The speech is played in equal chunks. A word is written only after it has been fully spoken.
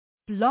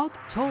Blog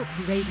Talk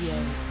Radio.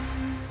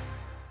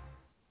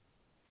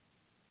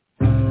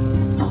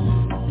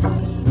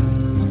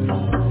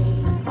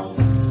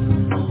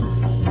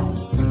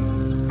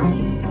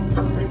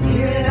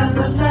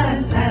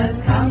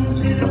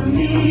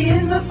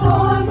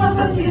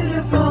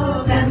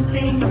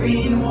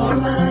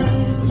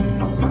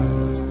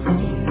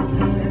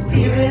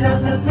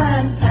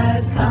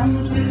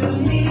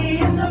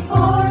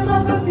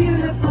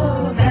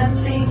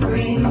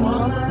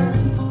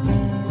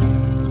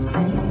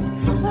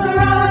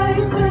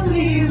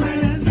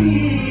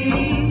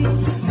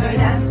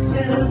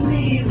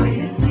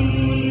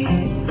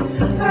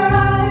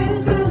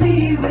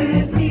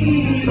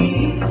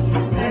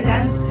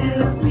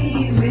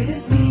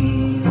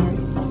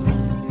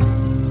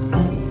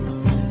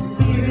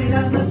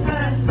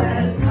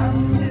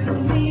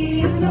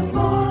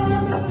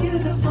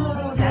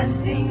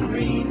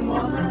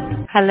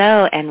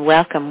 Hello and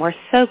welcome. We're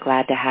so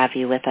glad to have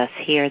you with us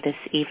here this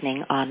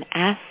evening on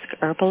Ask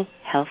Herbal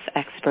Health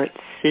Expert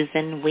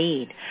Susun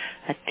Weed,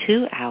 a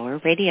 2-hour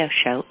radio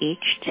show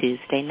each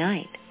Tuesday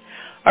night.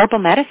 Herbal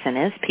medicine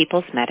is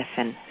people's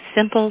medicine,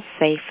 simple,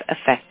 safe,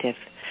 effective.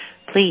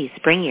 Please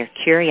bring your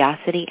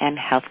curiosity and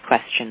health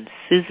questions.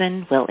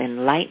 Susun will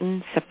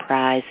enlighten,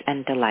 surprise,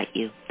 and delight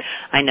you.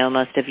 I know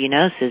most of you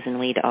know Susun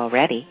Weed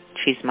already.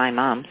 She's my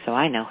mom, so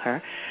I know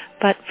her.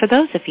 But for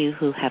those of you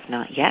who have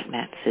not yet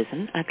met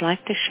Susun, I'd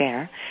like to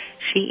share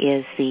she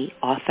is the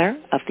author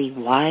of the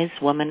Wise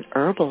Woman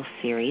Herbal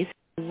series,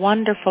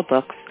 wonderful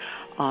books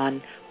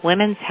on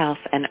women's health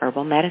and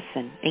herbal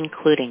medicine,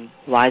 including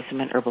Wise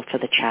Woman Herbal for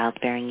the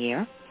Childbearing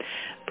Year,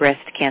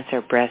 Breast Cancer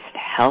Breast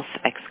Health !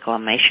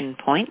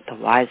 The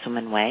Wise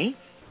Woman Way,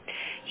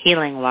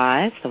 Healing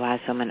Wise, The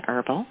Wise Woman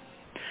Herbal,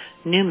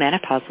 New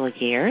Menopausal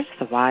Years,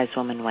 The Wise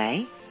Woman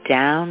Way,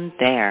 Down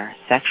There,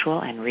 Sexual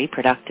and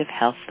Reproductive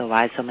Health, The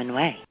Wise Woman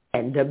Way.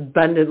 And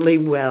Abundantly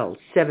Well,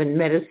 7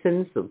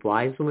 Medicines, The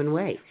Wise Woman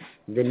Way,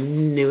 the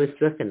newest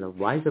book in the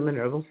Wise Woman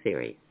Herbal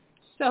series.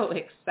 So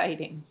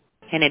exciting.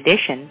 In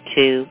addition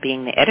to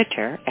being the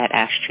editor at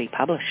Ash Tree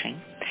Publishing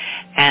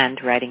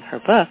and writing her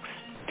books,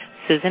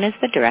 Susun is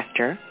the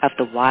director of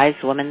the Wise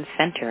Woman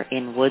Center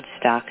in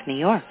Woodstock, New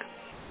York.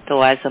 The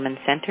Wise Woman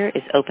Center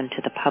is open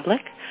to the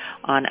public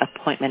on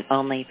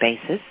appointment-only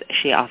basis.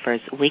 She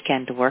offers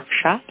weekend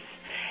workshops,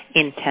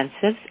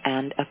 intensives,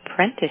 and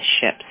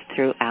apprenticeships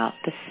throughout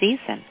the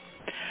season.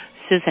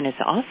 Susun is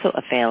also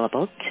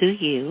available to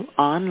you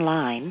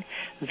online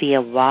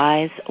via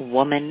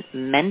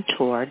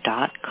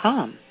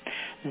wisewomanmentor.com.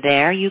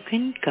 There you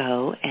can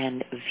go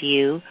and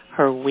view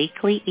her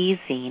weekly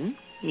e-zine.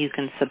 You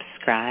can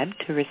subscribe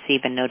to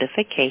receive a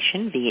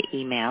notification via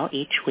email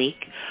each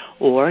week,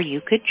 or you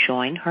could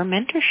join her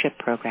mentorship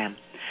program.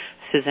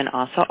 Susun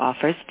also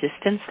offers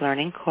distance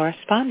learning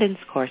correspondence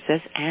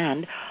courses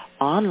and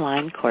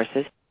online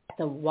courses.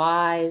 The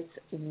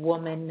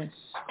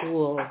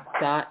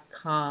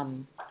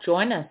wisewomanschool.com.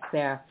 Join us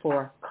there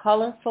for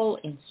colorful,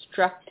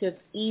 instructive,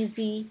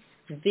 easy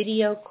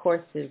video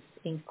courses,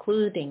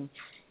 including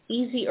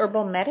Easy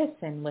Herbal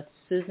Medicine with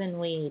Susun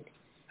Weed,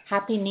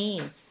 Happy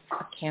Knees,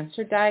 a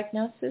cancer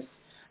diagnosis,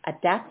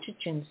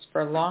 adaptogens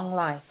for long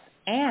life,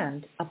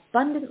 and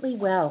Abundantly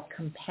Well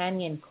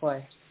companion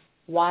course,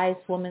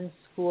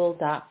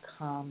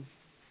 wisewomanschool.com.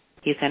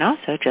 You can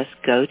also just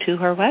go to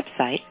her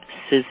website,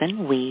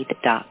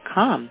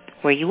 susunweed.com,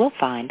 where you will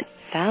find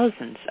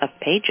thousands of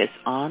pages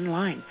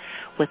online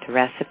with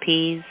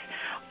recipes,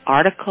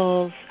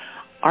 articles,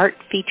 art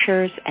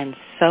features, and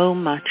so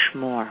much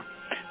more.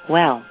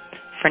 Well,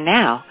 for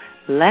now,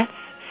 let's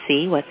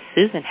see what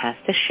Susun has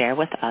to share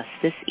with us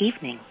this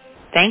evening.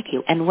 Thank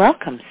you, and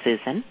welcome,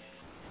 Susun.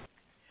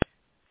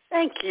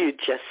 Thank you,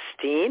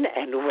 Justine,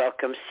 and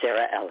welcome,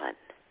 Sarah Ellen.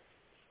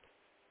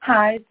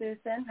 Hi,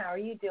 Susun. How are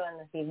you doing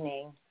this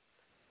evening?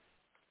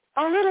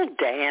 A little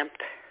damp.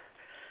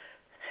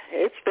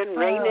 It's been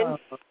raining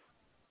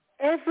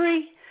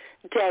every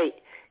day.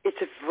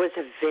 It was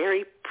a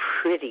very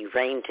pretty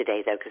rain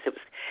today, though, because it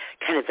was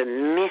kind of a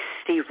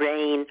misty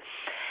rain,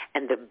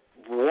 and the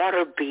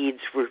water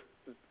beads were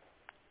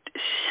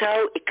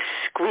so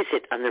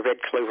exquisite on the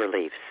red clover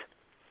leaves.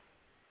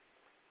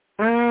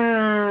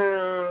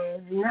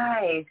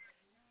 Nice.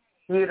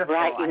 Beautiful.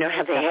 Right, you know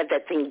how they had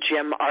that thing,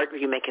 gem art,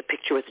 where you make a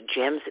picture with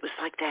gems? It was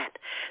like that.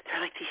 They're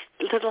like these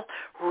little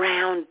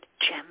round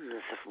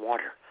gems of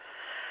water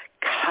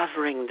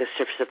covering the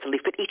surface of the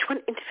leaf, but each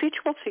one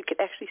individual, so you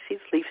could actually see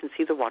the leaf and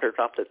see the water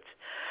droplets.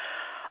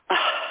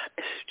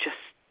 It's just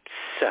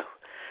so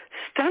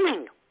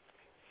stunning.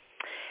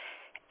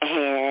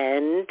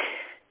 And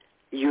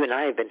you and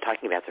I have been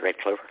talking about the Red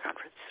Clover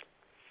Conference.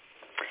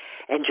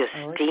 And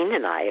Justine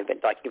and I have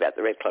been talking about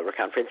the Red Clover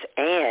Conference,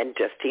 and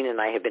Justine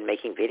and I have been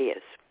making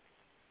videos.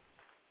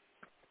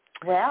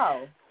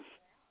 Wow.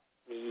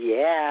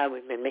 Yeah,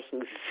 we've been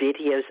making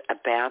videos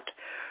about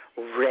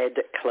red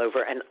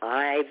clover, and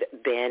I've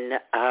been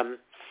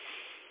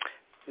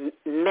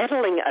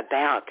meddling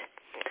about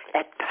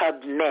at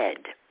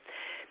PubMed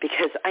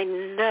because I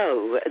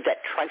know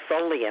that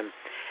trifolium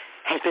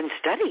has been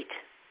studied.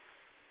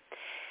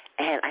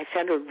 And I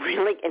found a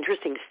really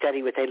interesting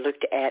study where they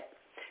looked at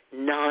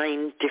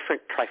 9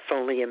 different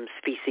trifolium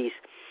species.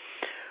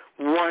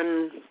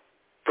 One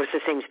was the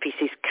same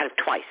species kind of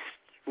twice,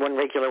 one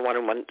regular one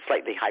and one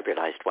slightly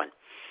hybridized one.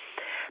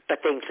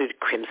 But they included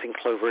crimson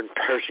clover and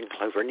Persian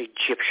clover and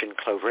Egyptian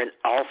clover and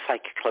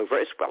Alpine clover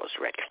as well as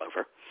red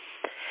clover.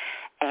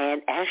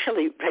 And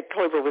actually, red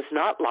clover was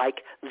not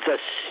like the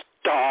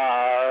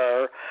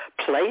star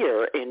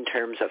player in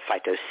terms of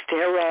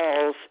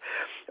phytosterols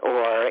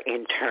or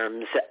in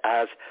terms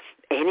of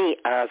any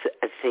of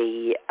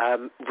the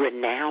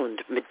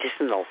renowned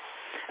medicinal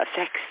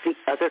effects. The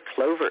other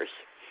clovers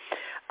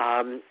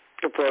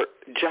were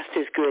just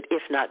as good,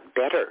 if not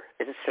better,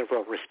 in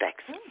several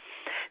respects.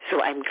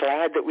 So I'm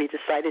glad that we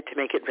decided to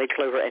make it red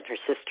clover and her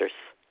sisters.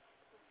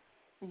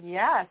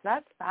 Yes,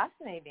 that's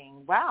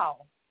fascinating.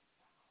 Wow,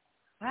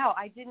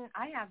 I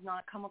have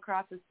not come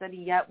across a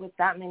study yet with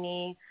that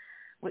many.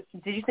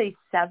 Did you say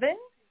 7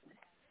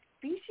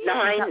 species?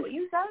 9. Is that what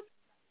you said?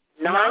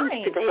 9.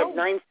 They had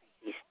 9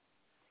 species.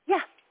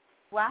 Yeah.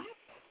 Wow.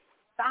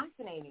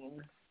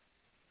 Fascinating.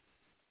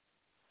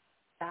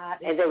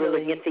 And they were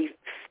looking at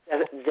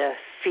the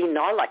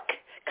phenolic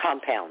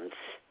compounds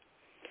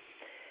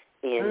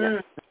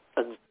in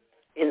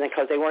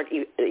because they weren't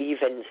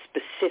even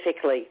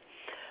specifically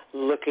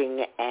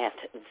looking at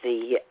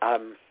the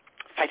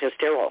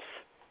phytosterols.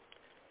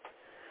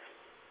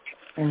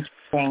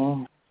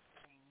 Interesting.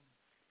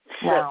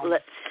 So Wow.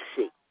 let's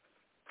see.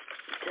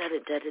 Here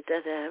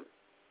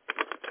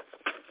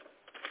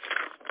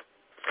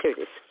it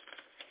is.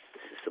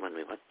 This is the one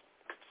we want.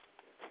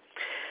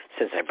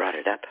 Since I brought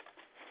it up.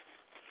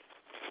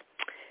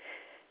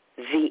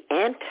 The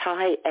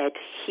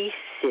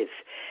anti-adhesive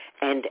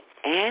and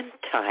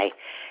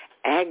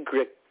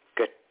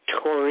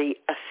anti-aggregatory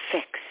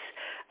effects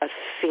of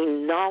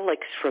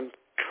phenolics from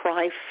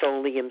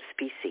trifolium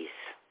species.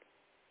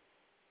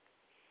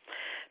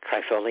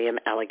 Trifolium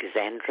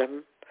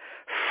alexandrum,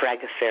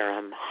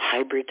 Fragaferum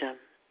hybridum,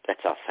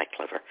 that's Alpine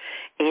clover,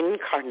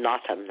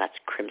 Incarnatum, that's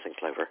crimson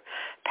clover,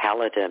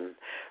 Pallidum,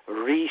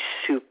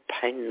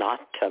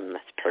 Risupinatum,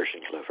 that's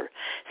Persian clover,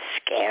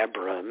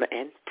 Scabrum,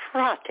 and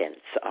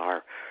Protens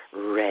are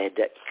red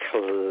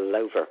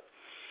clover.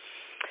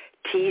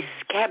 T.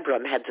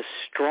 scabrum had the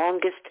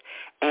strongest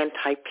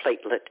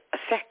antiplatelet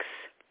effects.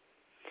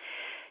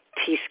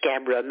 T.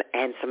 scabrum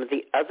and some of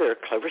the other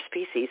clover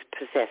species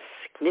possess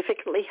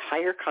significantly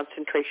higher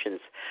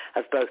concentrations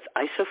of both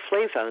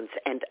isoflavones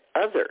and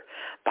other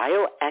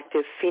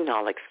bioactive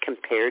phenolics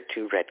compared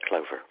to red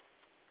clover.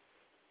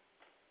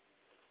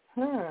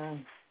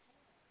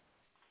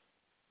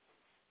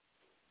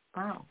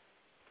 Wow.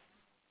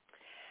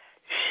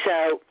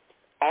 So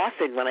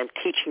often when I'm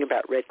teaching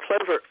about red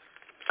clover,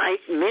 I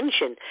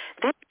mention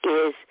that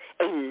is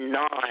a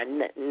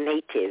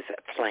non-native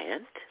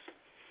plant.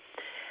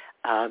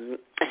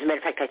 As a matter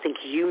of fact, I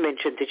think you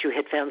mentioned that you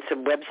had found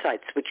some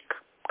websites which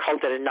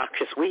called it a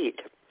noxious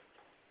weed.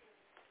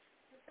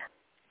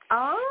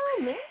 Oh,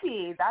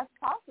 maybe. That's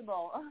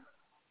possible.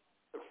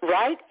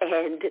 Right,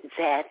 and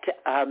that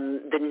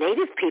the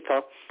native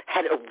people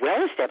had a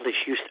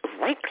well-established use of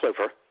white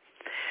clover,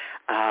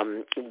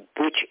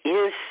 which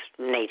is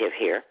native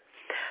here,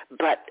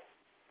 but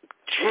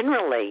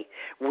generally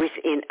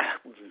within,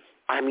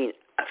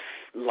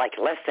 like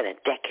less than a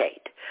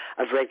decade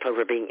of red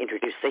clover being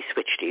introduced, they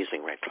switched to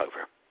using red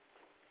clover.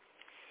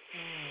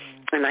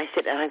 And I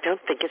said, and I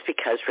don't think it's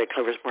because red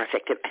clover is more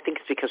effective. I think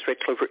it's because red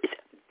clover is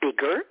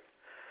bigger.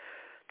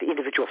 The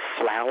individual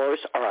flowers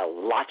are a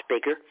lot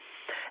bigger.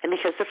 And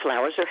because the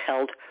flowers are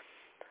held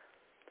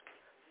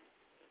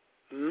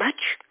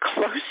much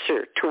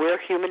closer to where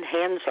human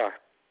hands are.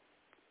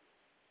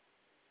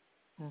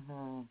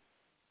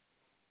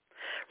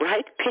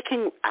 Right?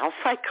 Picking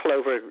alpine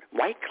clover and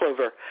white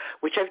clover,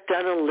 which I've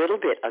done a little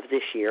bit of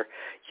this year,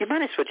 you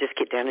might as well just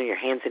get down on your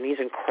hands and knees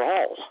and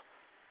crawl.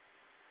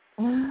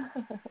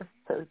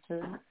 So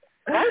true.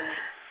 Right?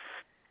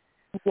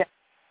 Yeah,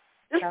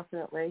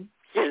 definitely.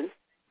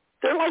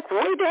 They're like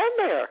way down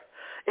there.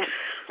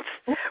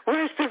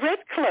 Whereas the red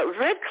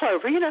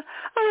clover, a little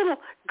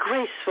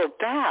graceful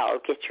bow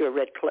gets you a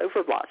red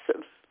clover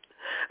blossom.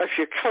 Or if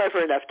you're clever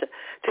enough to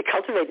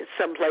cultivate it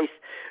someplace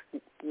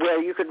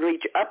where you can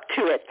reach up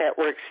to it, that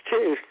works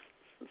too.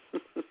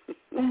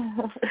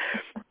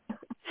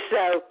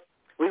 So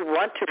we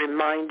want to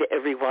remind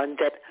everyone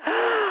that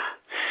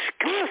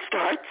school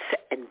starts,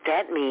 and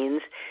that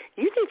means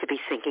you need to be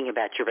thinking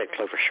about your red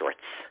clover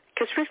shorts.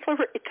 Because red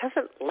clover, it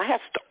doesn't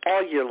last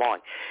all year long.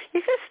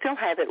 You can still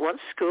have it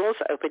once school's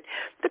open,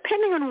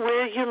 depending on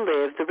where you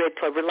live, the red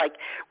clover, like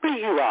where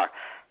you are.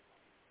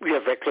 You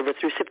have red clover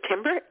through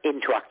September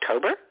into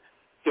October?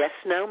 Yes,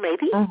 no,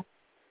 maybe?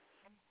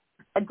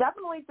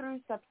 Definitely through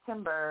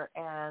September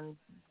and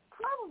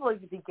probably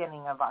the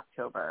beginning of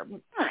October.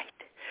 Right.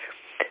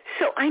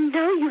 So I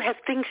know you have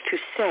things to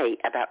say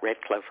about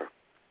red clover.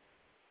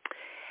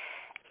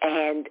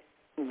 And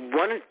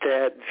one of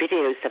the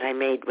videos that I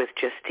made with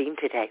Justine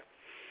today,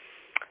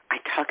 I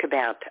talk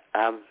about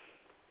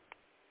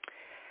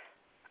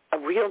a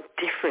real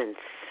difference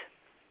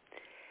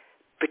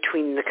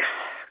between the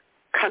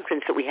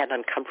conference that we had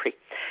on comfrey,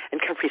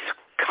 and comfrey's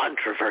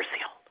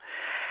controversial,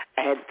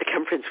 and the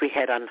conference we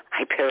had on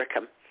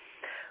hypericum,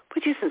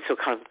 which isn't so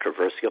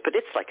controversial, but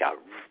it's like a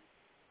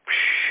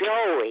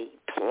showy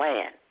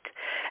plant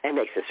and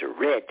makes this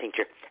red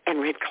tincture,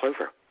 and red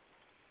clover,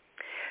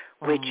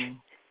 which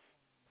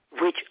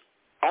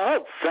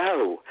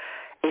although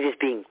it is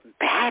being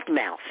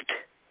bad-mouthed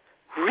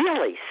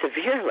really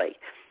severely,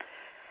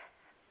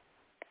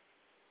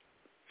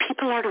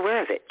 people aren't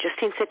aware of it.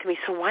 Justine said to me,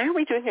 so why are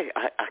we doing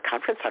a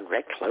conference on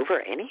red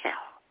clover anyhow?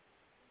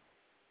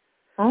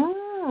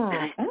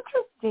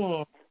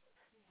 Interesting.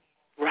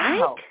 Right?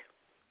 Wow.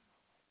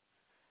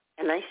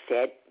 And I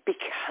said,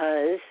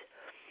 because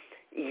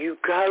you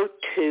go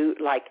to,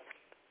 like,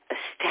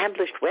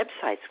 established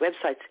websites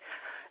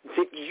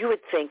that you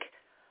would think,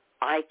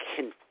 I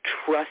can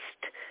trust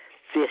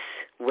this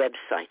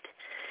website.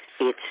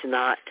 It's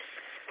not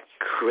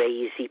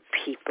crazy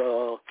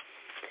people.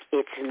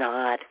 It's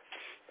not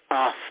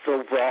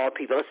off-the-wall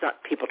people. It's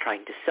not people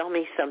trying to sell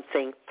me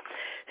something.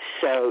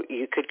 So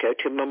you could go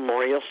to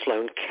Memorial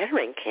Sloan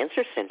Kettering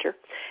Cancer Center,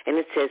 and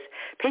it says,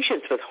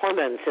 patients with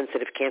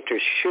hormone-sensitive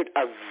cancers should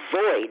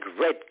avoid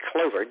red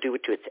clover due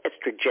to its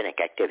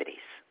estrogenic activities.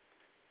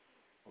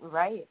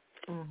 Right.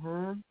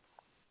 Mm-hmm.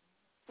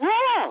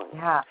 Wrong.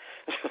 Yeah.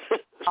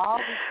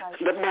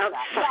 The Mount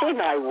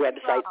Sinai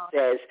website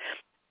says,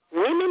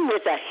 women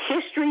with a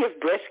history of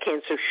breast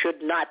cancer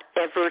should not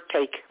ever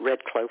take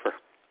red clover.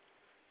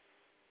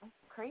 That's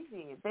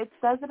crazy. It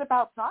says it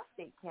about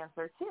prostate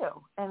cancer,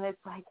 too. And it's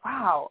like,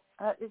 wow,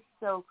 that is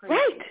so crazy.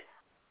 Right.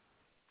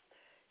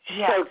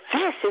 Yeah. So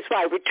this is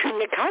why we're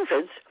doing a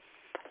conference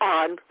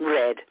on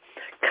red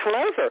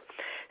clover,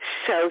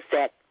 so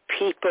that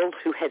people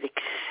who have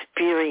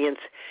experience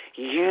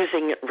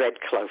using red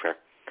clover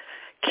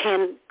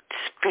can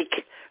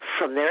speak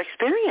from their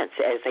experience,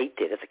 as they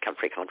did at the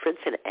Comfrey Conference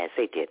and as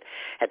they did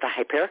at the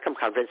Hypericum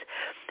Conference.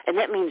 And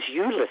that means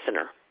you,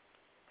 listener.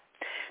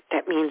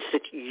 That means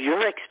that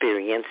your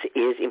experience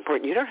is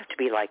important. You don't have to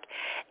be like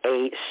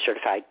a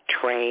certified,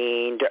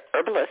 trained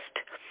herbalist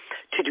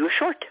to do a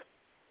short.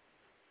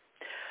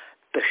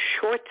 The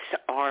shorts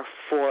are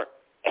for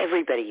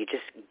everybody. You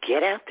just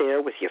get out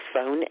there with your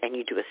phone and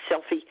you do a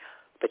selfie,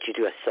 but you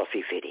do a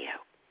selfie video.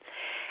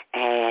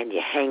 And you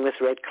hang with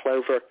red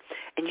clover,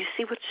 and you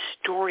see what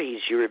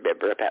stories you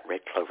remember about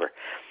red clover.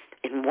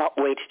 In what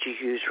way did you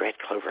use red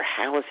clover?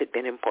 How has it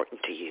been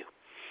important to you?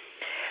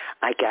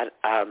 I got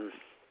a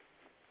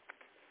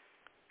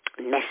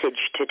message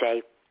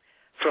today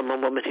from a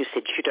woman who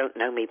said, you don't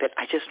know me, but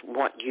I just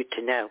want you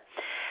to know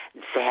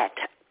that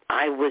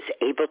I was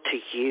able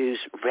to use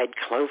red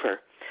clover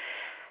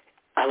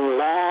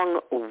along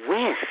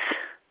with,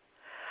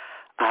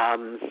 I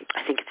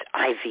think it's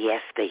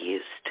IVF they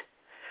used,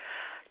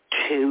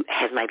 to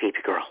have my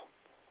baby girl.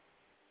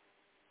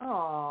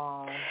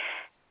 Aww.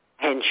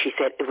 And she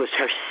said it was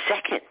her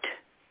second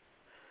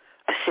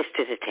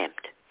assisted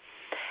attempt.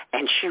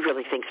 And she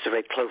really thinks the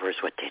red clover is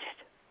what did it.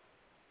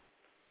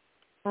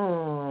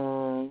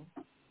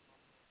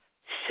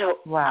 So,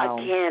 wow.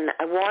 Again,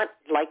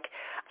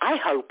 I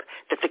hope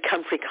that the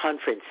Comfrey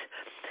Conference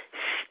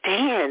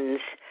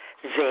stands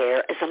there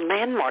as a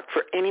landmark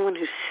for anyone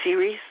who's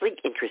seriously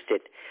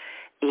interested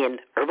in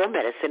herbal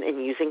medicine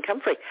and using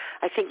comfrey.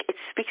 I think it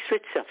speaks for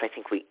itself. I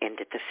think we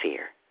ended the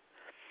fear.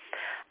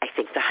 I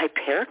think the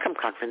Hypericum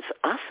Conference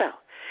also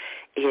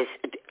is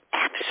an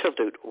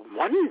absolute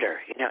wonder.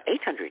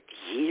 800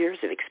 years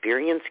of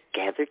experience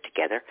gathered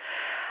together,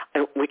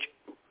 which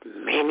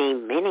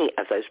many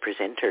of those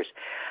presenters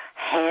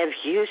have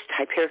used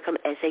Hypericum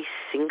as a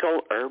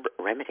single herb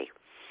remedy.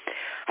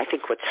 I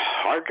think what's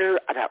harder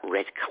about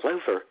red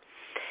clover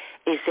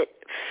is that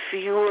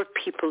fewer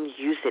people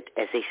use it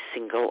as a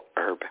single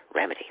herb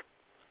remedy.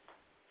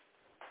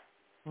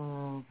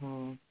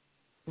 Mm-hmm.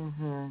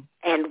 Mm-hmm.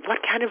 And what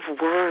kind of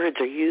words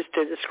are used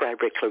to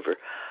describe red clover?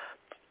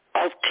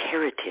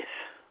 Alterative.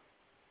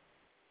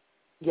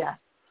 Yeah.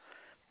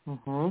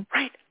 Mm-hmm.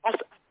 Right.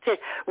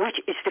 Which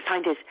is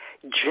defined as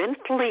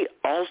gently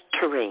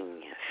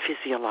altering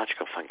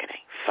physiological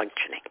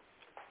functioning.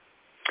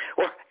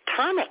 Or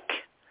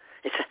tonic.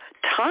 It's a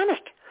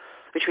tonic,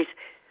 which means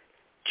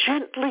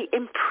gently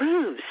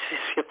improves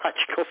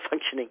physiological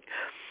functioning.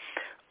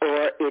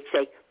 Or it's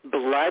a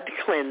blood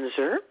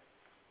cleanser.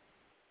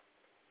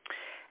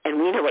 And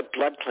we know what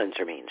blood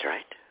cleanser means,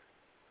 right?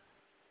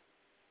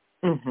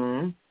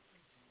 Mm-hmm.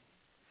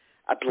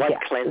 A blood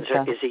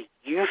cleanser is a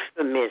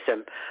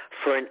euphemism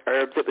for an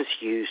herb that was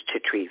used to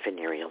treat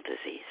venereal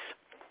disease.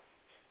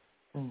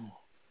 Mm.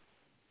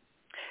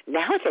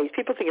 Nowadays,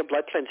 people think of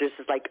blood cleansers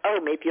as like, oh,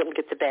 maybe it'll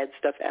get the bad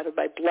stuff out of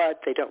my blood.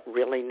 They don't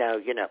really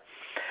know,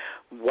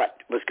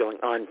 what was going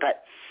on.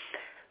 But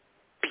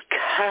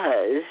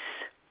because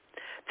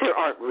there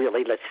aren't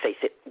really, let's face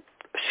it,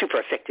 super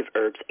effective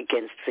herbs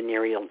against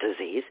venereal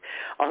disease,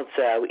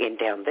 although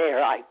down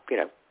there I,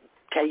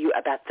 tell you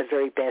about the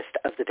very best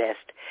of the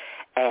best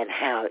and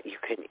how you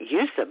can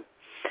use them.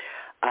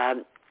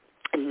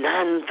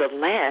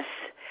 Nonetheless,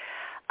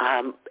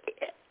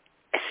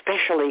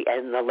 especially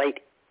in the late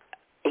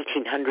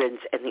 1800s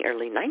and the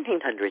early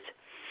 1900s,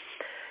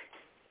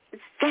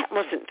 that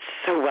wasn't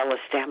so well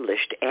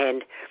established,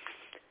 and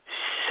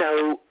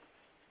so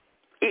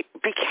it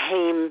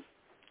became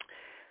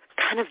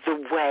kind of the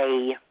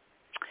way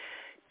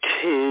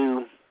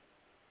to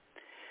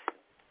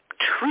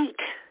treat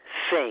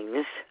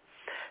things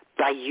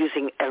by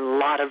using a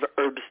lot of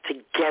herbs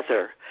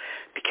together,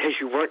 because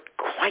you weren't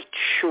quite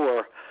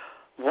sure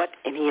what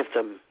any of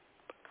them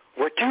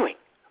were doing.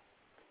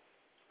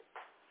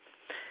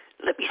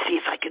 Let me see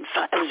if I can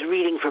find. I was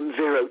reading from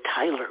Vero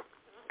Tyler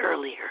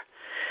earlier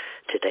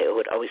today. Oh,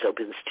 it always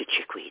opens to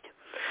chickweed,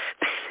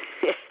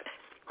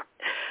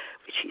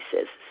 which he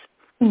says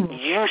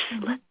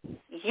useless.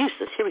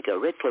 Useless. Here we go.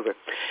 Red clover.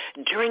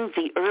 During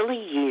the early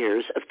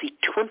years of the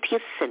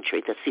 20th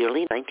century, that's the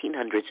early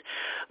 1900s,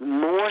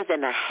 more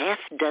than a half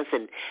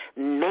dozen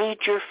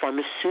major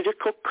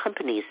pharmaceutical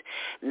companies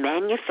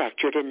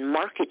manufactured and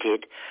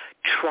marketed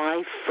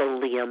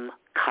trifolium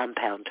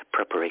compound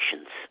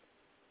preparations.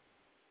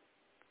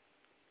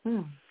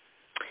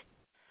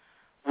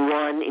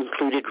 One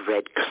included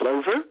red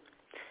clover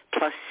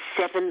plus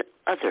 7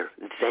 other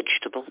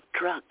vegetable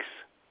drugs.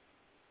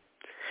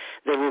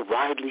 They were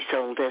widely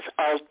sold as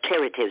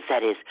alteratives,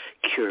 that is,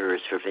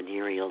 cures for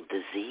venereal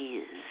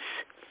disease.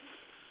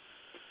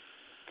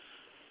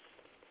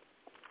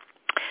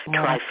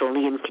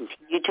 Trifolium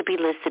continued to be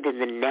listed in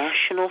the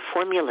national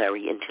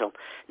formulary until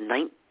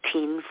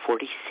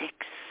 1946.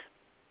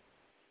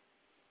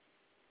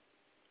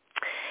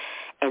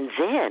 And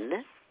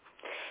then,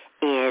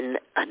 in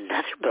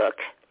another book,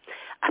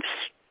 I'm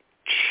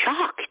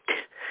shocked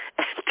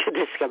to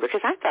discover,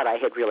 because I thought I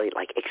had really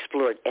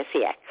explored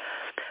Essiac,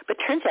 but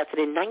it turns out that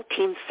in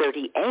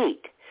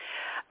 1938,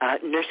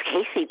 Nurse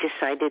Casey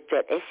decided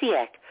that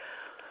Essiac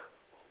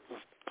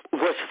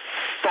was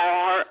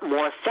far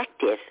more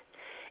effective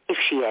if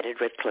she added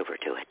red clover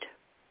to it.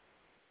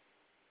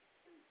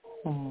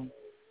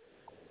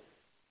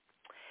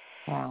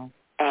 Wow.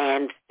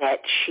 And that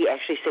she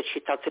actually said she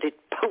thought that it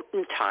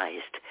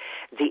potentized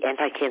the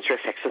anti-cancer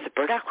effects of the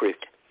burdock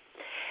root.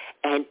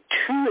 And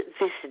to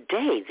this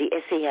day, the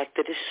Essiac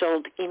that is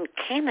sold in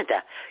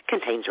Canada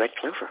contains red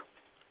clover.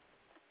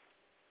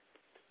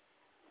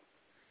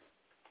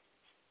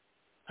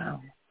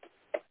 Wow.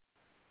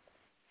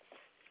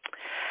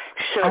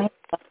 So,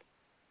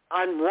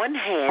 on one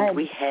hand,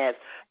 we have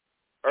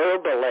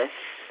herbalists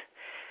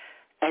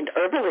and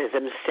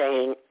herbalism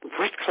saying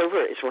red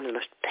clover is one of the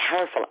most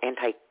powerful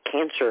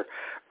anti-cancer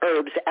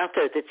herbs out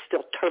there that's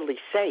still totally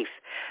safe.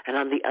 And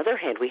on the other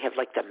hand, we have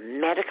the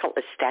medical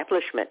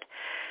establishment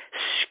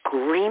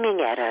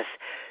screaming at us,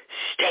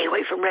 stay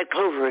away from red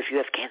clover if you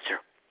have cancer.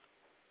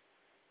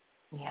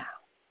 Yeah.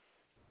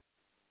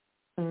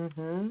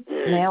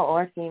 Male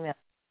or female.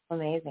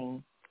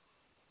 Amazing.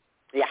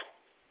 Yeah.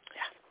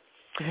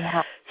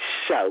 Yeah.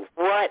 So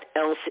what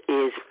else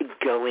is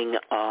going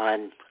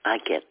on? I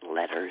get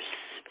letters.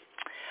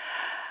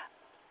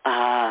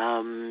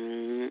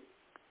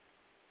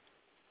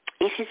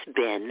 It has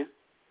been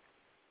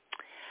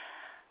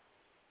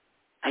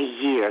a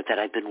year that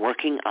I've been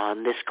working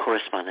on this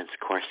correspondence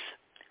course.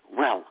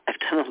 Well, I've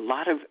done a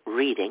lot of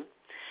reading,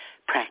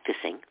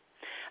 practicing.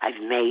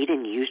 I've made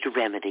and used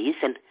remedies,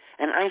 and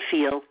I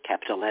feel,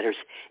 capital letters,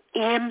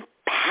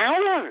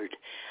 empowered.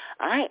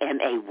 I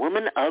am a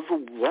woman of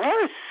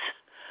worth.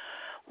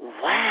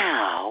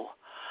 Wow.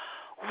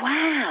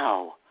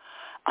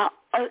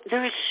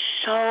 There is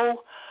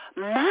so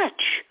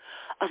much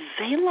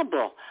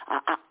available.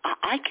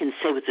 I can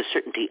say with a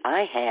certainty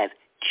I have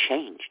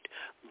changed,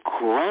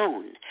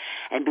 grown,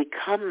 and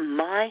become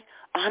my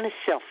honest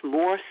self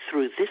more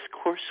through this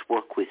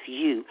coursework with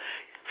you,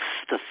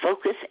 the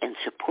focus and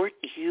support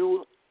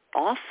you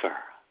offer.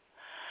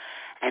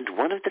 And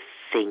one of the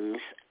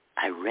things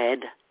I read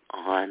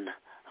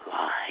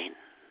online,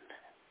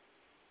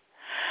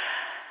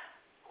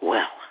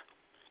 well,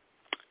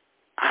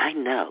 I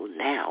know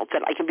now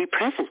that I can be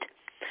present.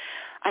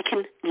 I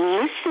can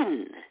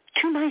listen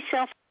to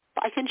myself.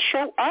 I can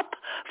show up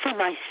for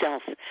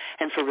myself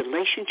and for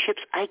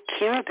relationships I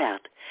care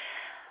about.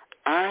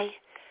 I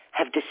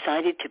have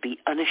decided to be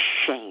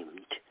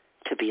unashamed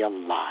to be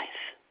alive.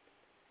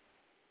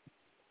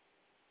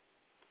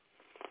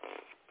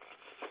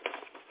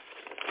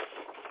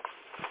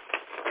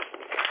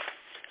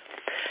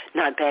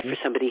 Not bad for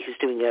somebody who's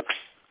doing a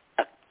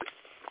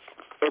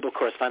herbal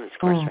correspondence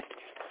course, right?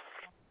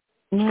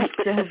 That's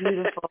so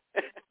beautiful.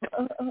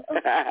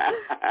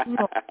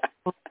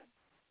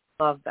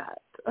 Love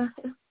that.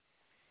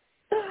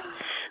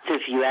 The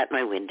view out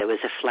my window is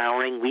a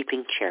flowering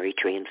weeping cherry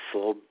tree in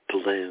full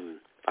bloom.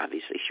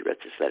 Obviously, she wrote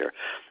this letter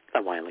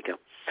a while ago.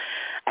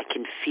 I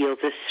can feel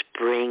the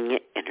spring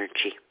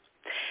energy.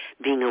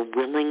 Being a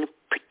willing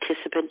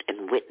participant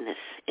and witness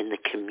in the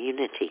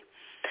community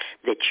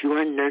that you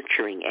are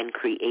nurturing and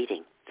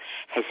creating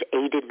has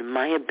aided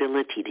my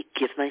ability to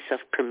give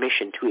myself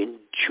permission to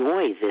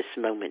enjoy this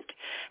moment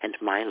and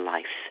my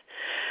life.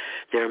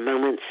 There are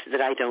moments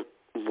that I don't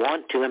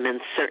want to, I'm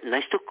uncertain.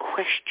 I still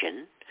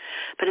question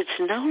but it's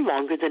no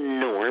longer the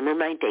norm or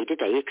my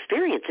day-to-day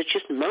experience. It's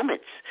just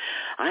moments.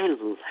 I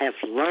have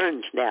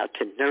learned now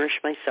to nourish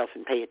myself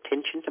and pay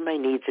attention to my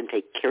needs and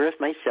take care of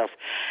myself,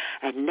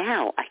 and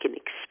now I can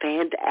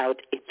expand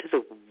out into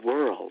the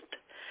world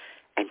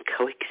and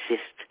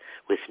coexist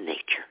with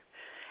nature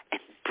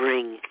and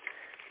bring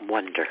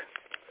wonder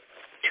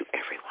to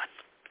everyone.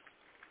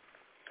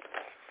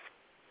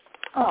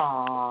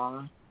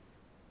 Aww.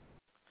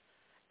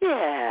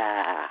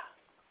 Yeah.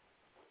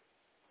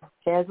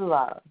 Shares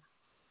love.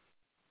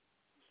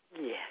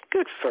 Yeah,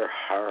 good for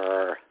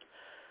her.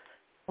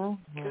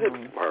 Mm-hmm.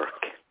 Good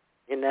work.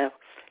 You know,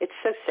 it's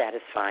so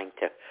satisfying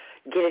to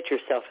get it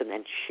yourself and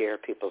then share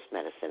people's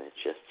medicine.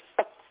 It's just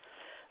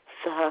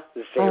the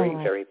very,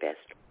 very best.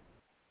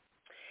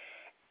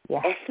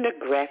 Yeah.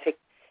 Ethnographic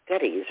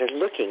studies are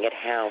looking at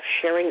how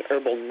sharing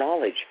herbal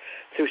knowledge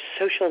through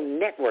social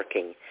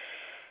networking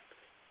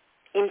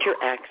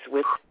interacts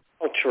with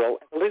cultural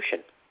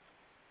evolution.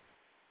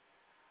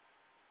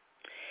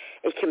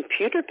 A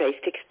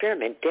computer-based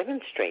experiment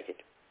demonstrated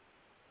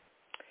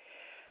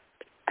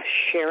a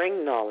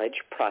sharing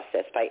knowledge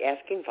process by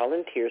asking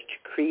volunteers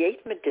to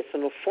create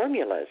medicinal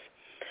formulas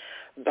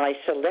by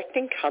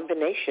selecting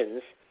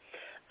combinations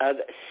of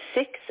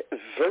 6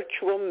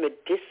 virtual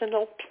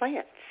medicinal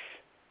plants.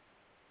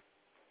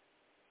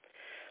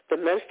 The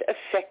most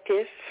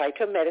effective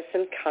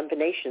phytomedicine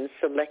combination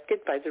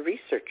selected by the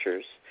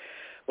researchers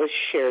was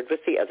shared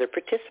with the other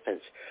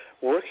participants.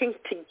 Working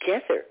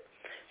together,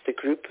 the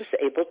group was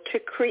able to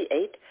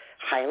create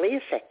highly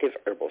effective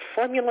herbal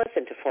formulas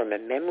and to form a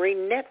memory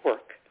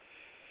network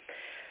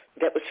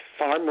that was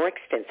far more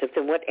extensive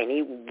than what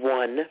any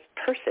one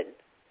person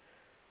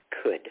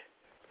could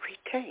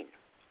retain.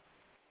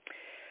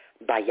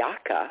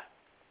 Bayaka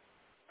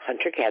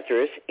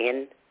hunter-gatherers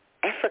in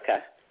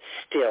Africa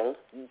still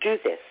do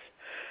this.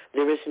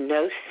 There is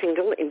no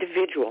single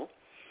individual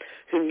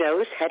who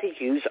knows how to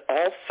use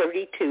all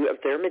 32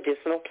 of their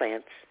medicinal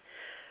plants,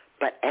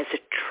 but as a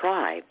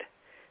tribe,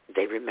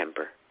 they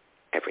remember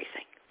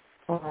everything.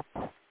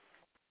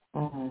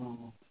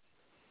 Mm-hmm.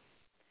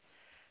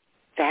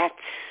 That's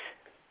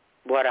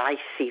what I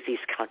see these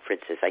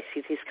conferences. I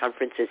see these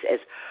conferences as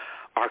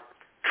our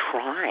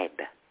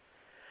tribe,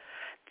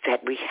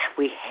 that we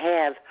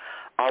have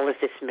all of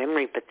this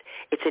memory, but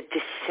it's a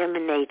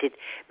disseminated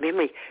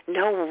memory.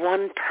 No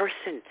one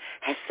person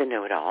has to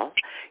know it all.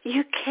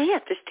 You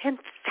can't. There's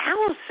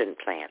 10,000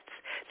 plants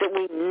that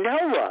we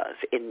know of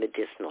in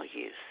medicinal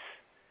use.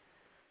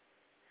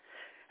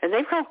 And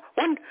they've got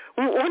one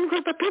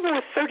group of people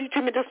with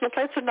 32 medicinal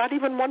plants, and not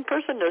even one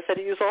person knows how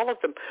to use all of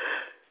them.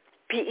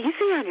 Be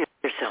easy on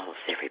yourselves,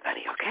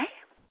 everybody, okay?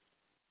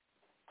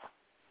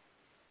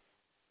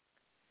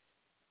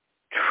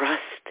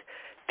 Trust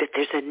that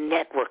there's a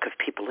network of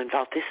people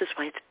involved. This is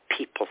why it's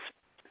people's.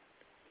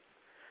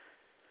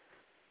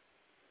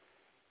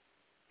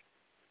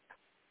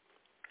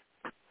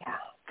 Yeah.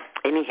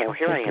 Anyhow,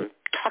 here I am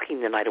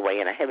talking the night away,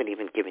 and I haven't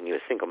even given you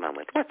a single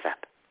moment. What's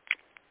up?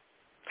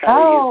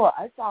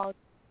 I saw.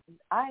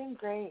 I'm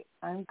great.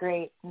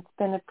 It's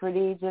been a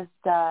pretty just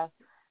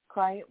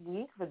quiet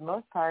week for the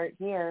most part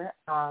here.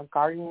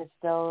 Garden is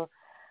still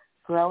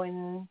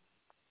growing,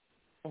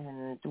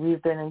 and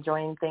we've been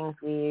enjoying things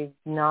we've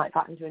not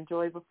gotten to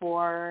enjoy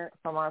before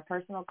from our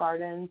personal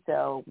garden.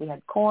 So we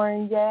had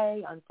corn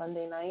day on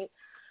Sunday night.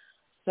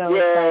 So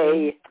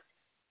yay!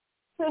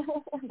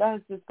 that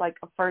was just like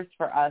a first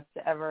for us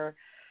to ever,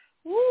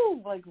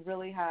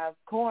 really have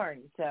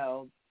corn.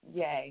 So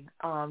yay!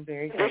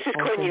 Very grateful this is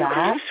corn for you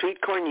that. grew,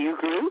 sweet corn you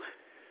grew.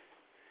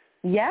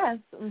 Yes.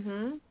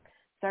 Mhm.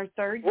 It's our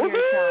third year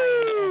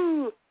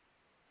Woo-hoo!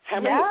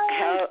 trying.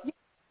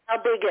 How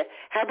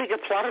big a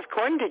plot of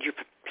corn did you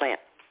plant?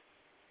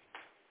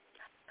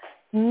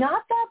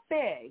 Not that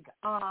big.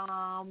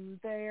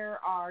 There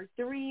are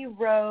 3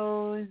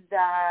 rows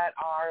that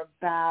are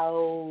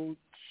about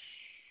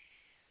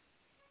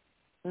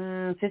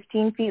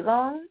 15 feet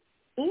long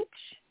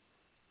each.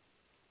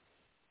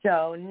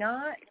 So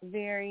not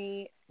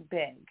very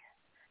big.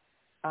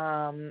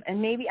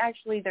 And maybe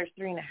actually there's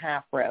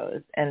 3.5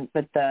 rows. And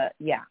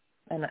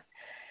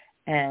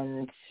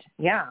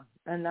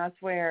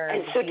that's where.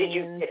 And so did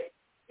you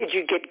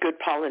get good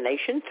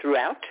pollination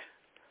throughout?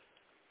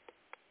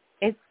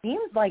 It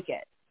seems like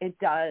it. It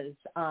does.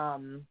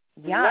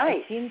 Nice.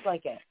 It seems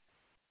like it.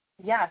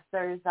 Yes,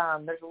 there's a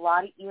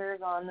lot of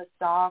ears on the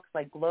stalks,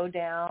 like low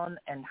down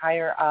and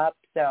higher up.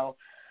 So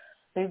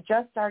they've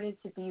just started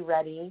to be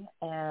ready,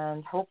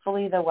 and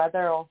hopefully the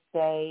weather will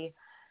stay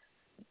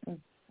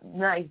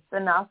nice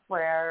enough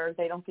where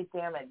they don't get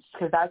damaged,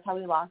 because that's how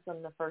we lost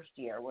them the first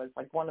year, was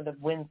like one of the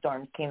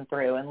windstorms came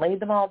through and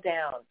laid them all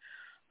down.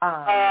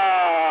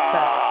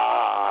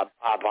 Yeah.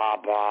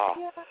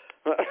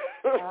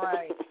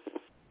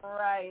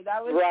 Right.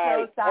 That was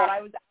so sad.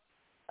 I was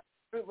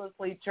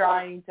fruitlessly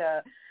trying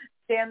to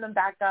stand them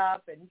back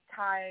up and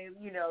tie,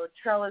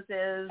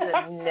 trellises,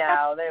 and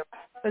no, it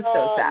was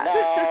so sad.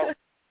 No.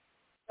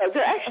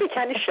 They're actually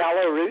kind of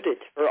shallow-rooted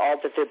for all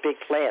that they're big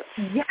plants.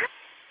 Yes.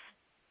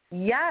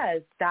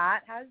 Yes,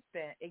 that has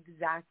been,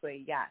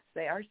 exactly, yes.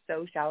 They are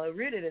so shallow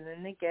rooted, and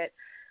then they get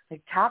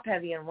like top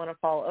heavy and want to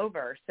fall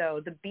over.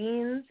 So the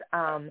beans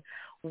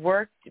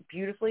worked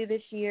beautifully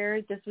this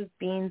year. This was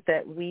beans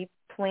that we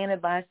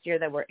planted last year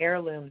that were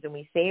heirlooms, and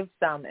we saved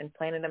some and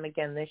planted them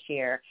again this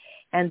year.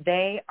 And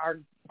they are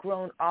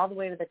grown all the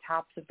way to the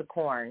tops of the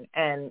corn,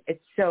 and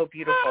it's so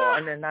beautiful.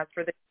 And then that's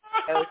where the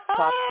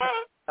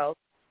potatoes.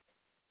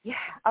 Yeah,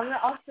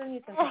 I'll send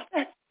you some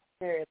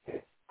pictures.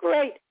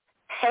 Great.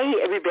 Hey,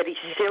 everybody,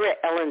 Sarah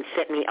Ellen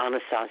sent me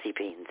Anasazi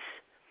beans.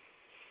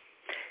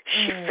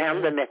 She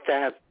found them at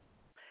the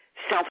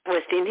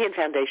Southwest Indian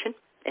Foundation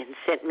and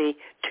sent me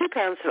 2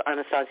 pounds of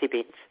Anasazi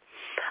beans.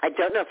 I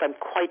don't know if I'm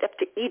quite up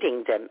to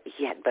eating them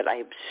yet, but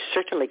I'm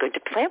certainly going to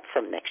plant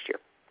some next year.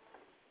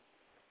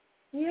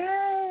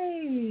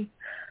 Yay!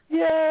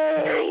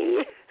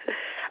 Yay!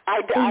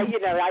 I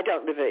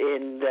don't live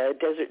in the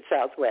desert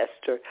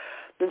Southwest,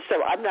 and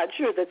so I'm not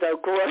sure that they'll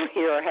grow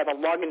here or have a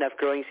long enough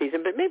growing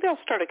season, but maybe I'll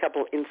start a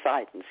couple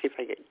inside and see if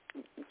I can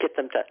get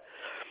them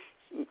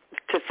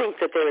to think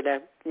that they're in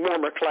a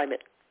warmer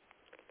climate.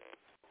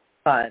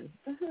 Fun.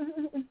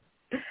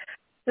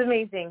 It's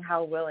amazing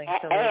how willing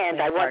so many plants are.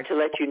 And I want to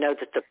let you know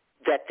that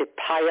the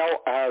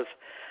pile of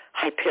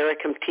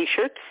Hypericum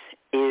T-shirts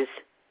is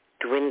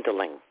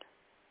dwindling.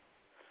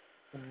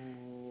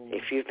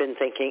 If you've been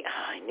thinking,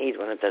 I need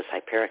one of those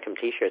Hypericum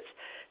T-shirts,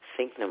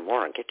 think no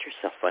more and get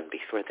yourself one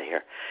before they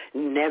are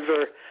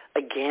never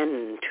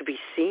again to be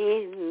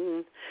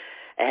seen.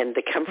 And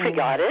the Comfrey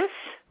Goddess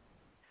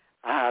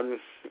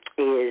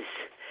is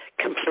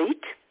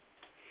complete,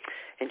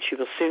 and she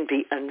will soon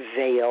be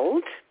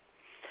unveiled.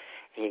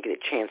 And you get a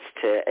chance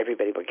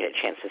everybody will get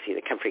a chance to see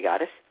the Comfrey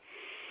Goddess.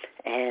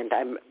 And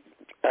I'm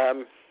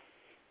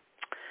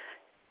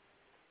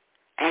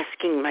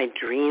asking my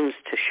dreams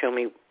to show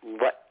me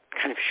what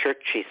kind of shirt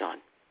she's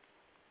on.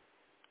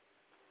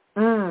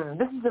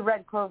 This is the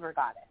Red Clover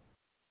Goddess.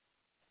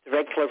 The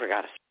Red Clover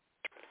Goddess.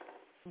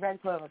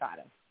 Red Clover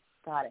Goddess.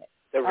 Got it.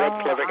 The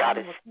Red Clover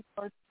Goddess.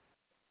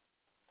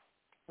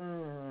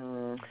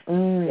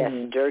 Yes,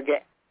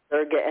 Durga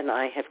and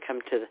I have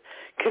come to the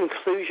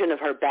conclusion of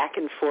her back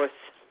and forth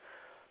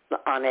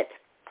on it.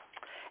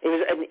 It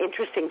was an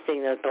interesting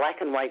thing. The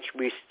black and white,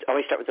 we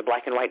always start with the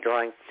black and white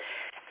drawing.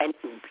 And,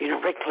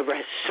 Red Clover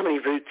has so many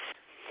roots.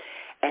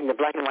 And the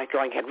black and white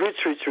drawing had roots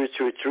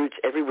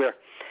everywhere.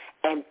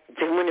 And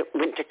then when it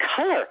went to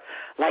color,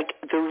 like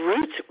the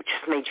roots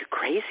just made you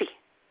crazy.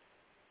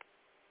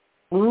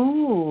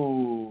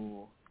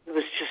 Ooh. It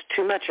was just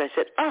too much. I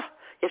said, you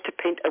have to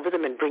paint over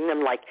them and bring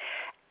them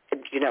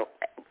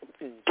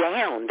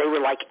down. They were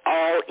like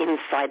all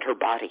inside her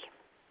body.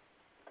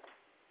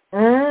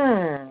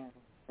 And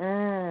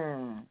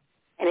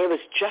it was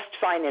just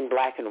fine in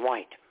black and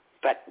white.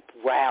 But,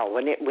 wow,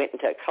 when it went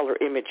into a color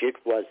image, it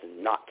was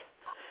not.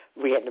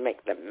 We had to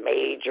make the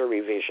major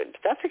revision.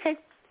 But that's okay.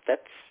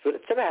 That's what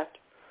it's about.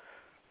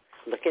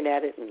 Looking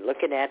at it and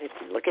looking at it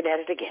and looking at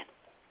it again.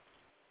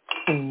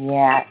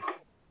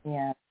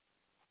 Yeah.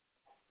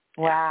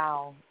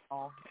 Wow.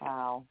 Oh,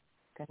 wow.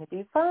 It's going to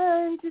be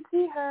fun to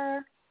see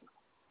her.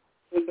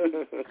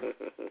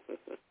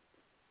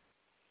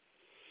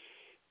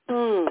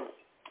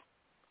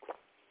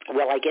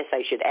 Well, I guess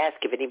I should ask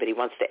if anybody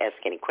wants to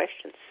ask any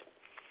questions.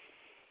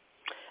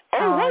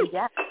 Wait.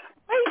 Yeah.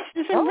 Wait,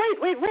 Susan,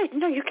 wait.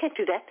 No, you can't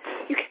do that.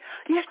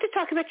 You have to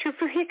talk about your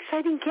very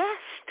exciting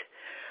guest.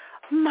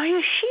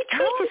 Maya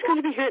Shetreat is going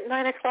to be here at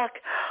 9 o'clock.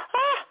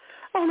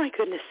 Oh, my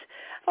goodness.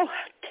 Oh,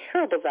 how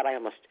terrible that I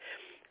almost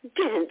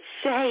didn't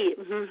say.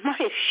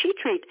 Maya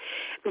Shetreat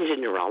is a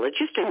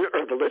neurologist, an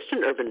herbalist,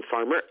 an urban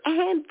farmer,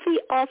 and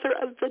the author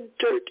of The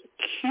Dirt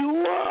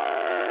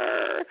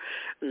Cure,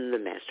 the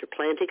Master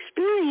Plant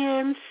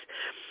Experience.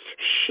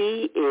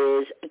 She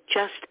is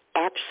just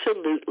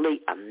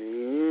absolutely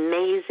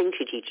amazing.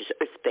 She teaches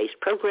earth-based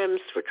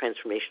programs for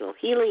transformational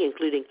healing,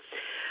 including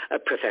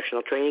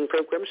professional training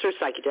programs for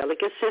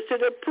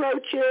psychedelic-assisted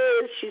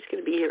approaches. She's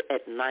going to be here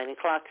at 9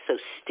 o'clock, so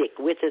stick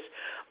with us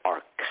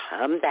or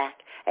come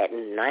back at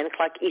 9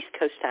 o'clock East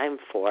Coast time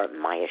for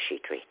Maya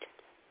Shetreat.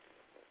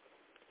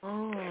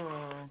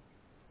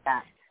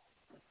 Yeah.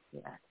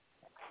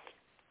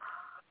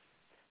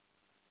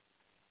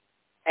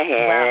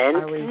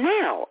 And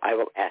now I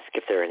will ask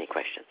if there are any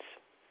questions.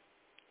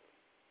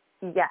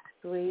 Yes,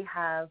 we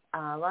have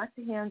lots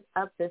of hands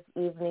up this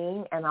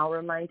evening, and I'll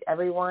remind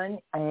everyone,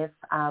 if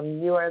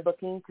you are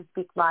looking to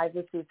speak live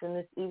with Susan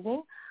this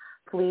evening,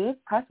 please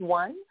press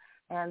 1,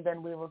 and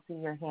then we will see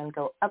your hand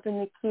go up in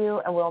the queue,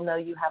 and we'll know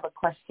you have a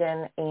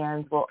question,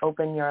 and we'll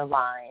open your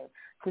line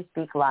to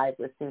speak live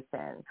with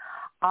Susan.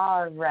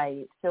 All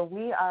right, so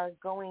we are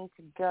going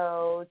to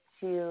go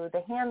to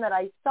the hand that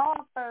I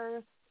saw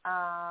first,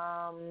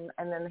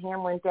 and then the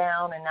hand went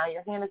down, and now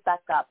your hand is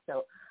back up.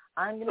 So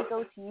I'm going to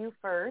go to you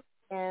first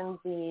in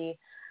the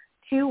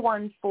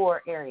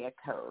 214 area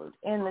code.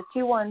 In the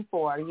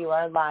 214, you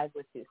are live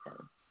with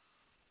Susan.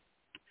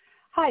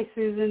 Hi,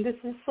 Susan. This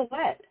is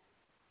Celeste.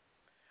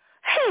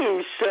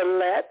 Hey,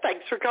 Celeste.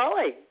 Thanks for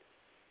calling.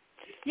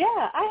 Yeah,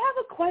 I have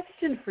a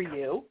question for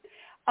you.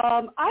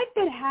 I've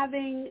been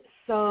having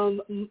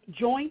some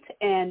joint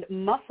and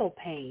muscle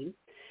pain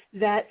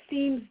that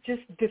seems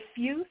just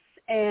diffuse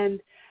and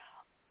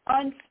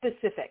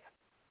unspecific.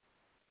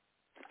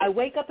 I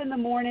wake up in the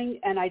morning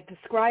and I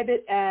describe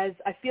it as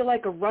I feel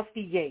like a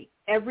rusty gate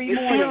every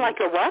morning. You feel like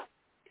a what?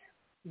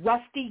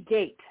 Rusty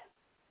gate.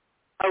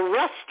 A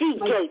rusty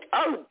gate.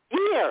 Oh,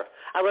 dear.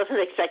 I wasn't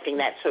expecting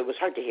that, so it was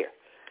hard to hear.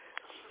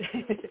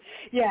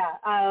 Yeah,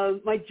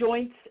 my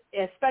joints,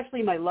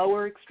 especially my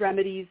lower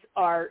extremities,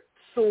 are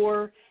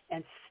sore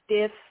and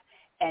stiff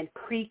and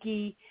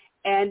creaky,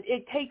 and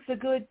it takes a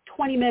good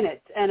 20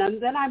 minutes,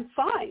 and then I'm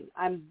fine.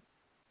 I'm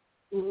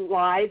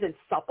lithe and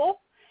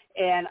supple,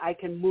 and I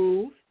can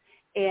move,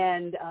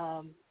 and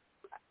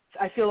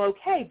I feel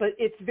okay, but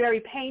it's very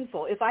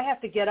painful. If I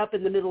have to get up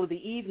in the middle of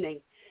the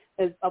evening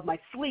of my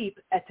sleep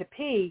to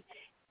pee,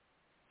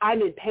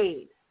 I'm in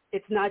pain.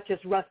 It's not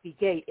just rusty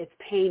gait. It's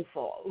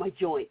painful, my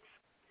joints.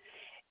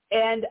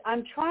 And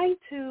I'm trying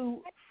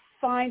to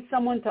find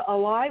someone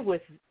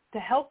to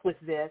help with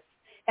this,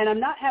 and I'm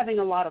not having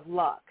a lot of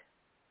luck.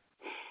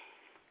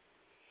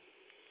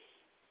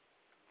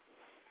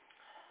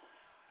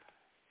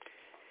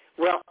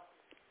 Well,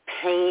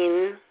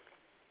 pain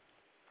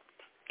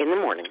in the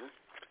morning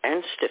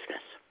and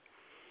stiffness,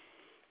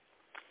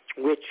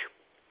 which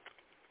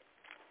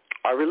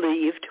are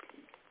relieved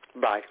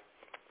by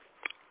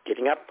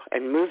getting up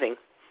and moving,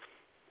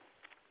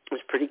 is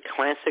a pretty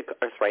classic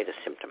arthritis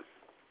symptom.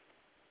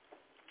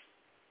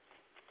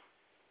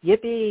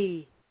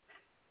 Yippee.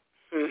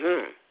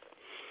 Mm-hmm.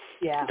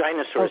 Yeah.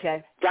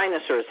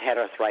 Dinosaurs had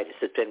arthritis.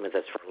 It's been with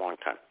us for a long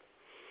time.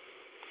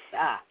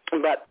 Ah.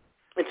 But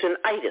it's an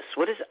itis.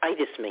 What does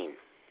itis mean?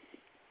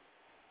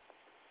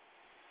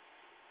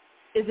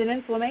 Is it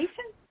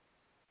inflammation?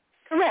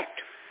 Correct.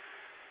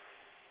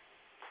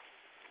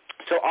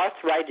 So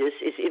arthritis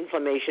is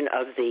inflammation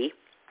of the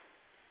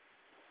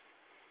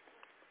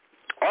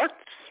arts.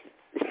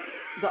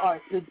 The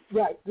arts,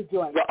 the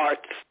joint. The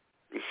arts.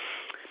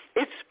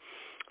 It's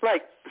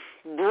like,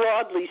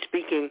 broadly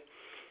speaking,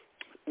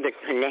 the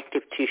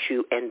connective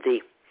tissue and the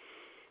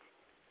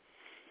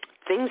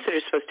things that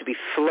are supposed to be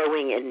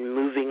flowing and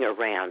moving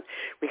around.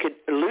 We could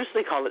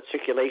loosely call it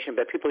circulation,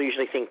 but people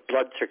usually think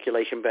blood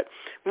circulation, but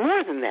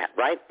more than that,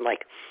 right?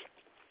 Like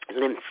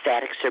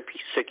lymphatic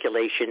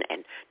circulation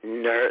and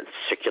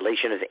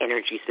circulation of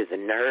energy through the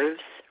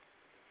nerves.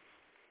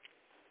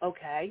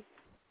 Okay.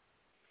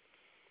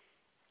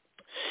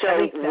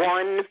 So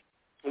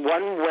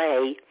one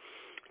way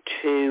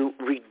to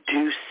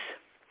reduce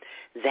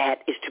that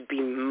is to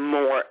be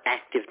more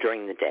active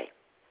during the day.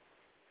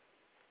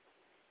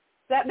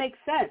 That makes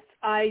sense.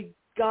 I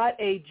got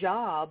a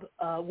job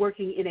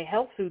working in a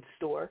health food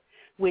store,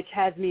 which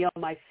has me on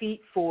my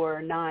feet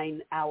for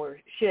 9-hour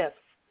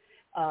shifts.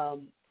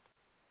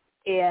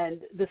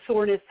 And the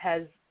soreness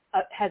has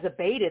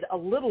abated a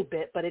little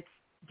bit, but it's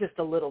just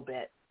a little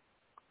bit.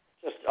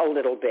 Just a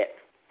little bit,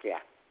 yeah.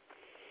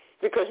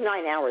 Because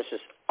 9 hours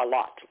is a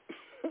lot.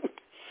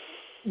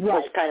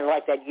 Right. It's kind of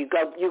like that. You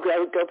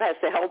go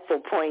past the helpful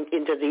point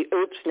into the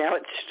oops, now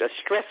it's a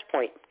stress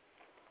point.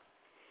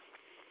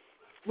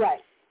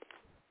 Right.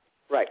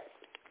 Right.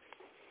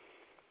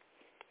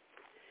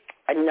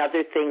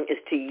 Another thing is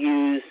to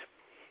use,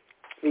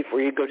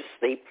 before you go to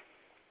sleep,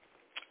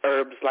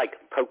 herbs like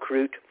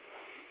pokeroot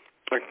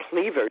or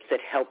cleavers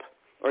that help,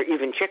 or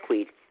even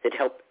chickweed that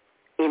help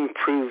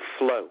improve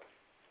flow.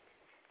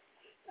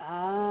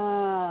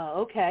 Ah,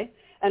 okay.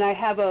 And I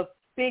have a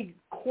big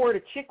quart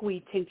of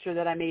chickweed tincture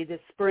that I made this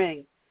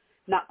spring.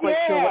 Not quite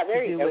sure what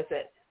to do with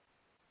it.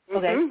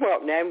 Okay. Mm-hmm.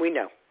 Well, now we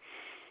know.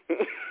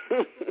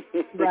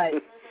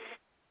 Right.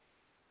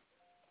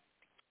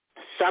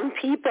 Some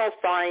people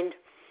find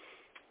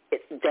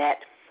that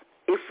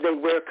if they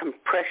wear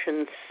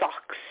compression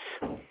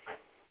socks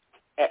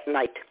at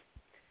night,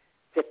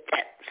 that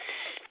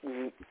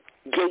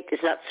gait is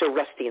not so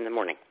rusty in the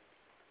morning.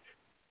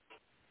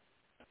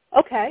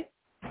 Okay.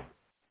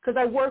 Because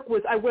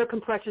I wear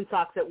compression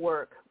socks at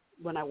work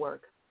when I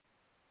work.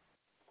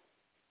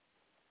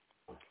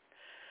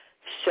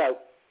 So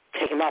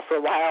take them off for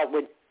a while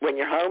when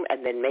you're home,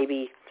 and then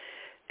maybe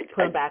put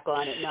them back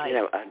on at night.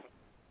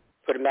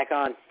 Put them back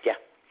on, yeah.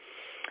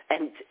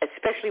 And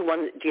especially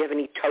ones. Do you have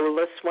any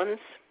toeless ones?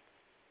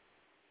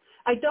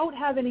 I don't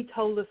have any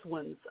toeless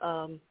ones,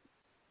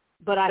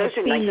 but I have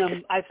seen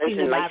them. I've seen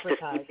them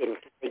advertised.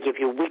 They give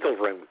you wiggle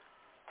room.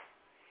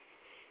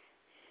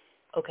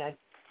 Okay.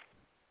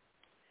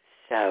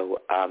 So,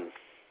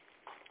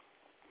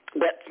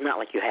 but it's not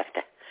like you have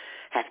to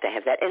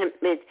have that.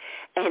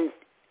 And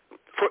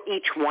for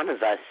each one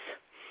of us,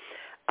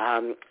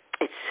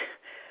 it's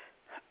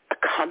a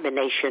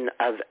combination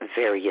of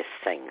various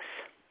things.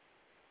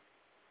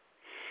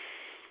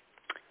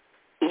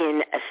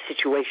 In a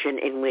situation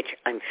in which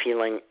I'm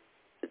feeling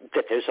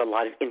that there's a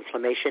lot of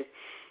inflammation,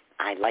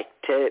 I like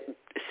to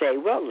say,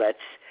 well, let's,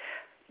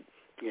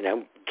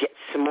 get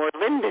some more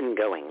linden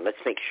going. Let's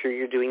make sure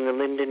you're doing the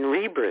linden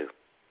rebrew.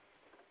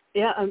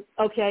 Yeah,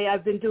 okay.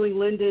 I've been doing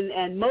linden,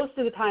 and most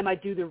of the time I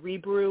do the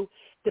rebrew.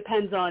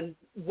 Depends on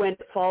when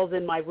it falls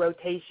in my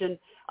rotation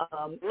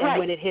and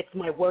when it hits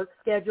my work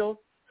schedule.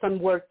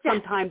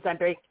 Sometimes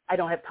I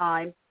don't have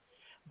time,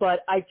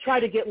 but I try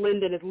to get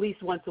linden at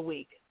least once a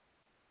week.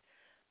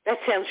 That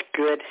sounds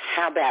good.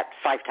 How about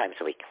 5 times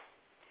a week?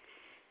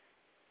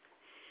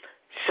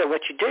 So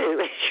what you do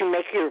is you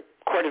make your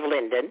quart of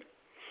linden,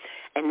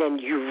 and then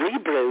you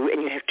rebrew,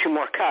 and you have 2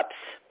 more cups.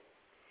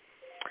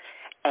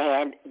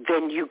 And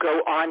then you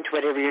go on to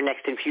whatever your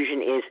next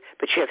infusion is,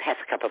 but you have half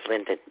a cup of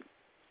linden.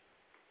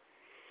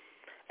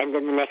 And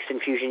then the next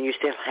infusion, you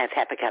still have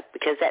half a cup,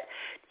 because that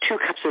 2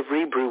 cups of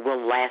rebrew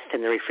will last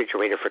in the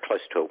refrigerator for close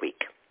to a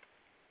week.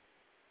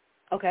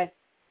 Okay.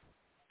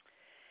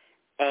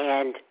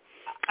 And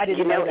I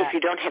didn't know that. if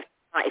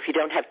you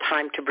don't have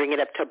time to bring it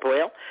up to a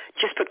boil,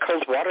 just put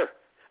cold water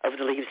over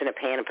the leaves in a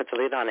pan and put the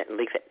lid on it and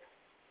leave it.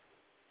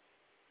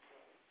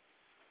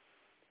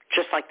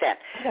 Just like that.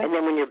 Okay. And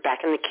then when you're back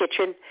in the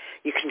kitchen,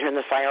 you can turn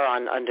the fire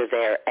on under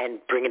there and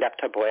bring it up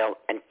to a boil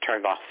and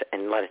turn it off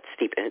and let it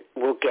steep. And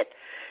we'll get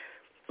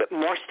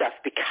more stuff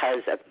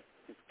because of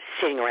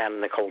sitting around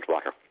in the cold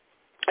water.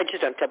 I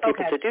just don't tell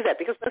people to do that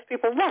because most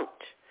people won't.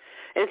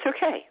 And it's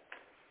okay.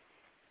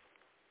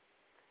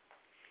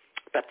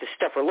 But the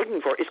stuff we're looking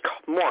for is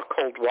more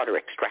cold water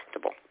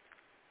extractable.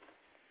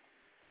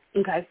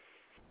 Okay.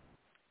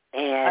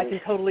 And I can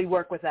totally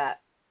work with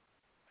that.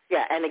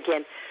 Yeah, and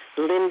again,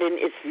 linden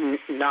is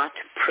not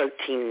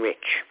protein rich.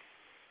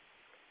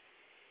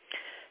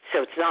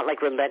 So it's not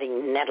like we're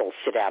letting nettle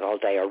sit out all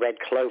day, or red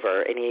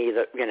clover, any of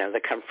the, the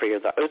comfrey or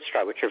the oat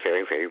straw, which are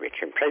very, very rich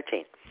in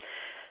protein.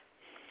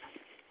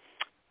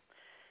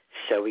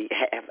 So we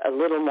have a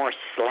little more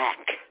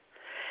slack.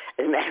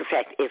 As a matter of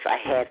fact, if I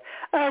had,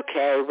 I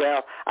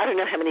don't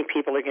know how many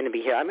people are going to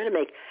be here. I'm going to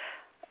make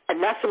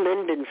enough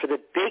linden for the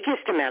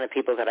biggest amount of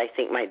people that I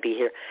think might be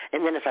here.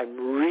 And then if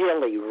I'm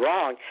really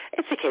wrong,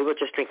 it's okay. We'll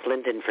just drink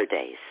linden for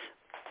days.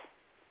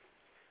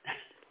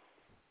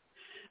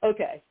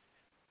 Okay.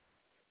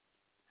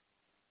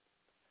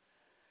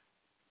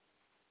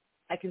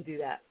 I can do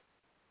that.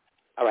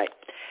 All right.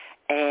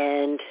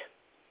 And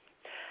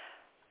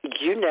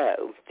you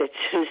know that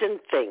Susan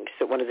thinks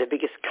that one of the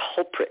biggest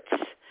culprits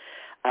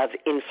of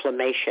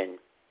inflammation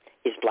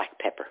is black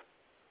pepper,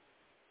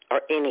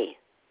 or any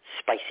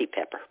spicy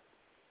pepper.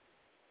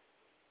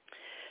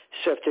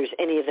 So if there's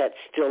any of that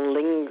still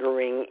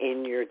lingering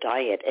in your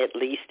diet, at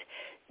least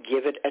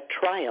give it a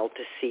trial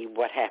to see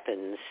what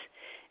happens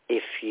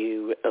if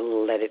you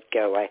let it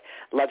go. I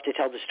love to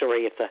tell the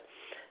story of the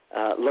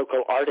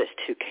local artist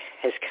who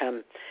has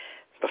come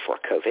before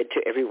COVID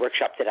to every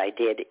workshop that I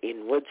did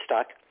in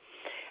Woodstock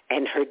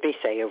and heard me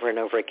say over and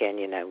over again,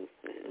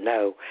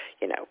 no,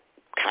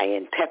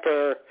 cayenne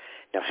pepper,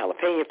 no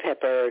jalapeno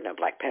pepper, no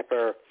black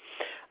pepper,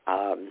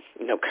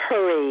 no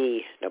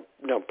curry,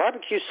 no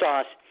barbecue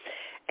sauce.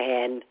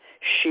 And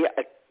she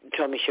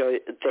told me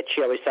that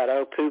she always thought,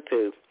 oh,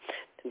 poo-poo.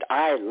 And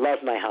I love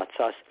my hot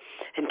sauce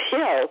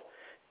until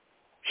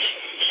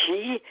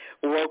she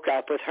woke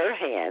up with her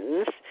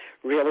hands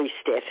really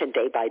stiff, and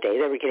day by day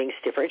they were getting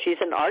stiffer. And she's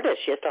an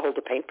artist. She has to hold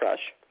a paintbrush.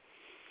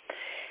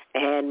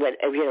 And when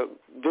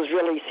was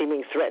really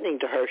seeming threatening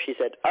to her, she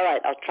said, all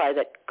right, I'll try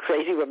that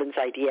crazy woman's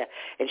idea.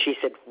 And she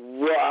said,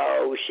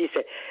 whoa. She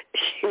said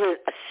she was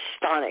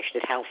astonished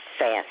at how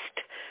fast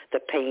the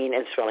pain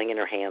and swelling in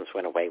her hands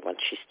went away once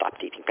she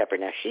stopped eating pepper.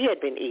 Now, she had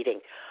been eating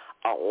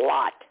a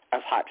lot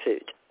of hot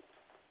food.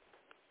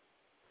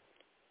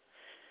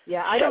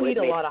 Yeah, I don't eat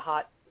a lot of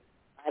hot.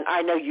 And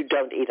I know you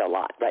don't eat a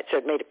lot, right? So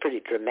it made a pretty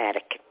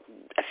dramatic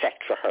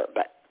effect for her.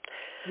 But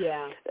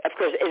yeah, of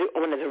course,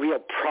 one of the real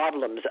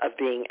problems of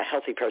being a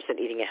healthy person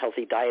eating a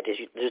healthy diet is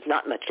there's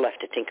not much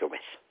left to tinker with.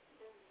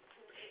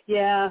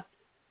 Yeah,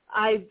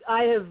 I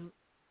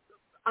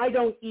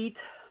don't eat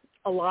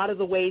a lot of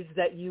the ways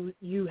that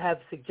you have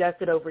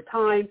suggested over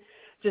time,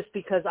 just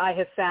because I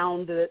have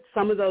found that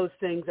some of those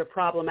things are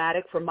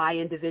problematic for my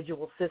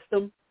individual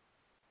system.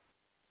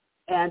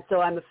 And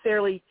so I'm a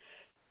fairly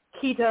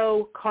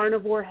keto,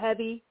 carnivore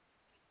heavy,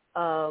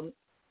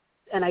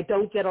 and I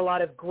don't get a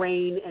lot of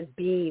grain and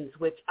beans,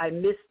 which I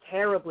miss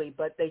terribly,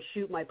 but they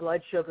shoot my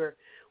blood sugar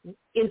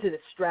into the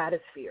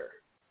stratosphere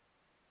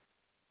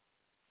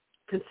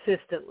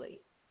consistently.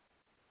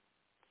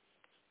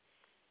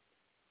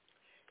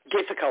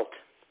 Difficult.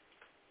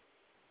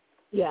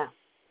 Yeah.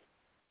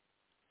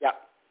 Yeah.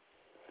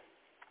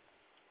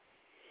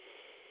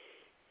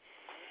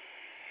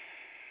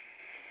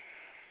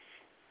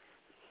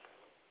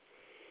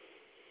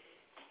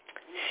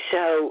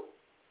 So,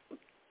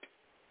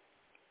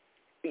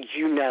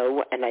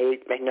 and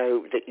I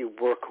know that you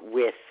work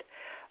with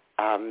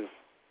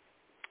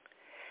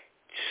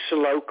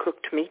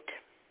slow-cooked meat.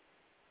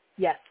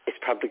 Yes. It's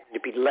probably going to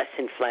be less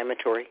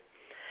inflammatory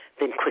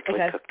than quickly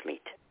cooked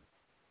meat.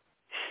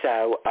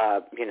 So,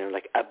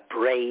 like a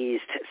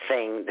braised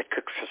thing that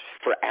cooks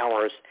for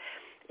hours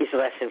is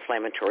less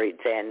inflammatory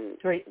than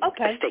a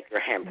steak or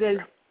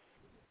hamburger.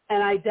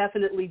 And I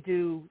definitely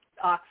do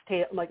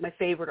oxtail, like my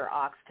favorite are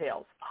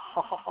oxtails.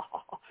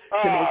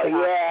 make an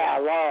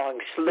oxtail. Long,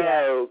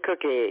 slow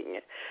cooking.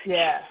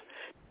 Yeah.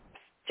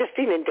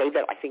 Justine and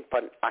David, I think,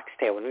 bought an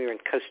oxtail when we were in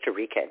Costa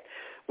Rica.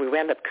 We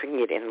wound up cooking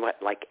it in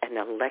an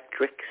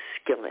electric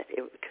skillet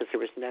because there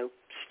was no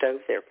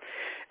stove there.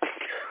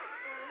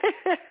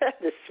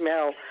 The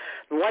smell,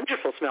 the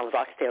wonderful smell of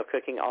oxtail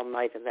cooking all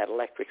night in that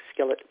electric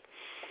skillet,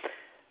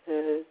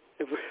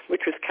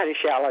 which was kind of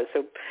shallow.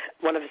 So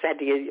one of us had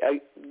to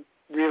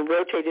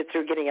rotate it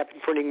through getting up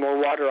and putting more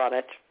water on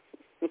it.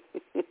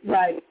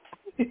 Right.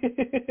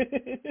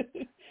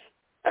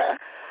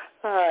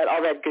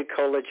 All that good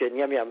collagen.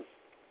 Yum, yum.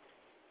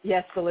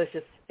 Yes,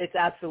 delicious. It's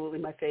absolutely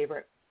my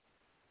favorite.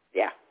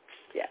 Yeah.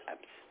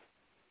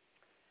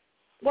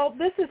 Well,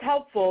 this is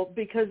helpful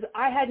because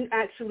I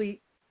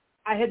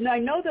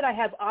know that I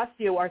have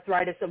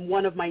osteoarthritis in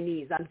one of my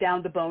knees. I'm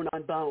down to bone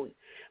on bone.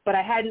 But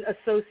I hadn't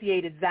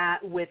associated that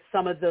with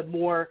some of the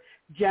more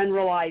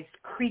generalized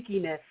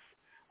creakiness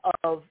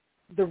of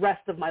the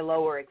rest of my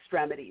lower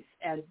extremities.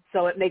 And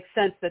so it makes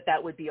sense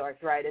that would be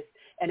arthritis,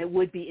 and it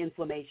would be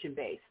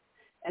inflammation-based.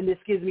 And this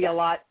gives me a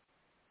lot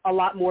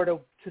more to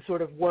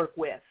sort of work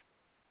with.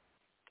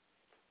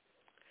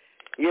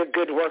 You're a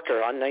good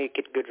worker. I know you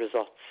get good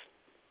results.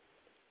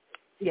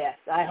 Yes,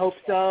 I hope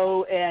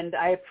so, and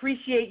I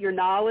appreciate your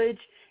knowledge,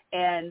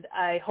 and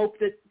I hope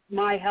that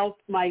my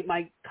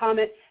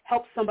comment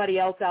helps somebody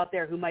else out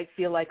there who might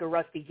feel like a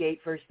rusty gate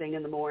first thing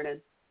in the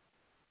morning.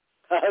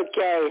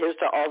 Okay, here's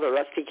to all the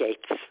rusty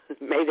gates.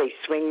 May they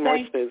swing more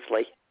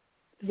smoothly.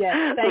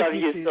 Yes, thank Love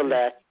you, Susan.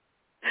 Celeste.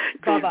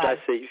 Bye-bye.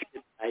 Good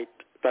night.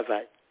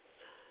 Bye-bye.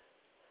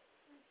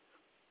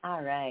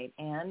 All right,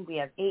 and we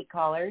have 8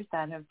 callers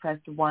that have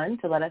pressed 1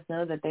 to let us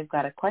know that they've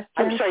got a question.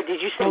 I'm sorry,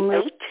 did you say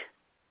 8?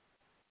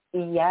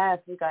 Yes,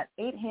 we've got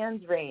 8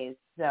 hands raised.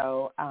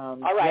 So, all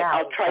right, yeah,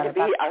 I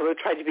will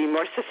try to be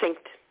more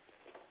succinct.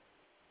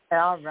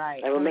 All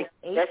right. I will make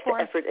the best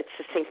effort at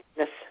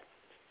succinctness.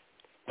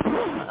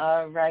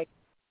 All right.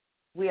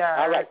 We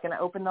are going to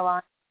open the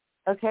line.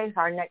 Okay,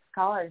 our next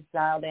caller is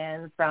dialed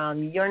in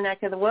from your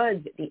neck of the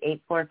woods, the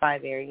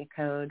 845 area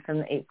code. From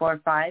the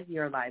 845,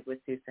 you're live with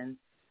Susan.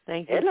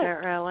 Thank you,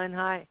 Sarah Ellen.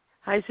 Hi.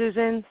 Hi,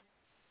 Susan.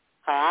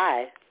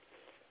 Hi.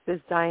 This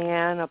is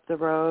Diane up the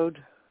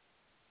road.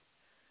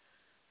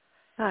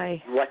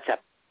 Hi. What's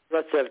up?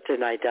 What's up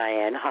tonight,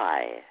 Diane?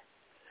 Hi.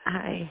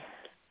 Hi.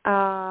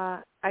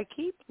 I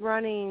keep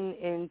running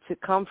into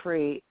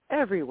comfrey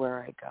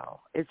everywhere I go.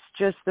 It's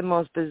just the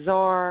most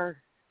bizarre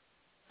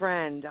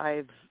friend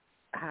I've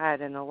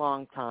had in a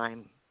long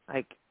time.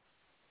 Like,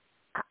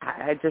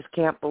 I just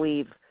can't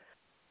believe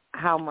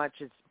how much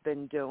it's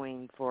been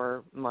doing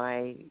for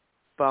my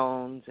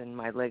bones and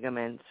my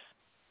ligaments,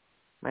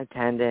 my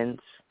tendons.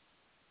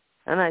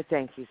 And I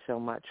thank you so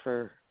much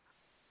for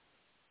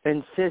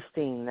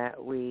insisting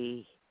that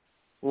we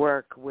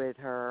work with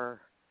her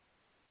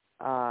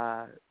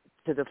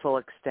to the full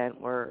extent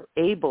we're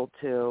able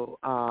to.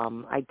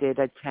 I did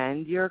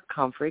attend your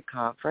comfrey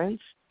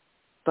conference,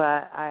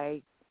 but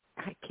I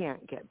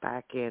can't get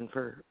back in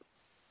for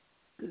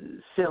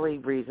silly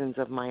reasons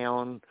of my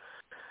own.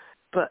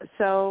 But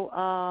so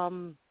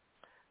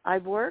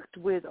I've worked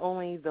with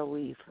only the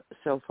leaf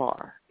so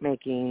far,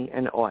 making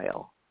an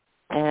oil.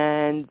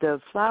 And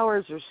the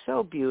flowers are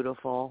so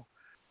beautiful.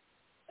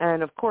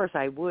 And, of course,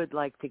 I would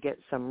like to get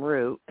some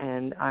root,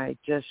 and I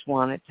just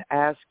wanted to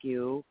ask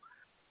you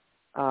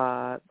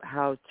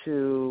how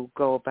to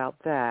go about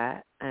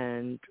that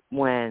and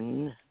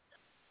when,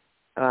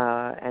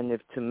 and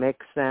if to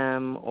mix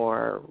them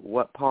or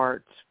what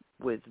parts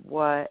with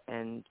what.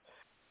 And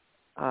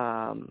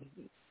I'm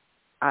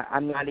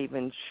not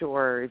even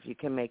sure if you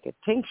can make a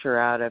tincture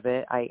out of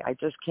it. I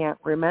just can't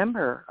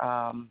remember.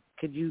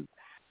 Could you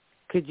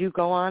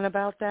go on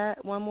about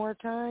that one more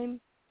time?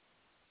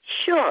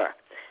 Sure.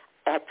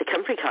 At the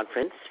Comfrey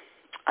Conference,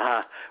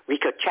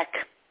 Rico Check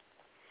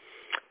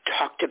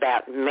talked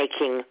about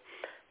making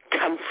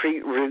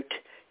comfrey root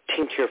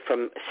tincture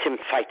from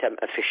Symphytum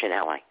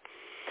officinale.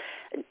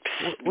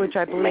 Which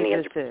I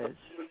believe this is.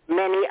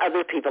 Many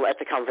other people at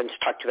the conference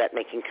talked about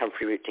making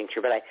comfrey root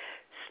tincture, but I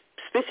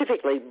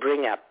specifically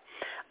bring up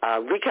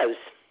Rico's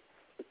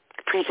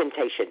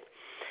presentation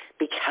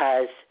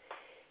because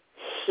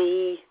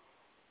he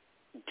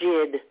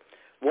did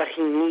what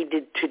he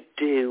needed to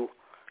do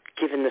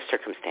given the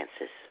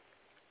circumstances.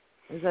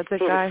 Is that the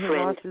guy who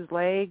lost his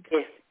leg?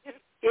 Yes.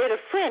 He had a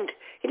friend.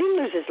 He didn't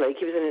lose his leg.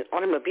 He was in an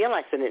automobile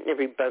accident and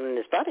every bone in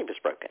his body was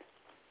broken.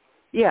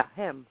 Yeah,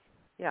 him.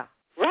 Yeah.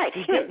 Right,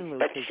 he him. Didn't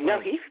lose his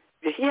leg.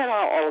 He had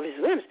all of his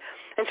limbs.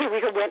 And so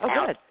Rico went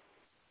out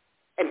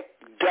and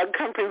dug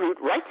comfrey root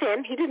right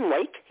then. He didn't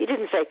wait. He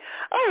didn't say,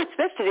 it's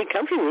best to dig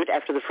comfrey root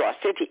after the frost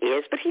hit the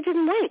ears, but he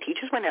didn't wait. He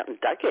just went out and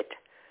dug it.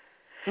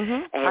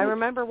 Mm-hmm. I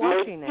remember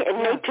watching it. And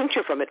made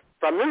tincture from it,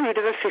 from the root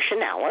of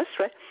officinalis,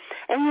 right?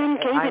 And then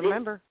gave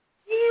it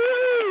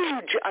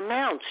huge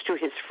amounts to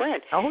his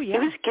friend. Oh, yeah. He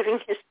was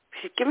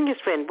giving his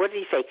friend, what did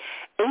he say,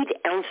 8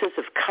 ounces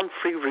of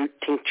comfrey root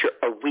tincture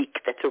a week.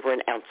 That's over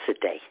an ounce a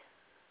day.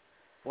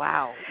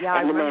 Wow. Yeah,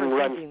 and I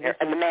remember thinking this.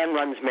 And the man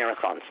runs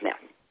marathons now.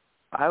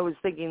 I was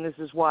thinking this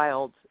is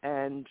wild,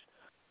 and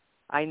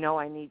I know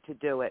I need to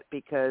do it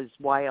because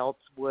why else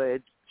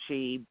would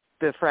she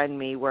befriend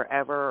me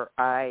wherever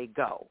I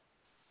go?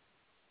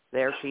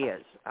 There she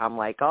is. I'm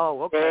like,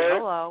 oh, okay, there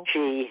hello.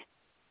 She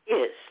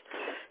is.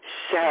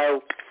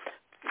 So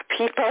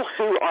people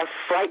who are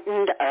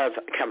frightened of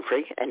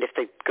comfrey, and if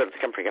they go to the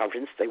comfrey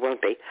conference, they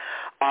won't be,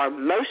 are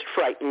most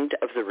frightened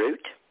of the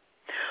root,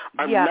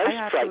 are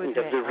most frightened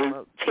of the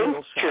root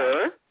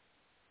tincture,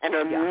 and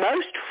are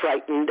most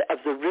frightened of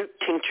the root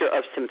tincture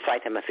of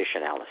Symphytum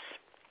officinalis.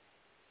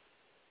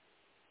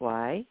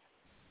 Why?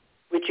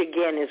 Which,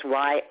 again, is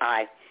why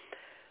I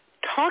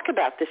talk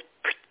about this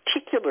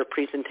particular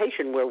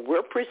presentation where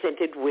we're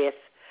presented with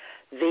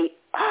the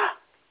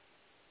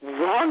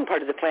wrong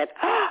part of the plant,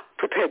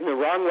 prepared in the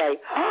wrong way,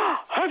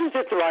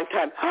 harvested at the wrong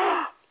time,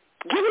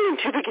 given in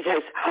too big a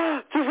dose,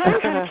 the wrong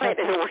kind of plant,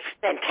 and it works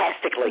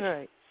fantastically.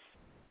 Right.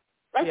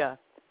 Right? Yeah.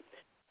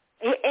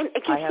 And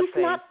again,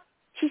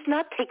 he's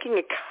not taking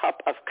a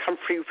cup of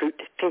comfrey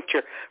root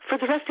tincture for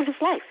the rest of his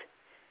life.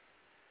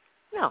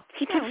 No.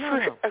 He did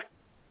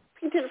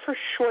it for a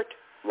short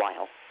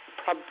while,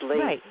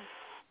 probably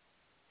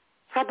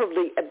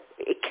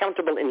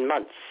countable in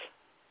months.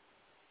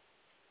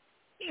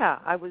 Yeah,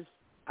 I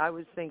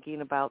was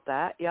thinking about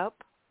that. Yep.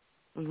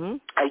 Mm-hmm.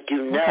 I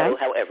do know,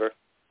 however,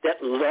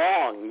 that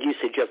long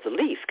usage of the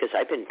leaf, because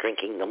I've been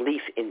drinking the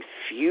leaf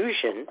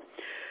infusion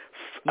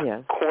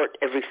a quart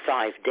every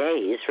 5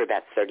 days for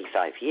about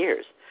 35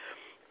 years,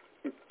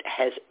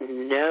 has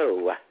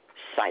no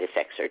side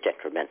effects or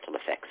detrimental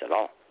effects at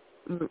all.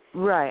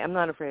 Right. I'm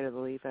not afraid of the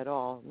leaf at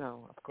all.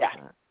 No, of course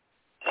not.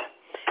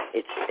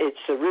 It's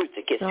the root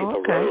that gets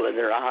people rolling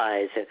their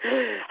eyes and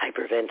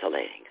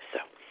hyperventilating. So,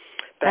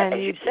 but and as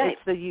you say,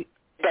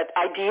 but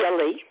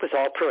ideally, with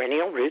all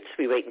perennial roots,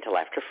 we wait until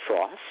after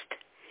frost.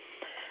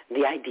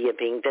 The idea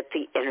being that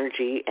the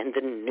energy and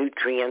the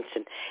nutrients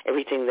and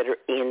everything that are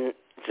in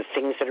the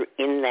things that are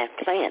in that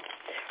plant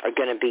are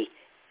going to be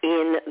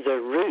in the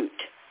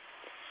root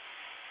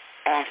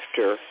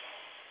after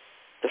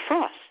the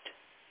frost,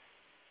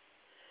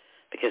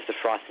 because the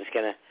frost is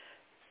going to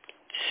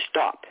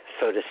stop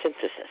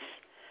photosynthesis,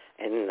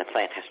 and the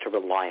plant has to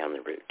rely on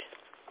the root.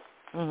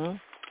 Mm-hmm.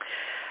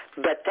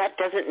 But that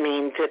doesn't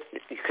mean that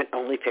you can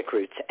only pick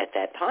roots at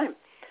that time.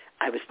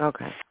 I was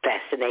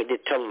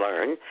fascinated to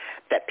learn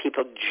that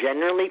people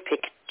generally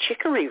pick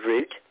chicory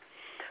root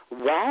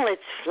while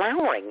it's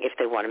flowering if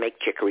they want to make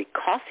chicory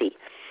coffee,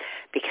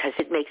 because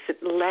it makes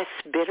it less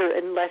bitter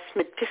and less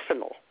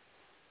medicinal.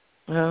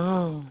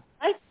 Oh.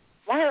 Right?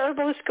 Why are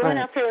herbalists going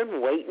out there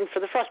and waiting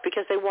for the frost?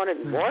 Because they want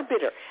it more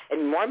bitter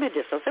and more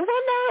medicinal. So, well,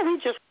 no, we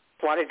just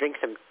want to drink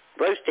some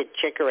roasted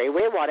chicory.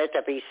 We want it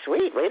to be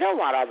sweet. We don't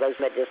want all those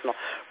medicinal.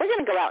 We're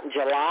going to go out in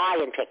July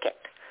and pick it.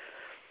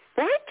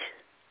 What?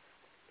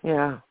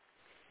 Yeah.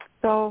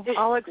 So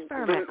I'll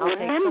experiment.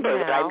 Remember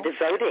that I'm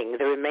devoting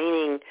the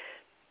remaining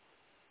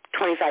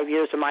 25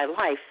 years of my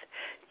life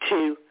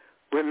to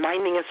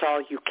reminding us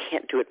all you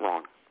can't do it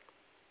wrong.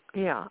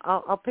 Yeah,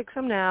 I'll pick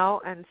some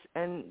now, and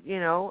you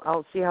know,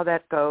 I'll see how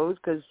that goes,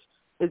 because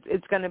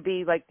it's going to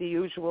be like the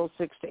usual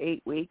 6 to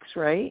 8 weeks,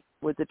 right,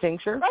 with the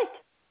tincture? Right.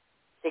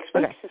 6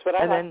 weeks is what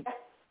I like.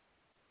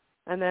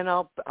 And then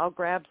I'll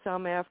grab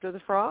some after the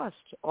frost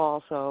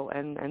also,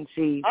 and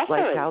see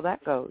like how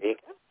that goes. Yeah.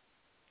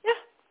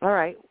 All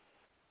right.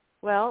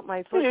 Well,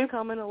 my foot's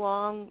coming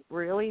along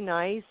really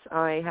nice.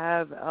 I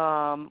have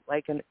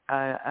like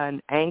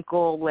an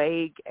ankle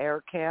leg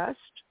air cast,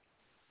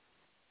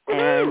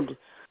 and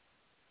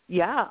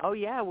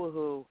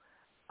woohoo!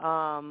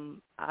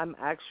 I'm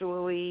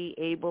actually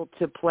able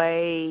to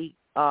play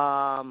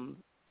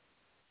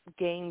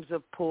games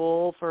of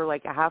pool for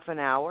like a half an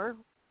hour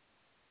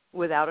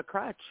without a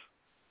crutch.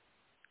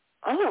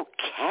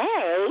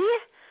 Okay.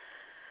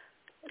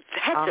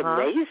 That's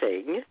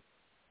amazing.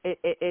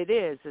 It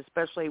is,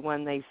 especially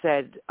when they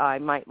said I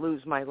might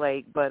lose my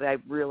leg, but I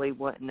really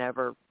would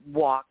never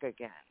walk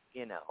again,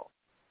 you know.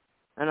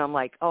 And I'm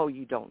like, oh,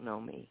 you don't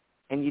know me,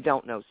 and you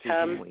don't know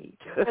Susun Weed.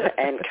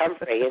 And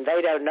comfrey, and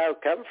they don't know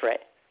comfrey.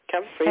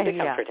 Comfrey the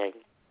comforting.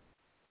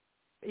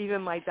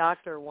 Even my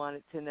doctor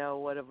wanted to know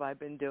what have I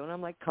been doing.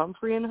 I'm like,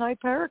 comfrey and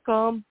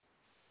hypericum.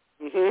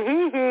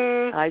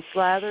 I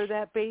slather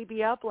that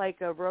baby up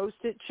like a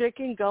roasted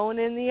chicken going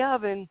in the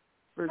oven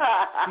for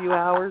a few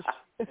hours.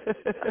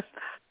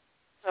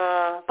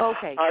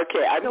 Okay,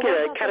 I'm going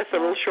to cut us a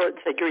little short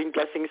and say green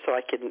blessings so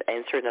I can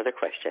answer another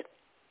question.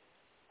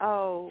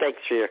 Oh. Thanks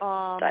for your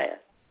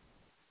diet.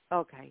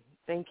 Okay,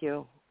 thank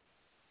you.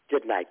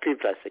 Good night. Green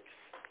blessings.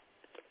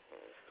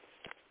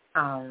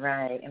 All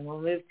right, and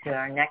we'll move to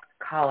our next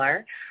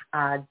caller,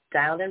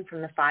 dialed in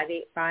from the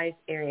 585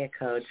 area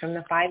code. From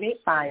the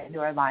 585,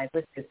 you are live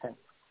with Susan.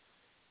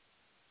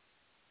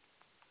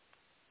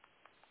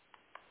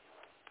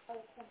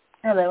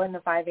 Hello, in the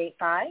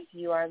 585,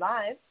 you are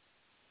live.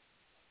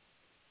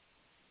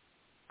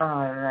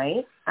 All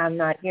right, I'm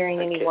not hearing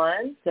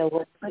anyone, so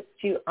we'll put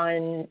you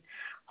on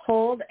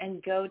hold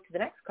and go to the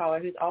next caller,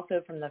 who's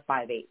also from the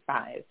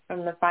 585.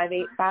 From the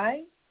 585,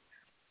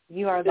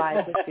 you are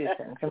live with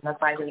Susan from the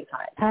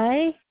 585.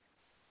 Hi.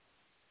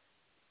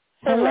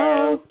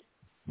 Hello.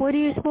 What are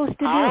you supposed to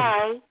do?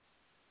 Hi.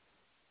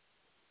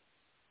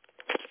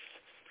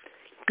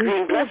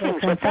 Green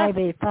blessings. On What's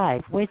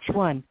 585. Which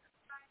one?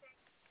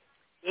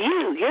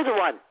 You're the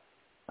one.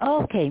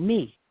 Okay,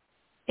 me.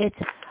 It's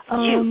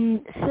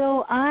you.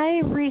 So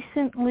I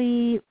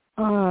recently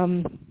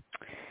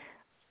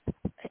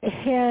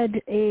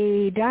had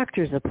a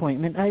doctor's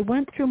appointment. I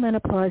went through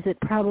menopause at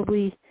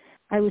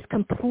I was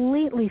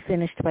completely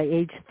finished by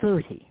age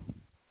 30.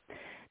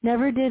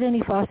 Never did any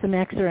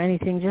Fosamax or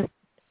anything, just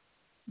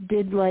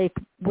did like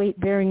weight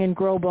bearing and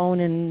grow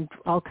bone and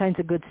all kinds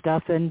of good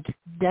stuff, and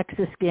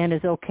DEXA scan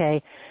is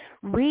okay.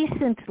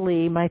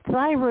 Recently, my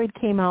thyroid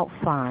came out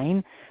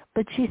fine,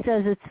 but she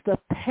says it's the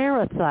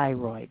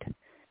parathyroid.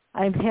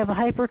 I have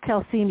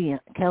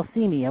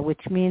hypercalcemia,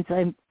 which means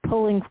I'm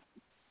pulling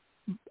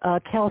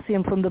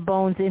calcium from the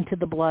bones into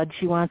the blood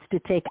she wants to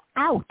take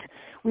out.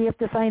 We have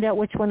to find out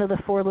which one of the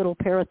 4 little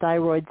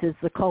parathyroids is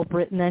the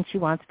culprit, and then she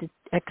wants to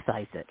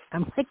excise it.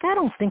 I'm like, I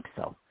don't think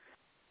so.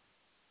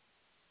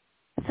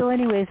 So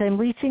anyways, I'm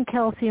leaching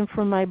calcium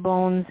from my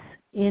bones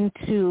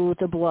into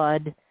the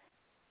blood,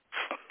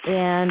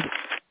 and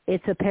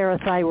it's a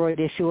parathyroid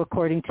issue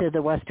according to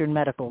the Western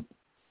medical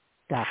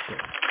doctor.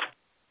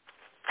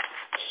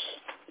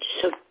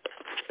 So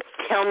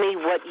tell me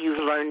what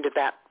you learned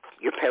about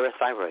your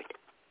parathyroid.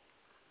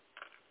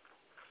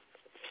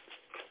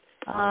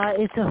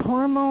 It's a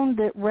hormone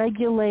that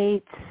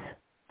regulates,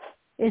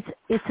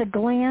 it's a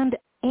gland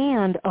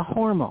and a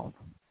hormone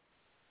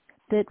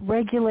that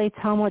regulates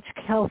how much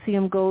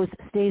calcium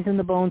stays in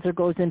the bones or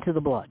goes into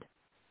the blood.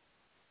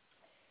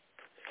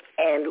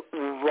 And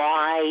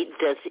why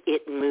does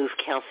it move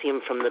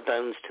calcium from the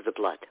bones to the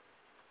blood?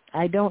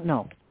 I don't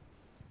know.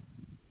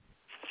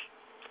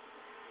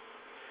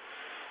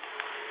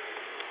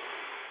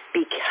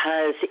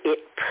 Because it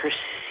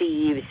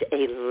perceives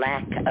a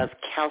lack of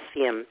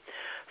calcium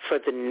for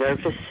the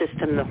nervous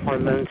system, the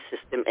hormone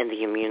system, and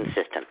the immune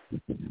system.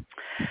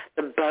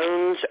 The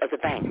bones are the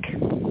bank.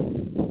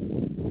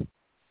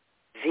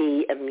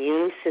 The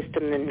immune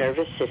system, the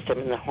nervous system,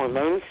 and the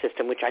hormone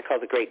system, which I call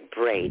the great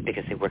braid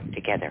because they work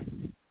together,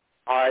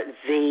 are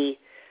the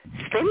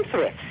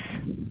spendthrifts.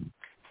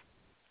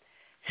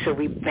 So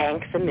we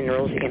bank the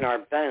minerals in our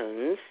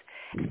bones,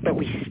 but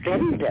we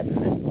spend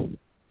them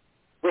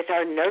with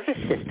our nervous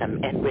system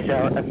and with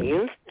our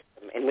immune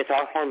system and with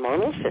our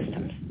hormonal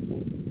systems.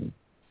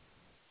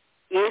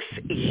 If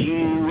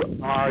you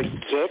are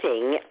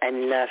getting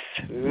enough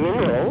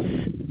minerals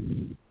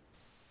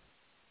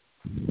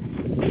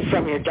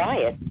from your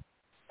diet,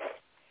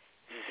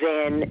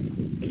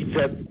 then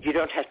you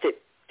don't have to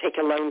take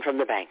a loan from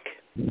the bank.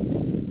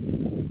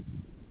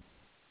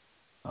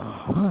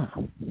 Uh-huh.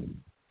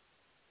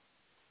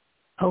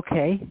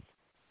 Okay.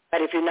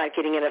 But if you're not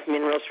getting enough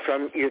minerals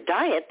from your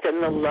diet, then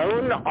the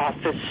loan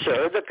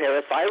officer, the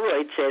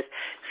parathyroid, says,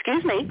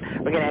 excuse me,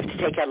 we're going to have to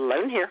take out a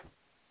loan here.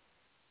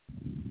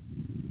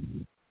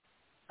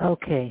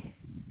 Okay.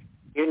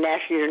 Your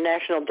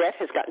national debt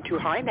has gotten too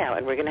high now,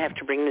 and we're going to have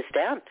to bring this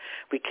down.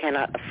 We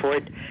cannot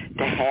afford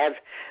to have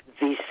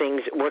these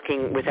things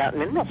working without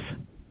minerals.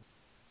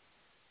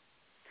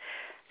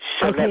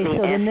 So the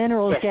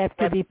minerals have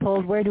to be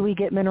pulled. Where do we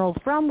get minerals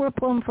from? We're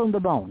pulling from the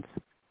bones.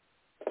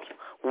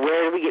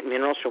 Where do we get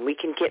minerals from? We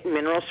can get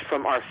minerals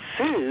from our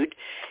food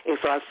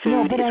if our food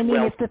No, but is I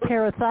mean, if the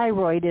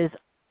parathyroid is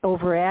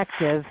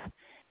overactive,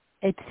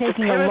 it's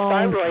taking a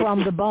loan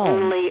from the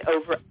bone.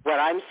 What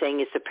I'm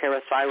saying is the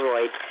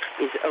parathyroid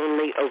is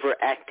only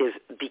overactive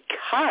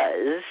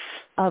because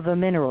of a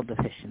mineral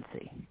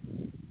deficiency.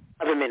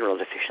 Of a mineral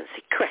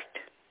deficiency, correct.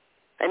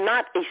 And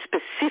not a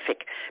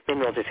specific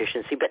mineral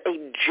deficiency, but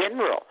a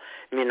general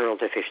mineral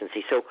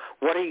deficiency. So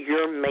what are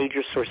your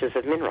major sources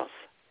of minerals?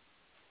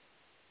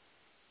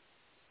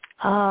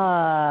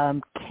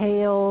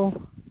 Kale,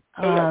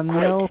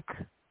 milk.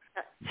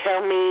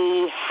 Tell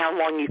me how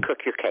long you cook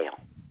your kale.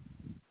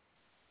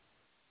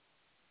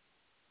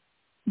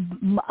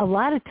 A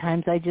lot of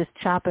times I just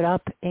chop it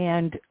up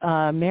and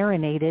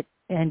marinate it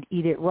and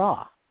eat it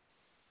raw.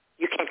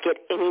 You can't get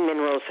any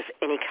minerals of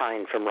any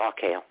kind from raw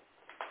kale.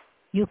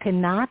 You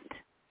cannot?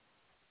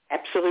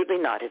 Absolutely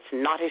not. It's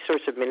not a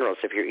source of minerals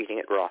if you're eating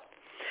it raw.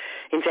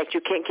 In fact,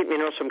 you can't get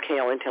minerals from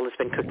kale until it's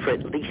been cooked for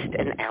at least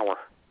an hour.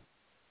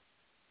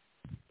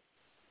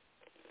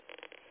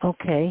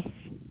 Okay.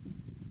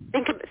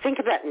 Think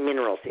about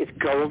minerals. Is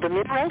gold a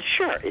mineral?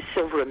 Sure. Is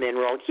silver a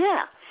mineral?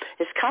 Yeah.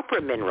 Is copper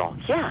a mineral?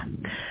 Yeah.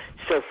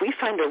 So if we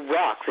find a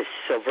rock with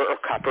silver or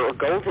copper or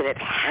gold in it,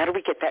 how do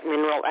we get that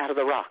mineral out of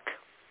the rock?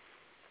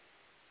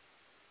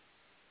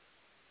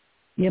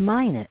 You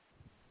mine it.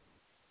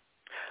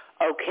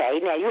 Okay.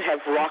 Now you have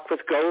rock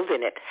with gold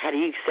in it. How do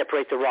you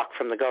separate the rock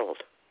from the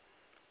gold?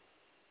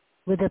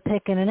 With a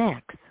pick and an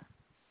axe.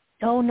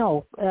 Oh,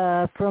 no.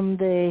 From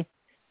the...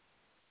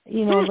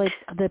 like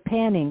the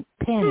panning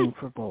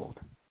for gold.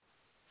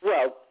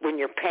 Well, when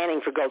you're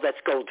panning for gold,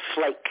 that's gold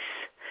flakes.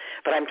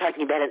 But I'm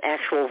talking about an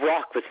actual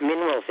rock with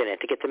minerals in it.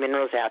 To get the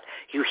minerals out,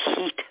 you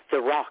heat the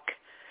rock,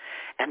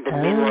 and the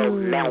mineral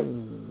melts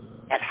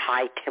at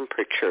high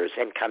temperatures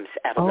and comes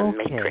out of the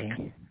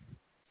matrix.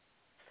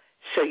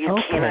 So you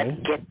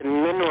cannot get the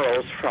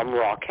minerals from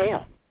raw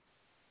kale.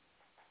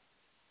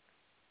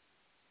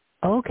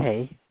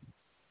 Okay.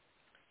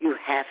 You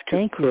have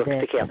to cook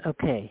the kale.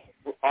 Okay.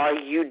 Are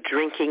you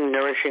drinking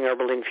nourishing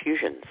herbal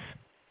infusions?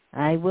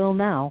 I will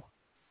now.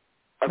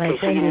 Okay,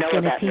 so you know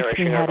about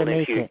nourishing herbal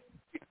infusions.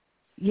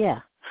 Yeah.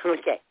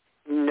 Okay.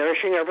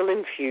 Nourishing herbal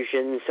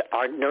infusions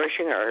are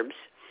nourishing herbs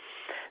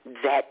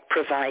that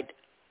provide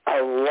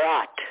a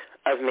lot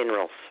of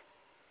minerals.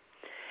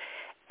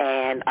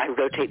 And I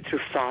rotate through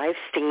 5: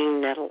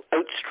 stinging nettle,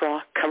 oat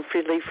straw,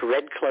 comfrey leaf,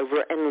 red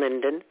clover, and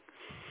linden.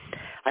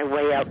 I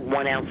weigh out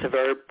 1 ounce of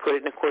herb, put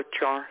it in a quart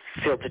jar,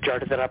 fill the jar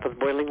to the top with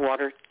boiling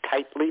water,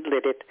 tightly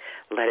lid it,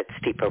 let it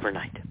steep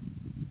overnight.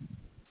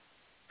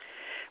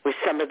 With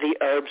some of the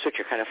herbs, which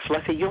are kind of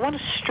fluffy, you want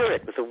to stir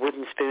it with a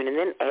wooden spoon and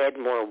then add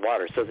more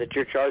water so that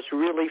your jar is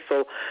really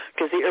full,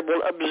 because the herb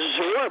will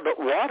absorb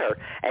water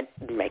and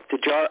make the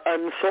jar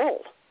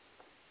unfull.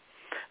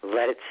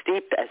 Let it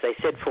steep, as I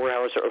said, 4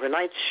 hours or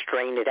overnight.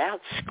 Strain it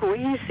out.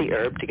 Squeeze the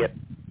herb to get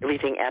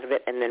everything out of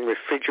it, and then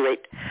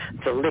refrigerate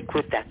the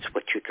liquid. That's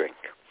what you drink.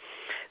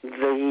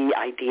 The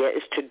idea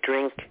is to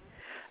drink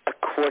a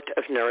quart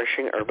of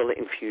nourishing herbal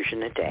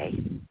infusion a day.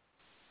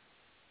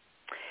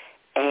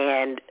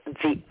 And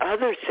the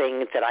other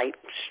thing that I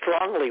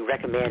strongly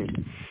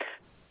recommend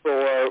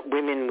for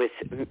women with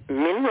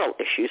mineral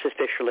issues,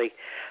 especially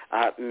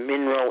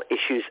mineral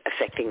issues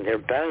affecting their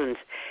bones,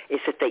 is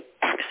that they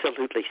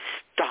absolutely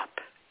stop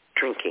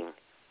drinking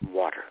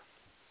water.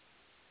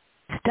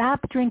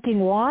 Stop drinking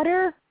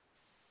water?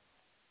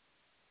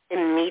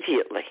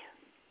 Immediately.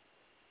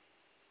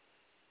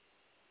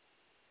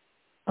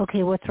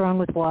 Okay, what's wrong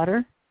with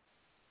water?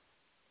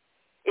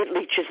 It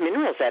leaches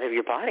minerals out of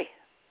your body.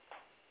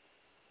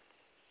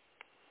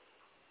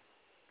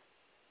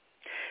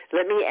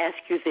 Let me ask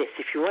you this.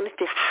 If you wanted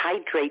to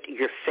hydrate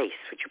your face,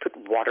 would you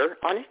put water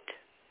on it?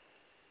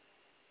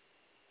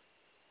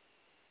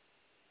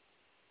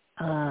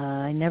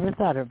 I never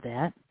thought of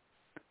that.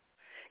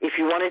 If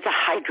you wanted to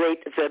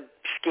hydrate the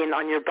skin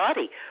on your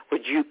body,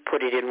 would you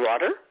put it in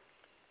water?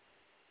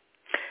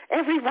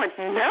 Everyone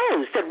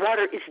knows that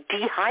water is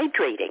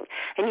dehydrating,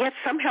 and yet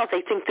somehow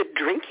they think that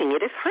drinking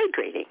it is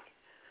hydrating.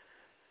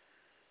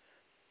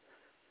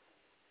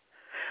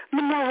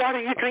 The more water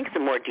you drink,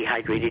 the more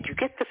dehydrated you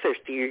get. The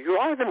thirstier you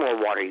are, the more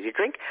water you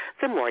drink,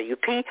 the more you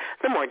pee,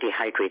 the more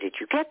dehydrated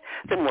you get,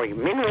 the more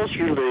minerals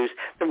you lose,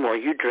 the more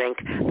you drink,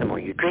 the more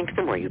you drink,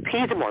 the more you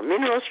pee, the more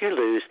minerals you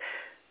lose.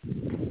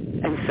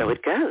 And so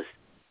it goes.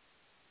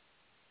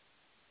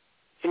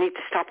 You need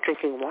to stop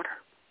drinking water.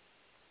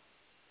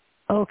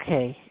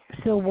 Okay,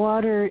 so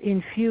water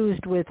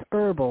infused with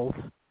herbals.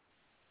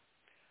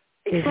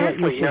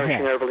 Exactly,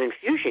 nourishing herbal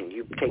infusion.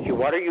 You take your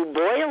water, you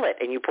boil it,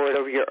 and you pour it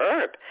over your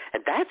herb.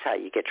 And that's how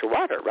you get your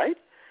water, right?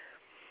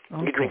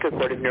 Okay. You drink a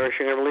quart of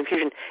nourishing herbal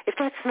infusion. If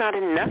that's not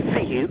enough for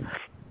you,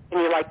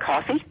 and you like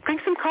coffee,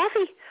 drink some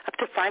coffee. Up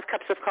to 5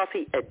 cups of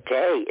coffee a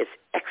day is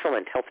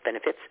excellent health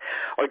benefits.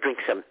 Or drink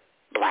some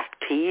black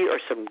tea or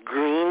some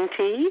green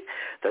tea.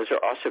 Those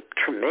are also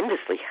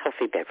tremendously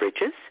healthy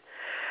beverages.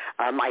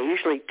 I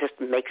usually just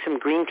make some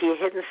green tea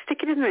ahead and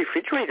stick it in the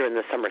refrigerator in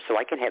the summer so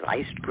I can have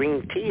iced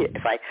green tea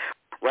if I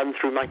run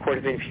through my quart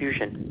of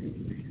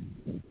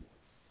infusion.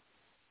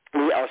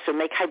 We also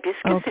make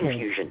hibiscus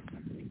infusion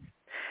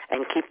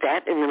and keep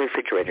that in the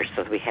refrigerator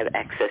so that we have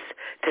access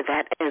to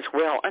that as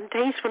well on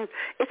days when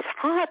it's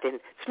hot and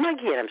it's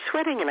muggy and I'm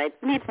sweating and I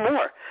need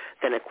more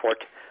than a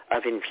quart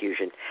of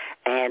infusion.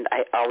 And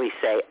I always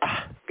say,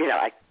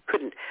 I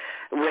couldn't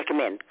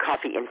recommend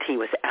coffee and tea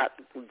without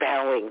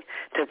bowing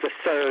to the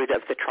third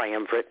of the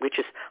triumvirate, which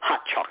is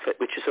hot chocolate,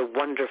 which is a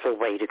wonderful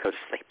way to go to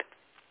sleep.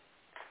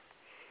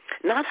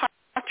 Not hot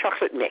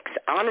chocolate mix,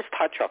 honest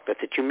hot chocolate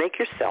that you make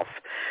yourself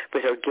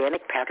with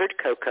organic powdered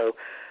cocoa,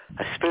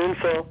 a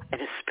spoonful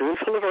and a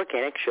spoonful of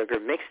organic sugar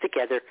mixed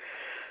together.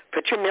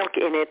 Put your milk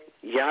in it.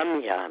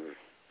 Yum, yum.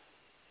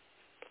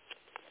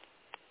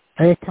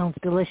 It sounds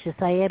delicious.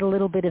 I add a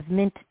little bit of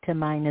mint to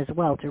mine as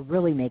well to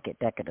really make it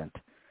decadent.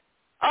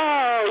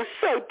 Oh,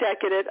 so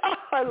decadent. Oh,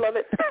 I love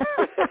it.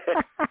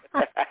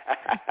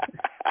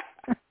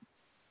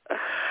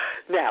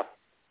 Now,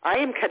 I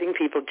am cutting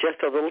people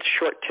just a little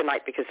short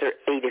tonight because there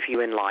are 8 of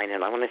you in line,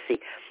 and I want to see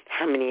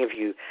how many of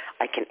you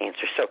I can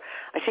answer. So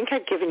I think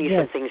I've given you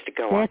some things to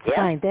go on. That's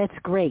fine. That's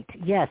great.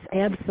 Yes,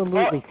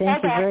 absolutely.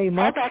 Thank you very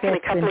much. Call back in a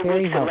couple of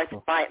weeks and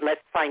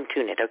let's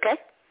fine-tune it, okay?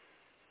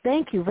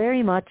 Thank you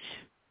very much.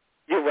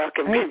 You're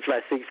welcome. Good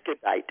blessings. Good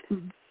night.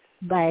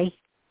 Bye.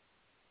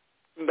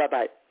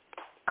 Bye-bye.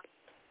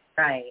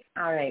 Right.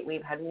 All right.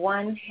 We've had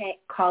one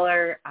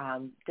caller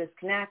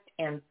disconnect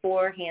and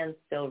 4 hands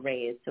still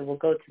raised. So we'll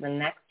go to the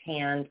next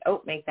hand.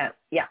 Oh, make that.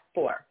 Yeah,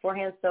 4. 4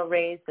 hands still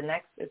raised. The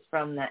next is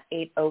from the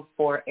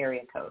 804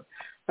 area code.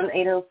 From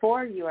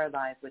 804, you are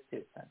live with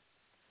Susan.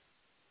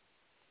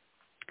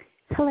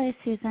 Hello,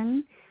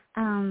 Susan.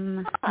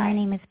 My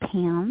name is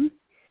Pam.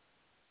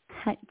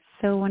 It's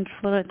so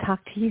wonderful to talk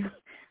to you.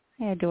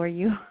 I adore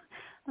you.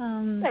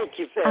 Thank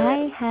you, Pam.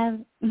 I have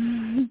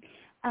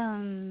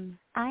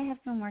I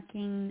have been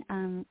working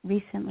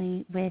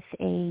recently with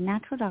a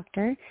natural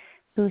doctor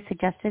who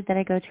suggested that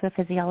I go to a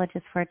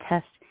physiologist for a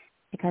test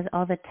because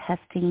all the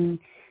testing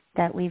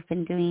that we've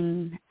been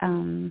doing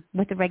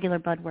with the regular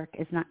blood work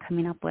is not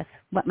coming up with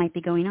what might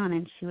be going on,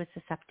 and she was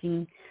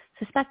suspecting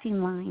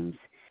Lyme's.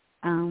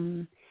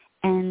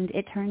 And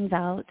it turns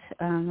out,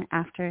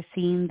 after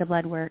seeing the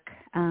blood work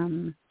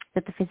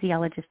that the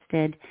physiologist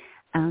did,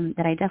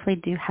 that I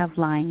definitely do have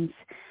Lyme's,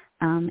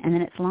 and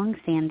then it's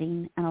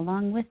long-standing. And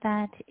along with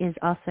that is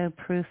also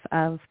proof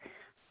of,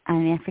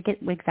 I forget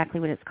exactly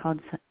what it's called,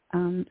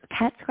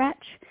 cat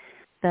scratch.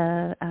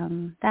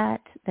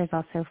 That there's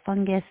also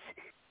fungus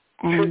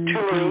and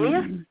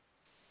tularemia.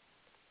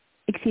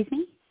 Excuse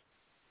me?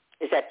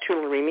 Is that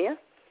tularemia?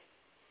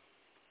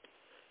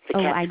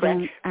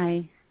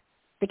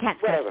 The cat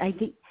scratch. I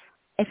think,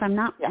 if I'm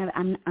not,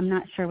 I'm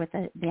not sure what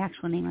the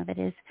actual name of it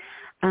is.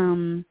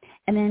 And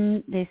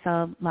then they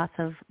saw lots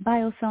of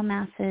biofilm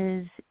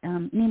masses,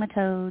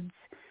 nematodes,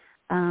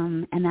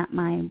 and that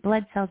my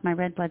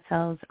red blood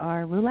cells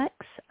are Rulex,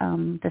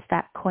 the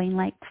stat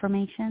coin-like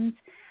formations.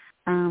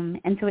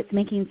 And so it's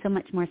making so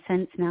much more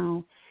sense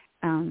now.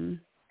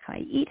 How I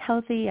eat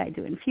healthy, I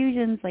do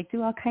infusions,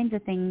 do all kinds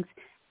of things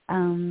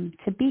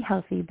to be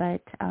healthy,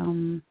 but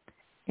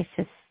it's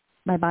just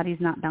my body's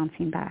not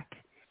bouncing back.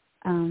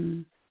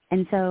 And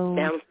so...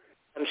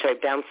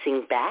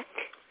 bouncing back?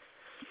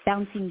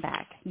 Bouncing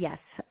back, yes.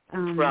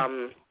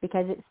 From?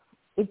 Because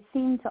it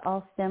seemed to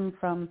all stem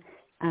from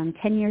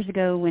 10 years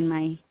ago when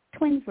my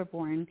twins were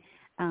born.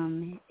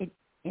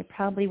 It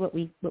probably, what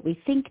we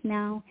think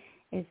now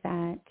is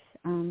that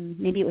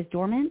maybe it was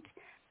dormant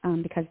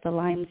because the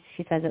Lyme,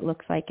 she says it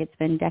looks like it's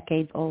been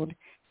decades old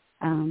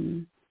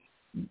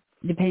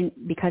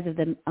because of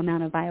the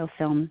amount of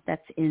biofilm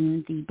that's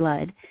in the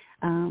blood.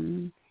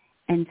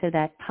 And so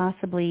that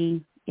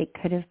possibly it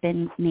could have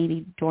been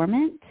maybe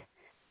dormant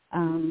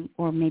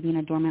or maybe in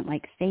a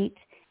dormant-like state.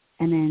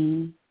 And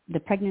then the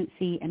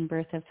pregnancy and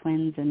birth of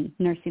twins and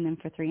nursing them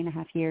for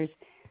 3.5 years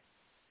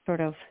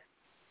sort of,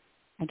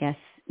 I guess,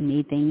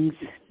 made things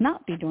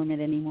not be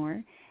dormant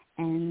anymore.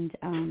 And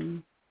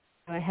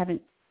I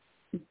haven't,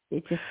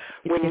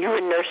 When you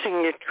were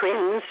nursing your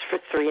twins for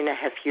 3.5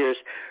 years,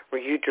 were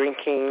you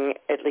drinking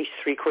at least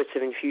 3 quarts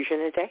of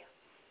infusion a day?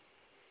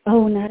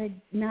 Oh,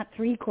 not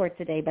 3 quarts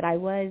a day, but I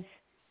was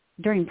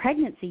during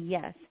pregnancy,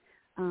 yes.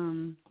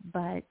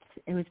 But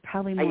it was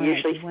probably more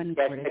like 1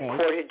 quart a day. A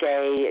quart a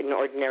day in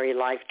ordinary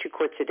life, 2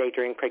 quarts a day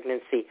during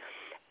pregnancy,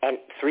 and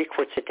 3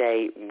 quarts a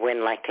day when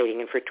lactating.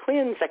 And for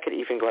twins, I could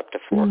even go up to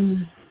 4.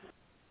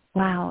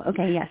 Wow.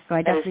 Okay. Yes. So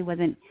I definitely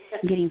wasn't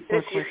getting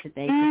 4 quarts a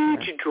day.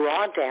 Huge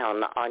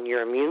drawdown on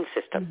your immune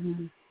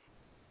system.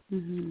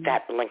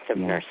 That length of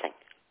nursing.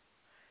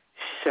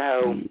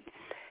 So,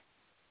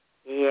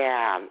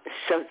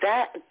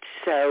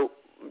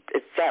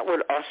 that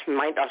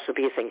might also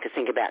be a thing to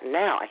think about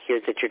now. I hear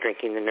that you're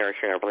drinking the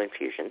Nourishing Herbal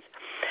infusions,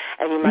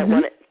 and you might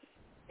want to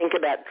think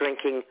about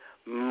drinking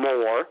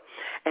more,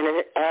 and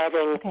then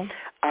adding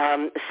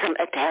some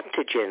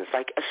adaptogens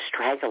like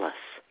astragalus,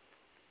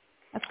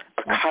 or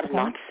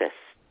codonopsis,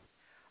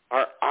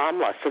 or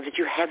amla, so that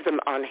you have them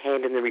on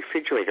hand in the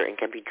refrigerator and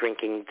can be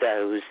drinking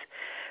those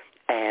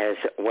as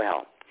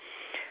well.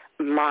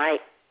 My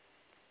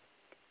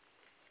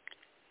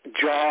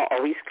jaw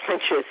always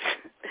clenches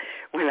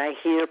when I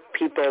hear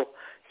people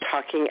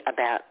talking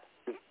about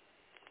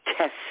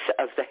tests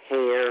of the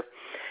hair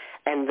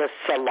and the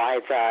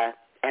saliva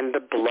and the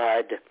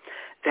blood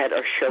that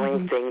are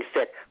showing things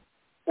that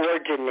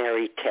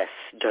ordinary tests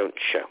don't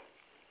show.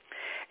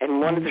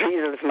 And one of the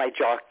reasons my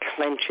jaw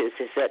clenches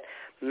is that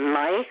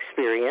my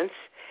experience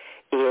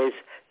is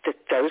that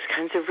those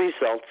kinds of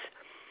results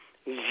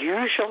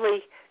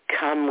usually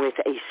come with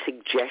a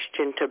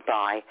suggestion to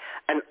buy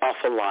an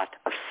awful lot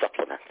of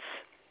supplements.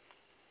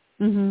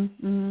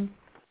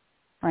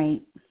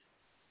 Right.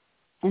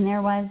 And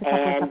there was a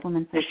couple of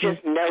supplements. There's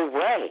just no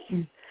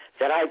way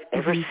that I've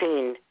ever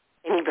seen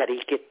anybody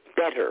get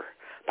better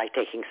by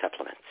taking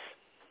supplements.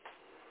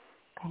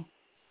 Okay.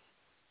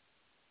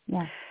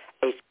 Yeah.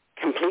 It's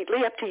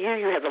completely up to you.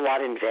 You have a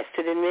lot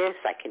invested in this.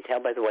 I can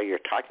tell by the way you're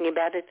talking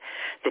about it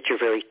that you're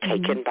very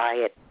taken by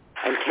it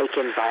and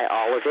taken by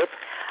all of it.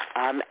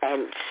 And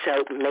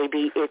so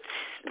maybe it's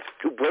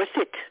worth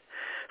it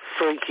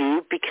for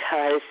you,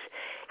 because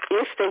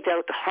if they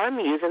don't harm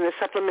you, then the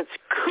supplements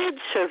could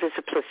serve as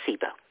a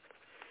placebo.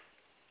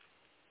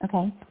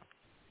 Okay.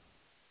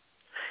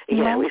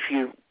 You know,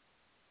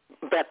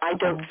 but I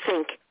don't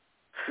think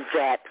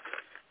that,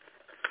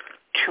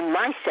 to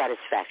my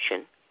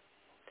satisfaction,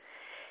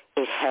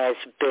 it has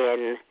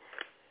been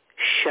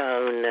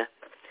shown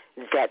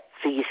that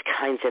these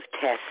kinds of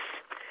tests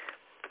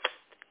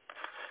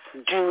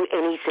do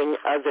anything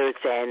other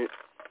than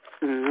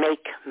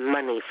make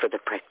money for the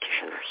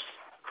practitioners.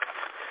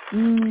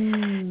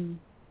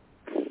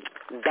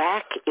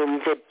 Back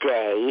in the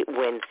day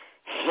when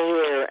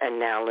hair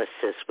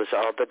analysis was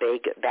all the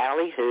big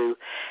ballyhoo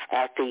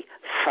at the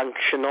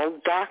functional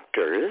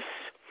doctors,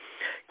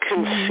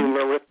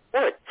 Consumer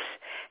Reports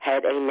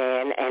had a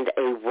man and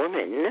a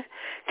woman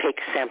take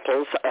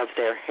samples of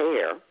their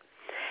hair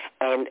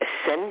and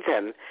send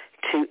them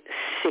to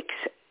 6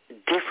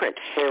 different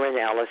hair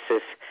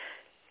analysis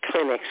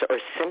clinics or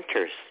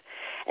centers.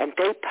 And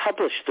they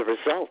published the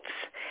results,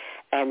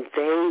 and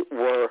they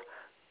were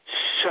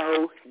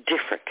so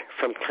different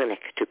from clinic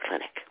to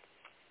clinic.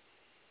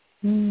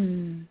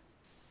 Mm.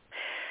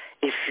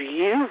 If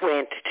you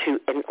went to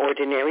an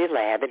ordinary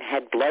lab and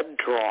had blood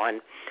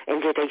drawn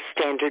and did a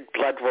standard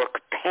blood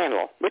work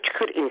panel, which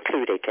could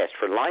include a test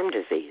for Lyme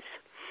disease,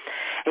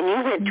 and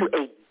you went to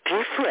a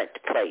different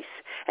place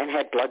and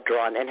had blood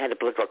drawn and had a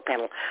blood work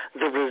panel,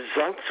 the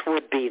results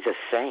would be the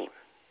same.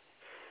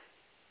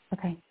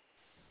 Okay.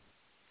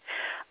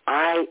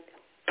 I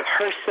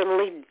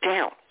personally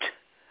doubt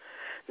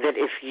that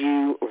if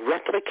you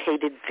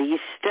replicated these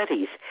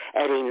studies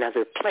at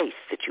another place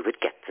that you would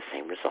get the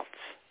same results.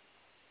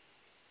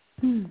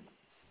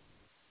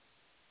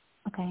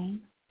 Okay.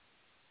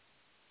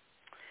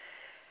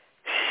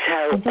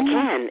 So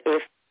again,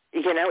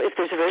 if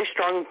there's a very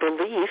strong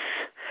belief,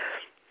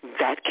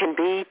 that can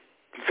be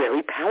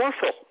very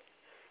powerful.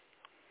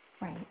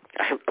 Right.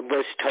 I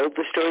was told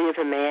the story of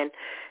a man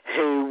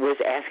who was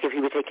asked if he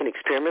would take an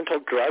experimental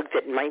drug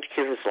that might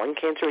cure his lung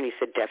cancer, and he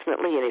said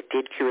definitely, and it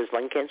did cure his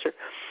lung cancer.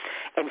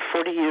 And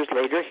 40 years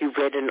later, he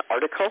read an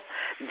article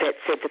that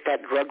said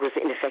that drug was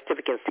ineffective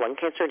against lung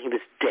cancer, and he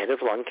was dead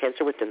of lung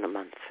cancer within the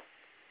month.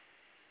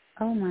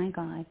 Oh, my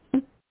God.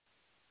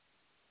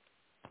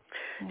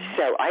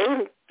 So I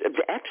am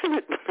the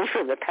absolute believer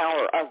in the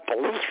power of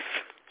belief.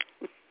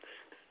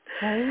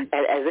 Right.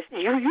 And as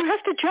you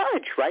have to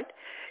judge, right?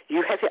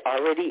 You have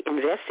already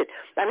invested.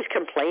 I was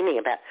complaining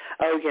about,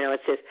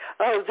 it says,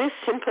 this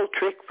simple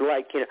trick,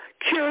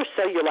 cure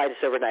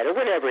cellulitis overnight or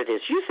whatever it is.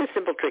 Use this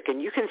simple trick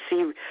and you can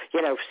see,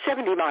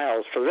 70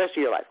 miles for the rest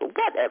of your life, or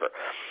whatever.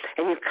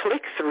 And you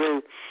click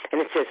through and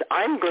it says,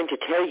 I'm going to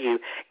tell you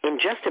in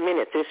just a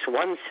minute this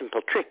one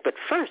simple trick, but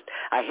first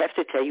I have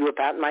to tell you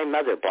about my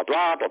mother, blah,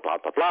 blah, blah, blah,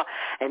 blah, blah.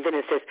 And then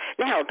it says,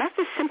 now about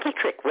this simple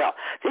trick. Well,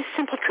 this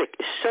simple trick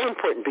is so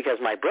important because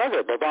my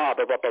brother, blah, blah,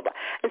 blah, blah, blah, blah.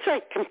 And so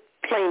I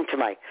complained to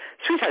my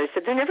sweetheart. I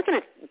said, they're never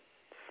going to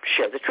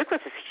share the trick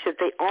with us. He said,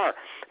 they are,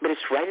 but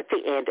it's right at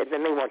the end, and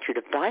then they want you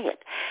to buy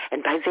it.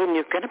 And by then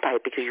you're going to buy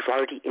it because you've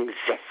already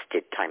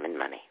invested time and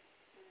money.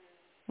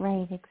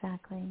 Right,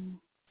 exactly.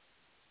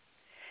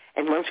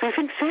 And once we've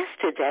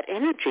invested that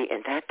energy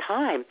and that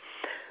time,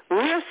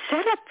 we're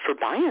set up for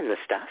buying the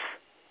stuff.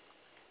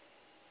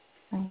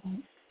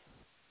 Right.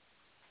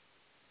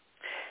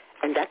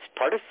 And that's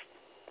part of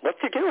what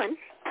they're doing.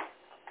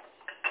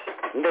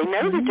 They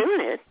know they're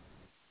doing it.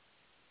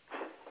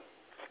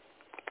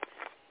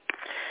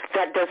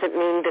 That doesn't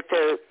mean that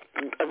they're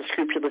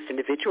unscrupulous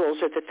individuals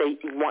or that they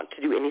want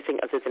to do anything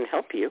other than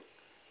help you.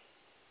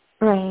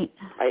 Right.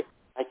 I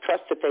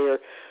trust that they are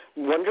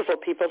wonderful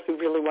people who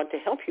really want to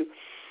help you.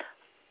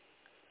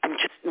 I'm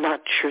just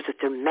not sure that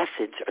their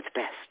methods are the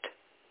best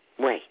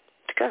way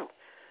to go,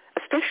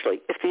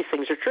 especially if these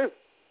things are true.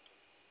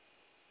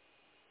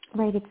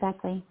 Right,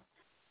 exactly.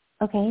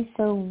 Okay,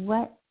 so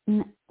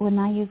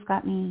now you've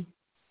got me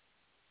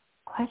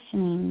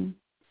questioning.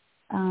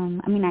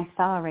 I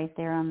saw right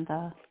there on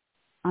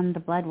the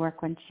blood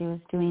work when she was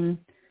doing,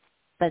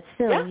 but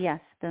still,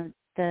 yes.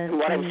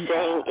 What I'm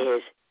saying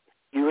is,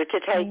 you were to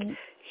take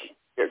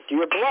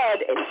your blood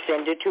and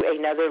send it to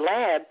another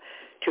lab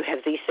to have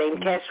these same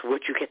tests.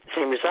 Would you get the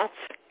same results?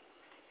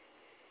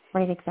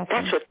 Right, exactly.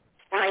 That's what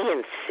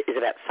science is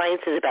about.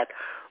 Science is about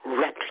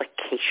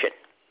replication,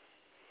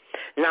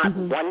 not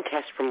one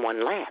test from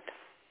one lab.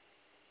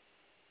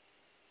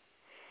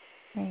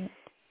 Right.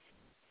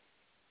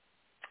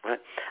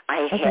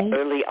 I had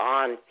early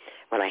on,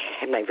 when I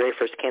had my very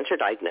first cancer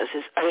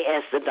diagnosis, I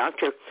asked the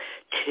doctor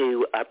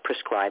to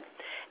prescribe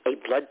a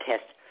blood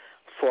test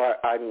for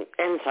an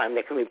enzyme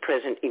that can be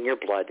present in your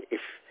blood if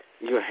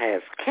you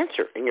have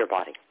cancer in your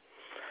body.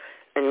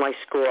 And my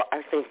score,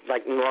 I think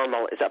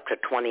normal is up to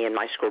 20, and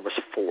my score was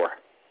 4.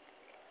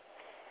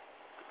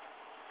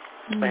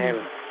 And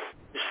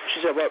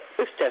she said, well,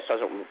 this test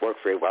doesn't work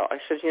very well. I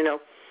said,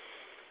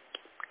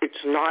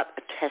 it's not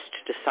a test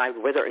to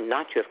decide whether or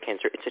not you have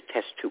cancer. It's a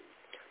test to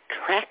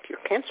track your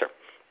cancer.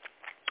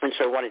 And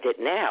so I want to do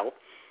it now,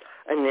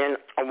 and then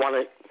I want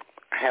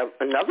to have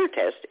another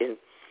test in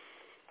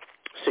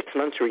 6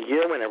 months or a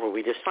year, whenever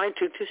we decide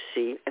to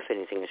see if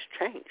anything has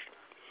changed.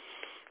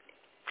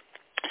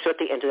 So at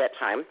the end of that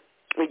time,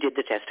 we did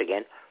the test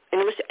again,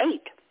 and it was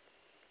 8,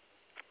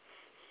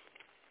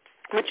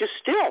 which is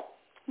still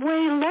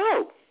way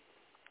low.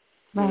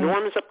 Right.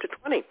 Norm is up to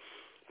 20.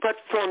 But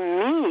for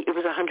me, it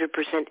was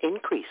 100%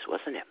 increase,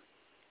 wasn't it?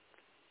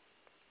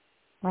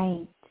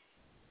 Right.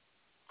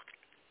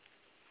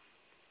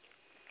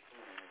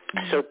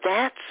 So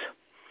that's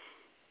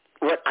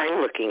what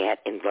I'm looking at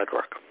in blood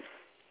work.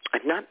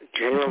 I'm not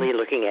generally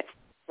looking at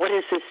what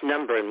is this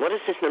number and what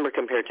is this number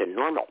compared to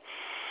normal.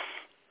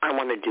 I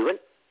want to do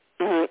it,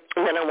 and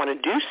then I want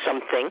to do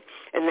something,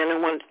 and then I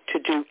want to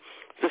do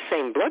the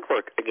same blood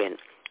work again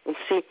and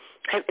see,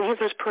 have any of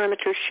those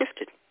parameters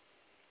shifted?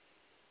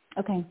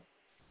 Okay.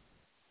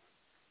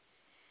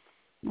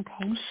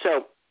 Okay.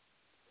 So,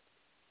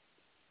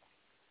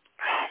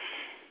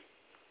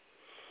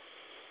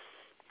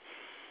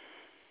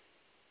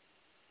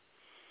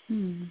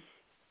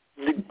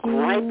 the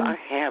gripe I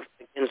have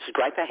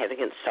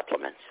against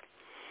supplements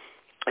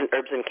and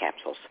herbs and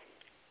capsules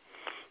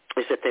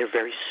is that they're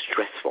very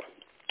stressful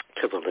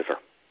to the liver.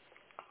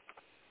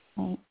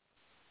 Right.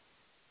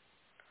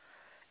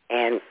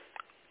 And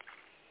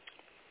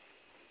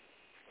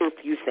if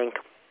you think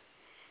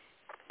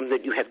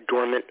that you have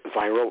dormant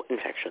viral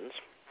infections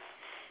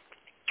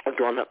or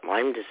dormant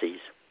Lyme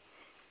disease,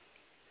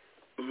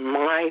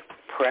 my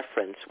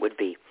preference would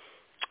be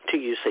to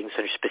use things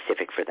that are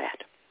specific for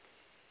that,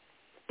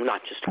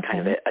 not just kind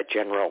of a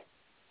general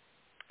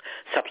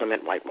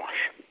supplement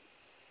whitewash.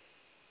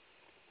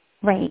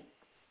 Right.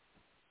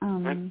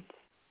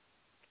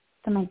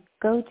 So my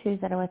go-tos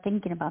that I was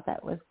thinking about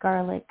that was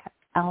garlic,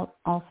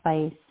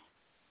 allspice,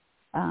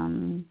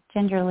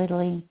 ginger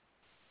lily,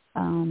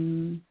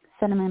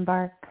 cinnamon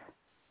bark.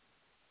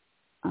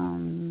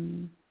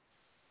 Trying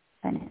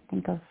to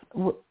think of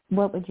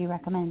what would you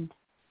recommend?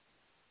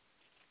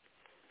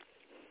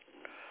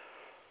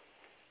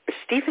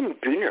 Stephen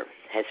Buhner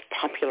has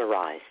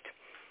popularized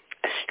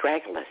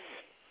astragalus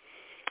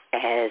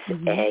as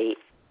a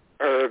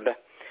herb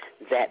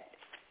that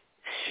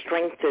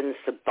strengthens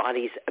the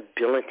body's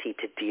ability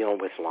to deal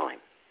with Lyme.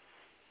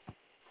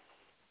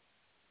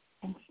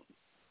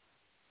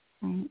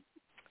 Right.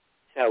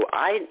 So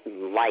I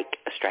like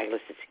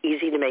astragalus. It's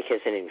easy to make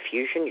as an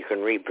infusion. You can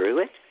rebrew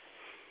it.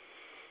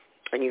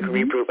 And you can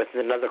rebrew it with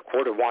another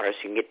quart of water,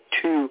 so you can get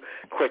 2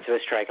 quarts of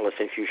astragalus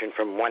infusion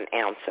from 1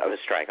 ounce of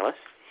astragalus.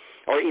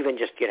 Or even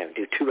just,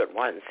 do 2 at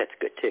once. That's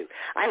good, too.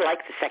 I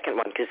like the second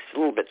one because it's a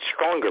little bit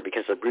stronger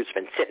because the root's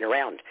been sitting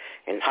around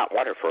in hot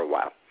water for a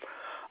while,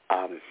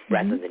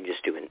 rather than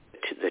just doing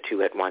the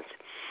 2 at once.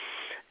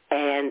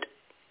 And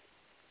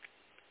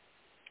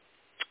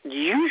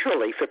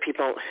usually for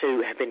people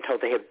who have been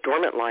told they have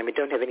dormant Lyme and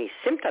don't have any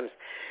symptoms,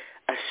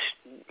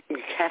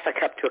 half a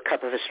cup to a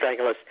cup of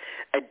astragalus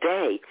a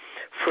day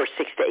for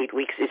 6 to 8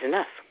 weeks is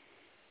enough.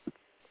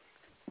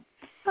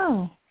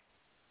 Oh.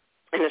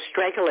 And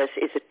astragalus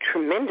is a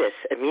tremendous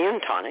immune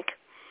tonic.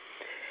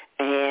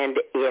 And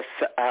if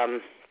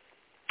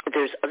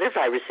there's other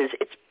viruses,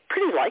 it's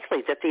pretty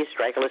likely that the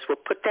astragalus will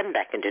put them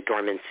back into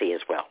dormancy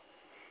as well.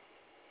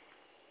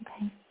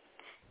 Okay.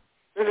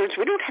 In other words,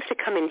 we don't have to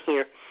come in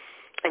here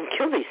and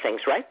kill these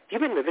things, right?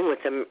 You've been living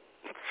with them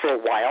for a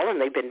while, and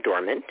they've been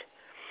dormant.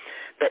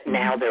 But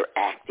now they're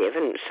active,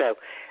 and so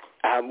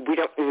we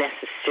don't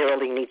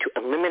necessarily need to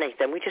eliminate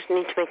them. We just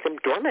need to make them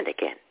dormant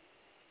again.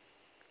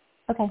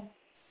 Okay.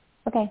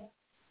 Oh,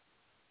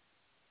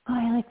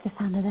 I like the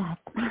sound of that.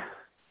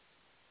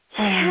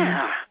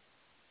 Yeah.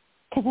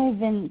 Because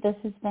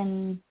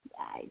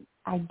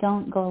I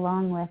don't go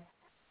along with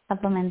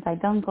supplements. I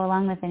don't go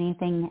along with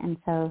anything, and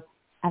so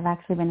I've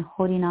actually been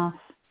holding off.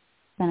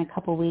 It's been a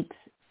couple weeks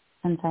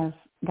since I've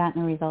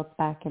gotten the results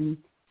back, and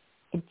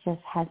it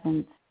just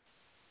hasn't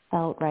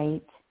felt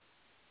right.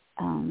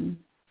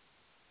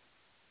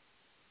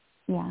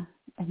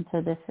 And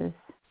so this is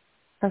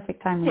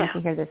perfect time to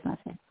hear this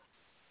message.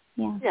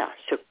 Yeah,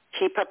 so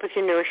keep up with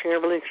your nourishing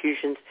herbal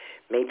infusions,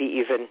 maybe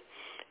even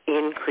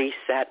increase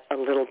that a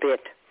little bit.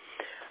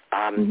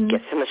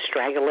 Get some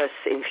astragalus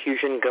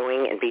infusion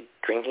going and be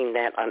drinking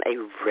that on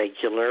a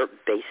regular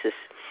basis.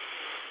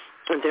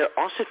 And there are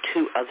also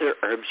 2 other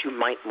herbs you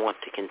might want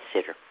to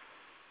consider.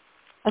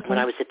 Okay. When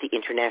I was at the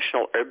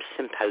International Herb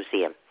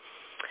Symposium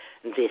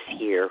this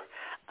year,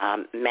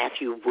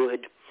 Matthew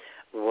Wood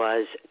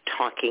was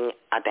talking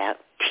about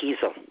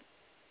teasel.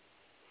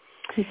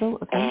 Teasel,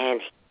 okay.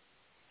 And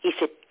he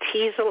said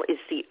teasel is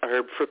the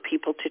herb for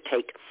people to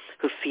take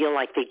who feel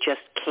like they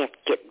just can't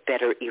get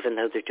better even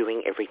though they're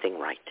doing everything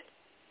right.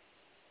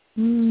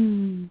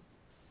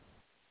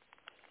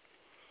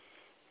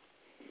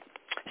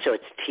 So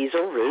it's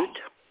teasel root,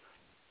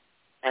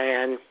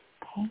 and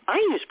I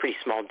use pretty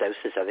small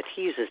doses of it.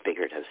 He uses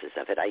bigger doses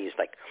of it. I use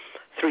like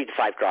 3 to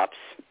 5 drops.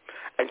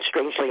 And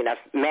strangely enough,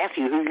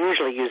 Matthew, who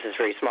usually uses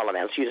very small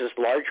amounts, uses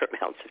larger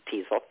amounts of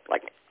teasel.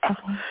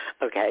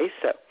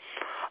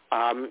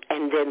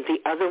 And then the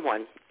other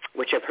one,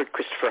 which I've heard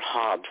Christopher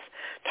Hobbs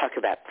talk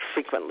about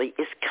frequently,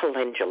 is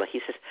calendula. He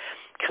says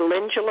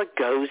calendula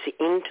goes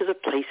into the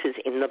places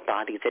in the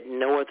body that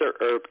no other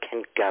herb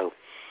can go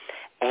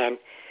and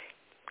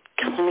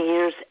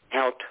clears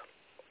out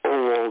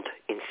old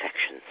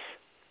infections.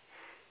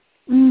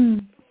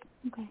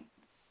 Okay.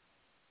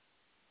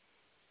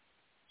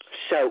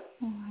 So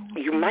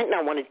you might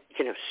not want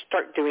to,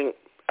 start doing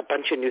a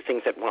bunch of new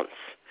things at once,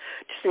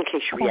 just in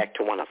case you react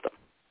to one of them.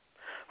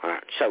 All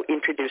right. So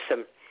introduce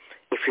them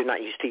if you're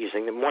not used to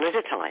using them one at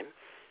a time,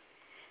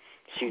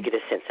 so you get a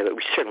sense of it.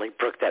 We certainly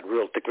broke that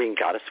rule at the Green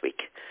Goddess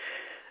Week.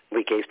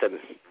 We gave them,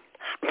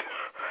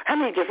 how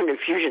many different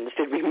infusions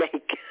did we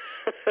make?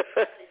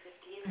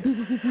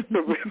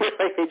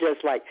 Really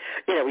just like,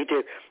 we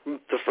do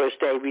the first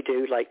day we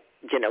do like,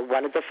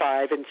 one of the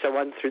 5 and so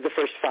on through the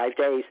first 5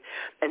 days.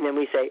 And then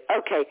we say,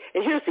 okay,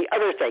 and here's the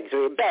other things.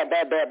 We bam,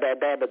 bam, bam, bam,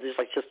 bam, but there's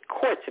like just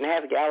quarts and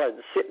half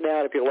gallons sitting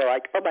out. And people are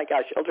like, oh my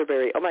gosh,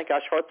 elderberry, oh my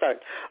gosh, hawthorn,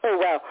 oh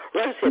wow,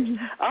 rose hips,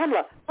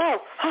 amla,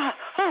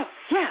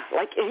 yeah,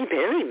 like any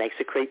berry makes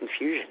a great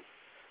infusion.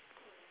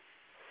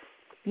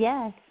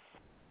 Yes.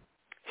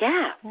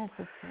 Yeah. Yes,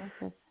 it's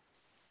delicious.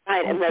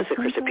 Right, and those, of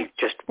course, would be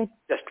just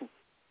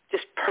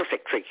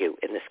perfect for you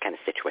in this kind of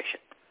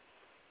situation.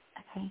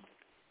 Okay.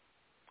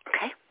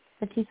 Okay.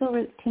 The teasel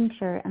root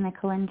tincture and the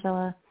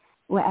calendula,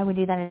 I would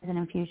do that as an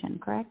infusion,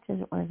 correct?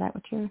 Or is that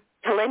what you're...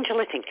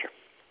 Calendula tincture.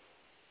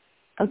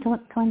 Oh,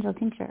 calendula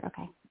tincture,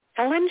 okay.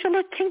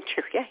 Calendula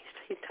tincture, yes.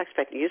 He talks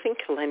about using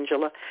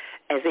calendula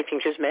as a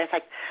tincture. As a matter of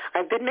fact,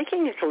 I've been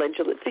making a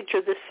calendula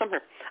tincture this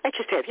summer. I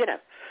just have,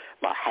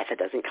 half a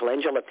dozen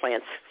calendula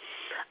plants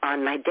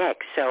on my deck.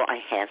 So I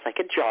have like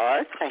a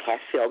jar I have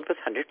filled with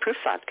 100 proof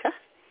vodka.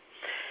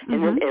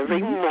 And then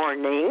every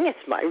morning,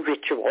 it's my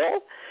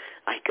ritual,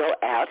 I go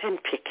out and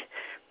pick,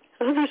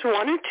 there's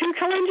 1 or 2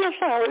 calendula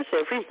flowers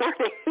every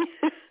morning.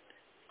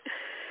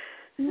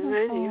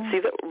 And you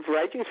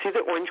can see the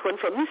orange one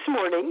from this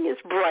morning is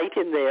bright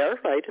in there,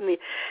 right?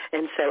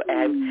 And so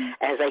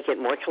as I get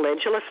more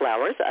calendula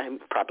flowers, I'm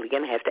probably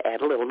going to have to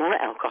add a little more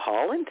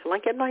alcohol until I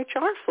get my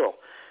jar full.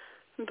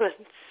 But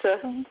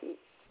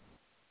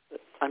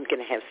I'm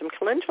going to have some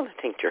calendula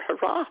tincture,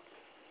 hurrah.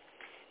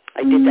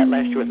 I did that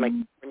last year with my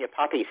California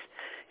poppies,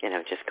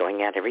 just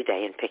going out every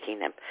day and picking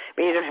them. I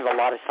mean, you don't have a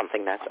lot of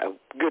something. That's a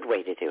good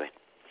way to do it.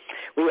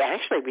 We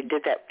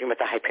did that with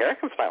the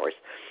hypericum flowers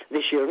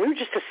this year. We were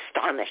just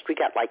astonished. We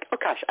got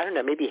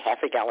maybe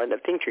half a gallon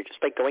of tincture just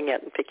by going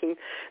out and picking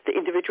the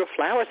individual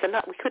flowers. And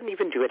we couldn't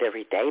even do it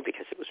every day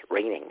because it was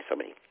raining so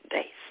many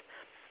days.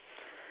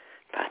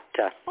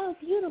 But oh,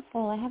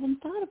 beautiful. I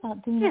haven't thought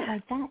about doing it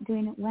like that,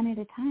 doing it one at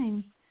a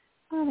time.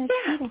 Oh, that's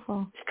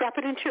beautiful. Just drop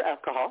it into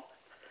alcohol.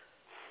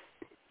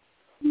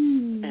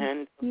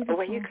 And beautiful.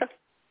 Away you go.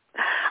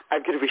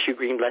 I'm going to wish you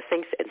green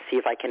blessings and see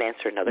if I can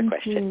answer another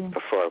question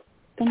before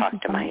we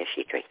talk to Maya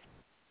Shetreat.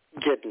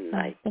 Good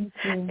night. Thank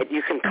you. And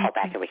you can call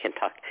back and we can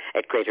talk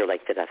at greater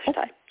length another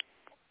time.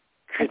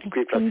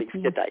 Green blessings.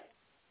 Good night.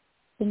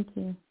 Thank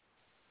you.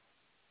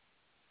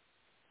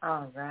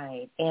 All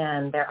right.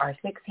 And there are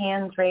 6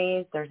 hands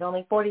raised. There's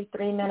only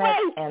 43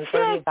 minutes and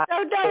 35.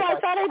 Oh, no, I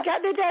thought I'd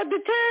gotten it down to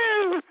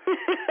 2.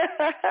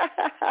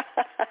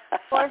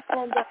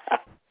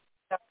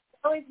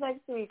 Always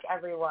next week,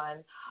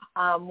 everyone.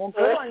 We'll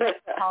go on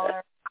next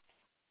caller.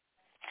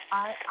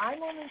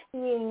 I'm only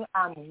seeing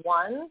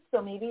 1,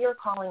 so maybe you're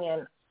calling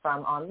in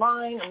from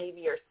online, or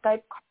maybe you're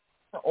Skype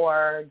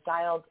or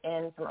dialed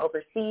in from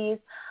overseas.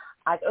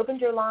 I've opened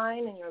your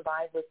line, and you're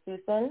live with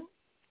Susan.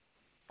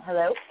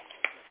 Hello.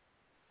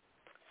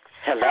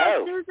 Hello.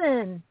 Hi,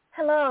 Susan.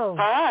 Hello.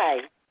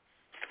 Hi.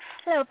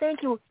 Hello,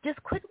 thank you.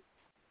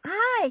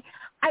 Hi.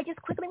 I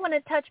just quickly want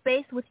to touch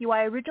base with you.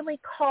 I originally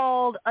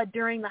called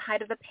during the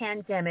height of the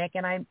pandemic,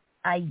 and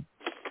I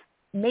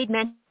made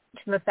mention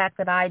of the fact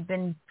that I'd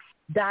been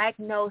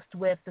diagnosed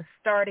with the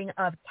starting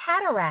of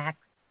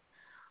cataracts,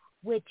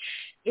 which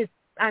is,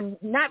 I'm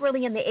not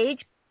really in the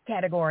age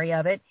category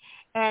of it,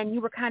 and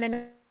you were kind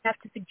enough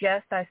to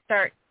suggest I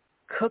start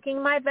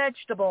cooking my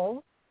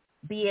vegetables,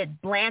 be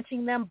it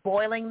blanching them,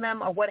 boiling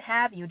them, or what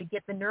have you, to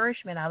get the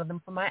nourishment out of them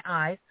for my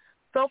eyes.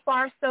 So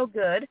far, so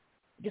good.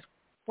 Just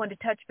wanted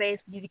to touch base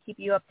with you to keep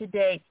you up to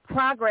date.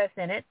 Progress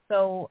in it,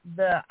 so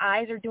the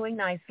eyes are doing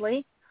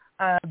nicely.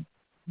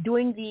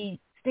 Doing the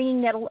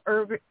stinging nettle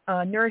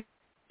nourishing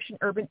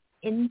urban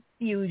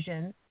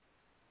infusion.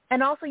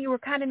 And also you were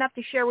kind enough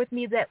to share with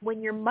me that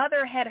when your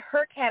mother had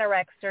her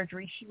cataract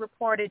surgery, she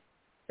reported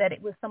that it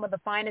was some of the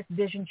finest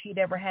vision she'd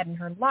ever had in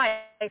her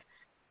life.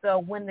 So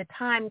when the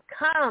time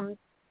comes,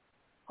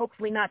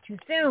 hopefully not too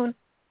soon,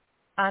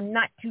 I'm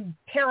not too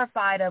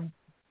terrified of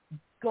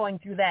going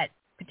through that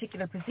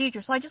particular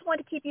procedure. So I just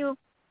wanted to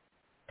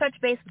touch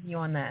base with you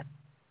on that.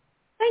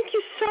 Thank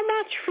you so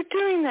much for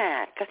doing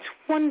that. That's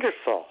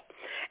wonderful.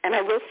 And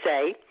I will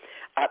say,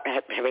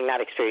 having not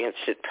experienced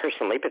it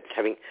personally, but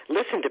having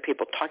listened to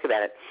people talk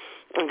about it,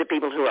 and the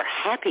people who are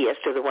happiest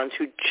are the ones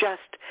who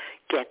just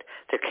get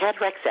their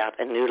cataracts out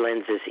and new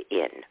lenses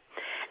in.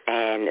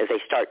 And as they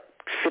start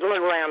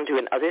fiddling around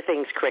doing other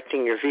things,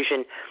 correcting your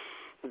vision,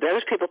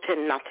 those people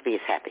tend not to be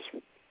as happy.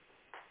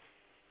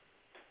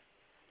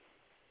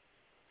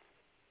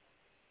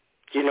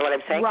 Do you know what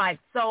I'm saying? Right.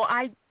 So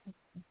I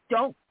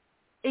don't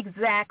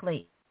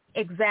exactly.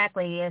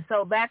 And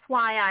so that's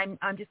why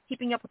I'm just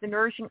keeping up with the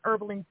nourishing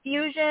herbal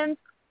infusions.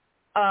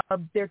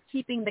 They're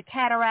keeping the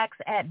cataracts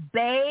at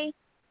bay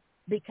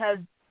because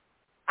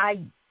I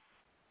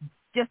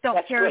just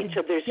don't care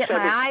to get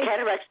my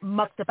eyes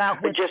mucked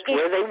about with just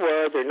where they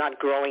were. They're not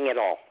growing at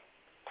all.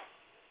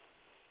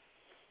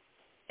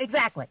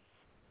 Exactly.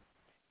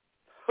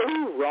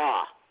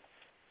 Hoorah.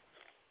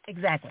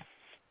 Exactly.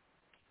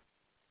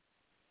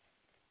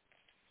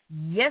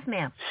 Yes,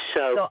 ma'am.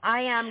 So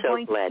I am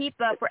going to keep,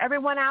 for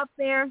everyone out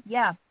there,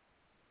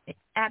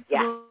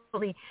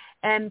 Absolutely.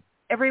 Yeah. And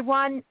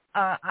everyone,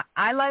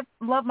 I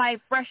love my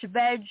fresh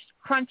veg,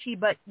 crunchy,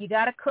 but you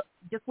got to cook,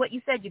 just what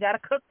you said, you got to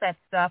cook that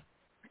stuff.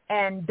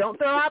 And don't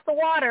throw out the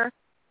water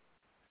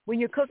when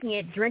you're cooking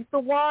it. Drink the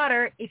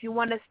water if you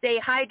want to stay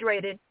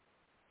hydrated.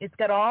 It's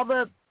got all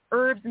the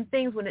herbs and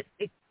things when it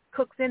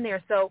cooks in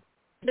there. So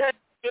I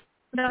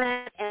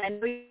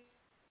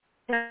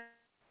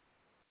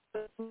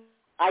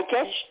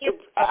guess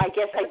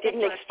I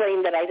didn't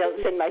explain that I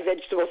don't send my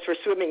vegetables for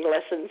swimming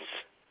lessons.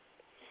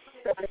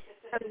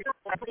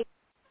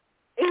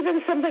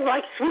 Even something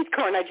like sweet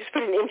corn, I just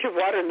put an inch of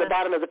water in the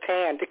bottom of the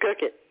pan to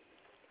cook it.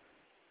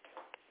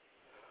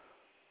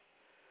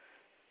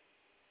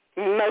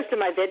 Most of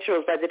my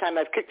vegetables, by the time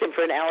I've cooked them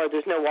for an hour,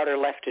 there's no water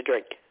left to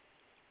drink.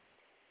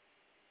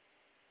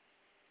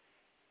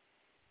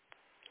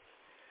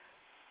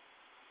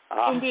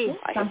 Indeed.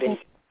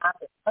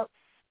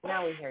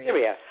 Now we hear you. Here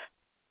we are.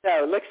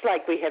 So looks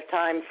like we have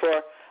time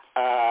for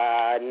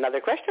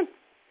another question.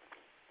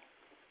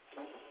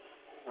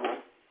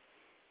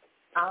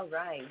 All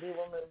right. We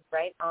will move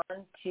right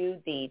on to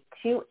the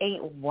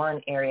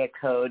 281 area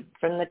code.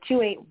 From the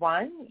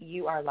 281,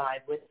 you are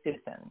live with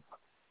Susan.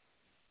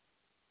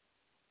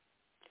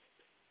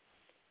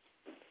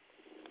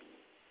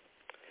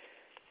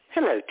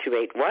 Hello,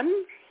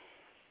 281.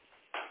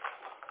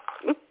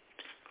 Oops.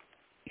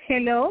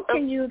 Hello,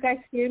 can you guys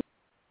hear me?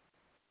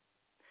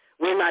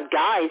 We're not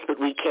guys, but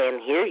we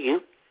can hear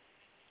you.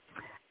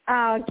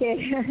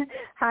 Okay.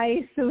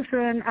 Hi,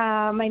 Susan.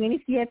 My name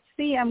is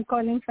Yetzi. I'm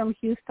calling from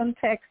Houston,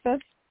 Texas.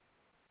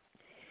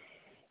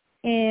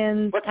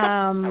 And what's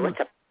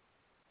up?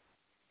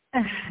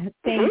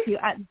 Thank you.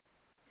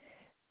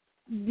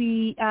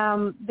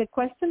 The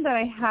question that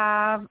I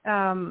have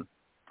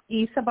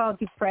is about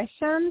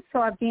depression. So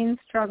I've been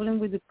struggling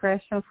with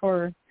depression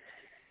for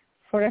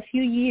a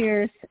few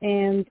years,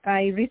 and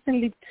I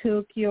recently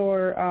took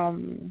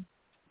the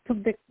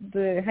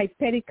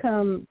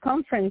Hypericum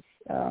conference,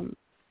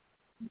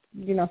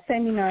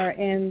 seminar,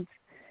 and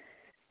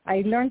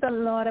I learned a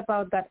lot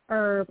about that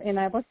herb, and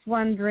I was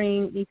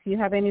wondering if you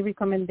have any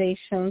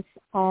recommendations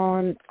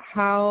on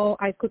how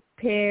I could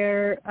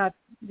pair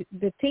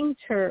the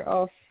tincture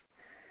of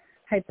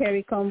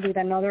Hypericum with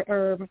another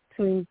herb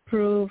to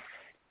improve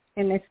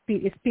and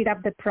speed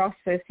up the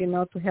process,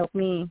 to help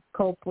me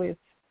cope with,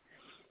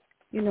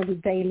 the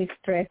daily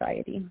stress,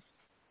 anxiety.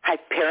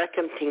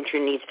 Hypericum tincture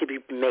needs to be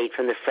made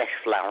from the fresh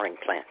flowering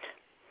plant.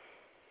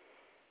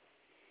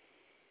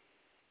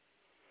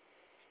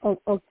 Oh,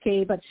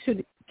 okay, but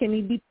can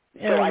it be?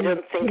 So I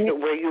don't think that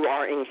where you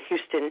are in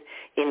Houston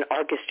in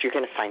August you're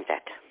going to find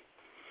that.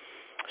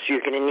 So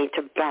you're going to need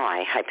to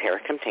buy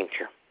Hypericum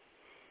tincture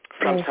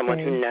from someone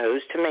who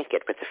knows to make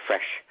it with the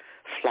fresh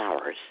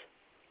flowers.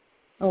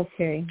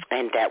 Okay.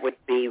 And that would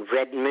be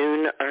Red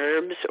Moon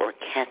Herbs or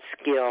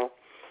Catskill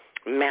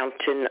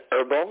Mountain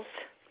Herbals.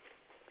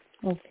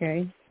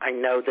 Okay. I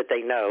know that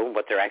they know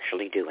what they're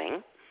actually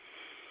doing.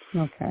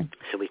 Okay.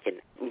 So we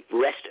can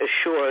rest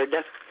assured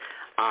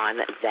on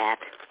that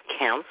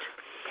count.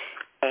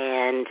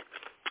 And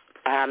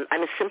I'm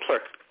a simpler.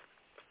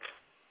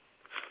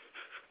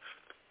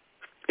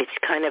 It's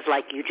kind of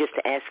like you just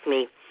asked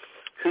me,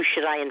 who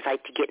should I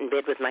invite to get in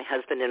bed with my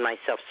husband and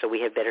myself so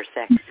we have better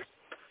sex?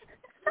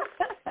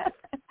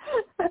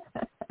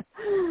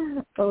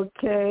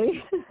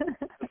 Okay.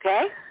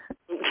 Okay?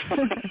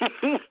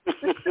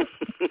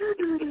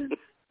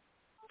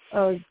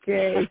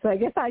 Okay. So I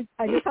guess I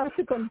just have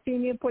to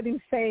continue putting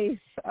faith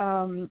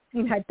in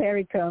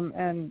Hypericum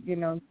and,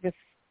 just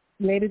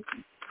let it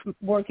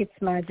work its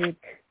magic.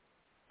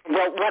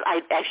 Well, what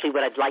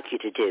I'd like you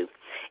to do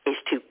is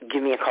to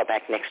give me a call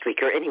back next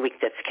week or any week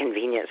that's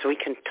convenient so we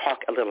can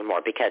talk a little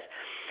more because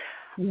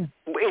in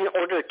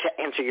order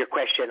to answer your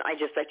question, I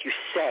just let you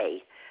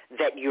say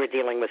that you're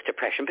dealing with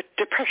depression, but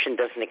depression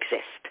doesn't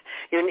exist.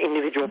 You're an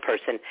individual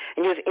person,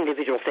 and you have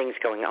individual things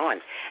going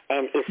on.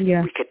 And if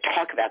we could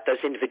talk about those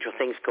individual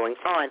things going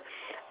on,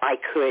 I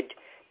could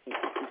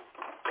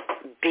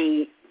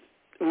be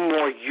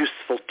more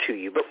useful to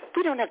you. But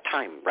we don't have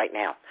time right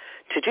now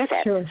to do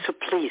that. Sure. So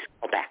please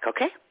call back,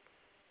 okay?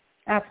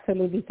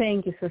 Absolutely.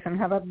 Thank you, Susan.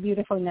 Have a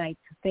beautiful night.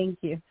 Thank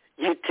you.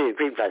 You too.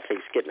 Green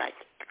blessings. Good night.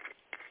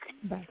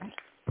 Bye-bye.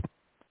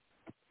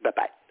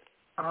 Bye-bye.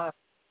 All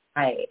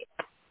right.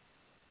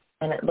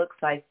 And it looks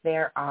like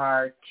there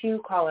are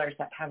two callers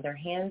that have their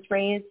hands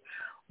raised.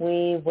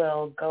 We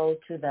will go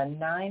to the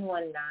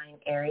 919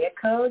 area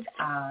code.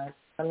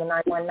 From the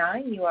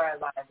 919, you are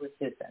live with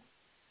Susan.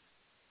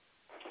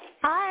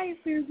 Hi,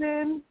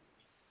 Susan.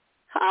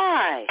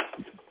 Hi.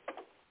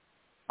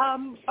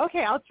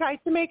 Okay, I'll try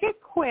to make it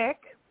quick,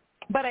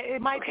 but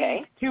it might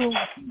be too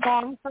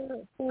long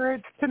for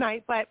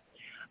tonight. But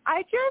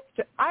I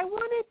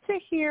wanted to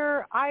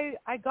hear, I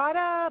got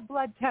a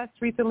blood test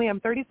recently. I'm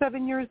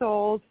 37 years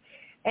old,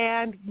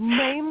 and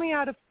mainly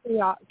out of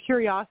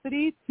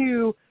curiosity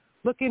to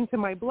look into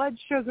my blood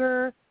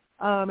sugar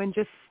and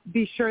just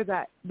be sure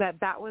that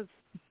was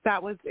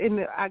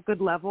in at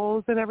good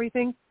levels and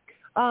everything.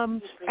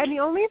 And the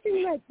only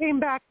thing that came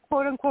back,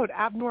 quote unquote,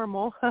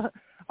 abnormal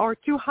or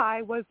too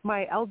high was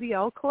my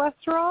LDL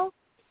cholesterol.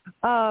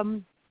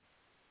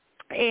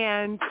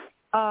 And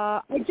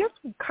I just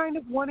kind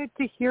of wanted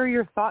to hear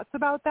your thoughts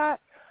about that.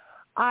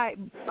 I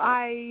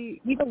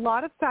eat a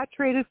lot of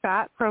saturated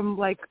fat from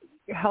like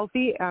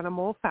healthy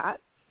animal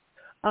fats.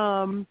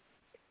 And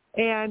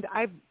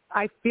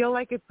I feel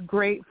like it's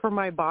great for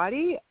my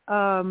body.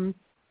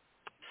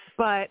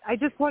 But I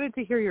just wanted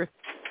to hear your.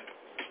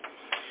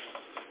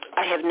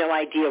 I have no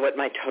idea what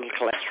my total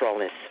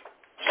cholesterol is.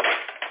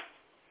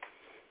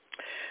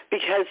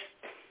 Because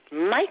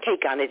my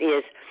take on it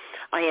is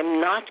I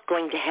am not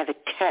going to have a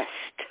test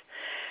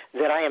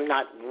that I am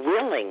not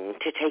willing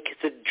to take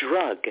the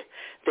drug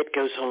that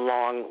goes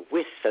along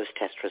with those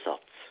test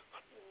results.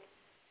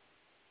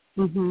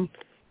 Mm-hmm.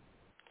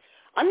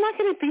 I'm not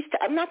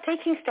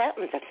taking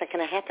statins. That's not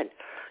going to happen.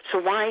 So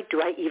why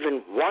do I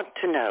even want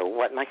to know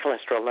what my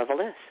cholesterol level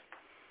is?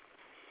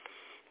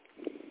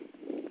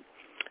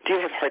 Do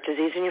you have heart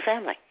disease in your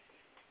family?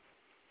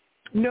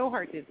 No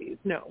heart disease,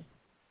 no.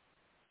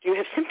 Do you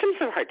have symptoms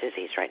of heart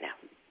disease right now?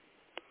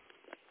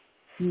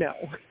 No,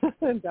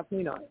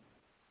 definitely not.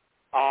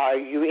 Are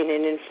you in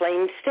an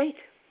inflamed state?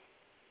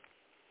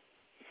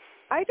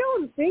 I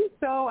don't think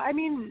so. I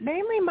mean,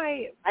 mainly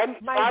I'm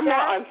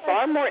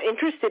far more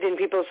interested in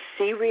people's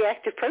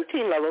C-reactive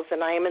protein levels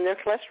than I am in their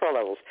cholesterol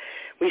levels.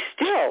 We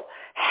still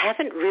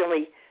haven't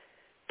really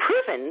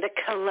proven that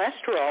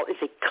cholesterol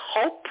is a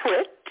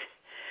culprit.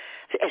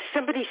 As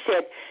somebody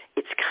said,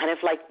 it's kind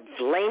of like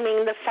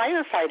blaming the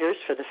firefighters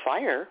for the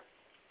fire.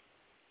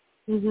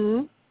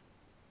 Mm-hmm.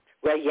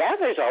 Well, yeah,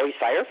 there's always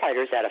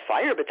firefighters at a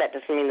fire, but that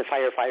doesn't mean the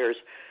firefighters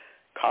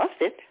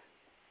caused it.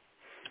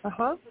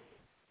 Uh-huh.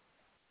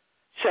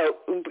 So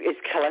is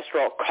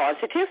cholesterol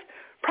causative?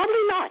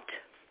 Probably not.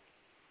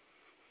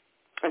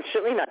 And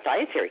certainly not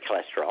dietary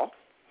cholesterol.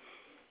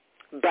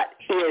 But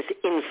is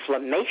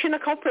inflammation a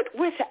culprit?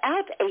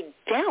 Without a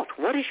doubt.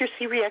 What is your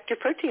C-reactive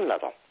protein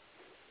level?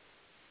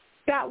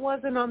 That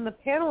wasn't on the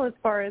panel as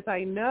far as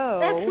I know.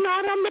 That's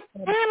not on the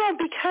panel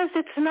because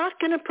it's not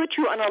going to put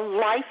you on a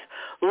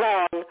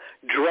lifelong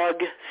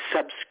drug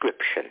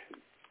subscription.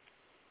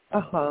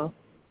 Uh-huh.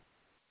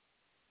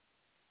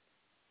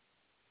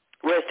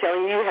 Whereas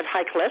telling you have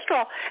high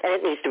cholesterol and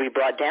it needs to be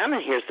brought down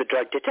and here's the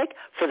drug to take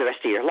for the rest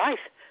of your life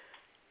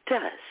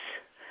does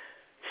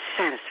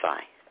satisfy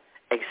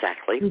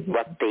exactly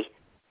what the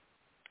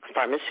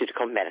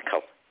pharmaceutical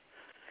medical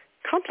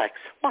complex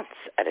wants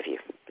out of you,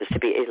 is to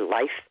be a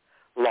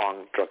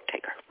lifelong drug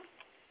taker.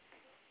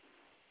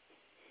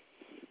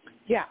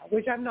 Yeah,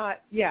 which I'm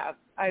not. Yeah,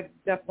 I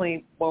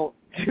definitely won't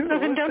do. So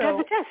then don't have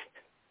the test.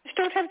 Just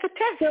don't have the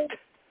test.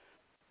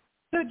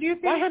 So do you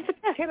think? Why have the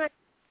test? Can I?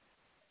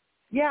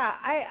 Yeah,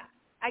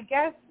 I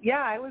guess.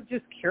 Yeah, I was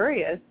just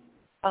curious.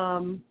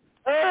 Oh,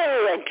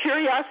 and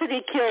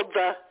curiosity killed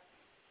the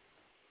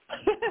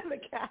the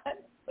cat.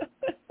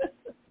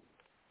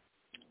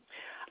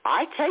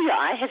 I tell you,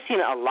 I have seen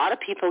a lot of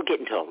people get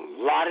into a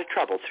lot of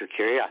trouble through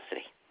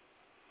curiosity.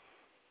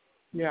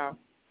 Yeah.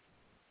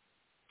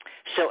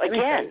 So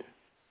again,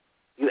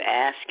 you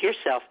ask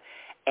yourself,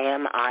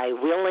 am I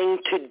willing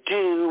to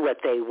do what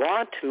they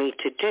want me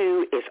to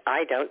do if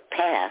I don't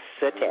pass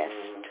the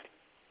test?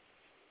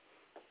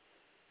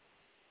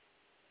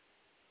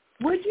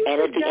 Would you?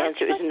 And if the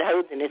answer is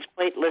no, then it's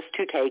pointless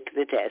to take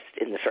the test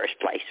in the first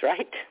place,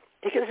 right?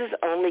 Because it's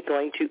only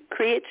going to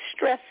create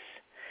stress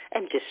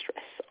and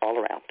distress all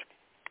around.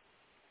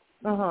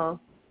 Uh-huh.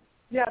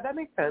 Yeah, that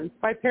makes sense.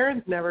 My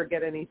parents never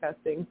get any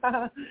testing.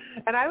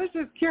 And I was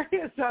just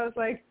curious. So I was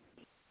like...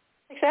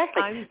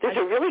 Exactly. There's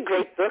a really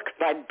great book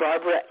by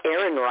Barbara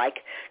Ehrenreich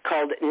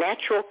called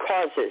Natural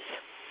Causes,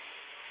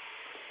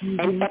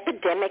 an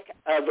epidemic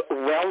of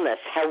wellness,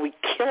 how we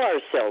kill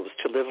ourselves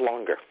to live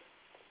longer.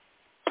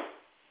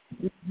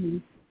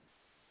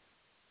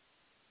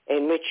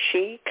 In which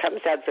she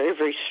comes out very,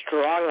 very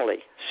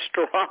strongly,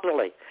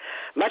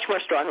 much more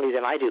strongly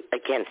than I do,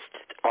 against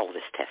all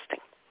this testing.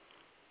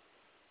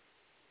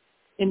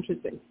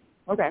 Interesting.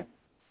 Okay.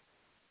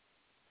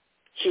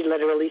 She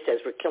literally says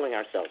we're killing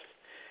ourselves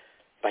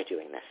by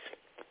doing this.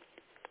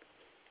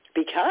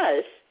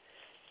 Because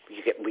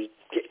we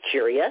get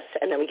curious,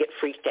 and then we get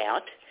freaked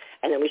out,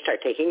 and then we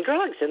start taking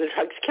drugs, and the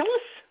drugs kill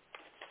us.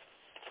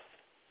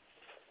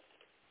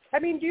 I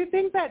mean, do you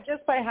think that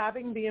just by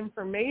having the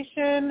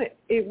information,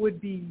 it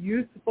would be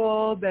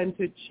useful then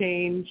to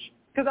change?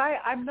 Because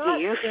I'm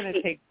not going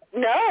to take...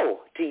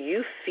 No. Do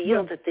you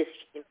feel that this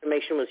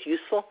information was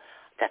useful?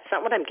 That's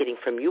not what I'm getting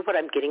from you. What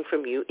I'm getting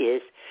from you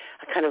is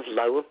a kind of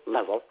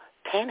low-level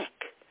panic.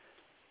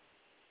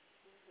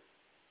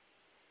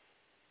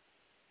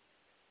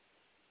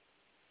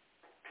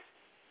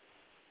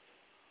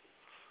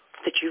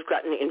 That you've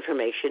gotten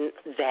information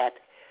that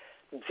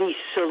the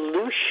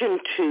solution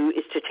to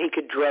is to take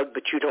a drug,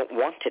 but you don't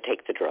want to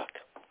take the drug.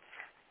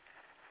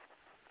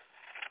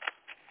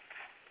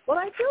 Well,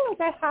 I feel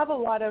like I have a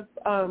lot of,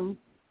 I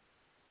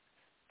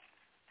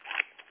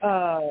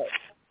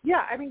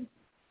mean,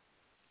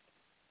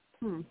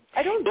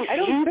 I don't think...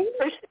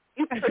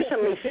 you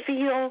personally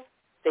feel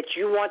that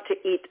you want to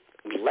eat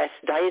less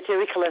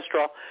dietary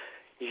cholesterol,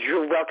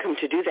 You're welcome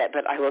to do that,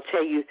 but I will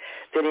tell you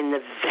that in the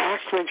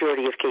vast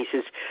majority of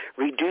cases,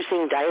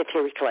 reducing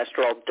dietary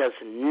cholesterol does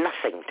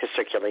nothing to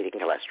circulating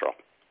cholesterol.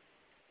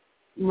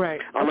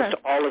 Right. Almost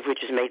all of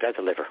which is made by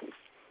the liver.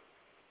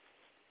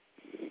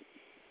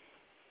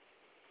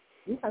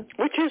 Okay.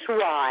 Which is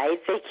why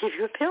they give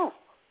you a pill.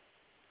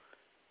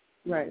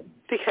 Right.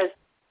 Because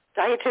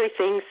dietary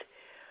things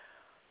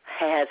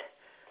have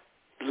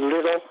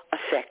little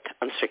effect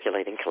on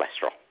circulating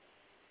cholesterol.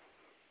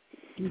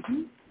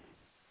 Mm-hmm.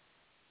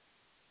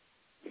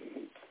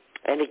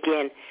 And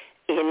again,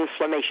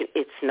 inflammation.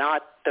 It's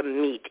not the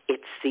meat,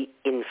 it's the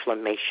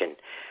inflammation.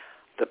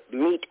 The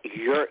meat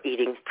you're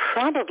eating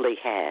probably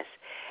has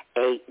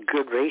a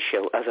good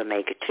ratio of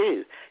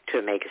omega-2 to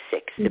omega-6.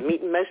 Mm-hmm. The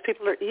meat most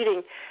people are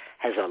eating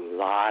has a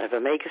lot of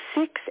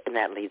omega-6, and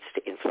that leads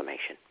to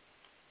inflammation.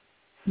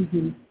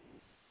 Mm-hmm.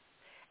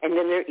 And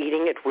then they're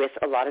eating it with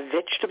a lot of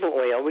vegetable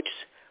oil, which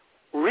is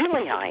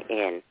really high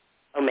in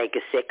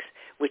omega-6,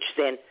 which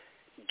then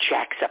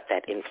jacks up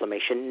that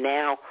inflammation.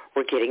 Now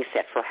we're getting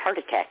set for a heart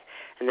attack,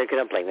 and they're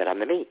going to blame it on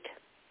the meat.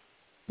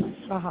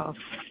 Uh-huh.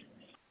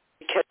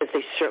 Because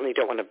they certainly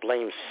don't want to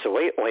blame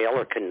soy oil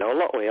or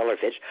canola oil or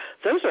fish.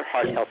 Those are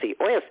heart-healthy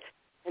oils,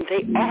 and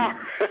they are,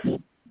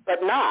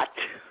 but not.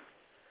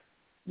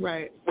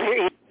 Right.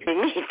 We're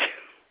eating meat.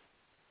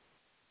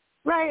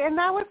 Right, and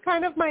that was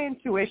kind of my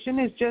intuition,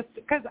 is just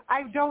because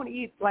I don't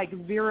eat like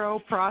zero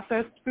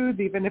processed foods,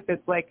 even if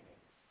it's like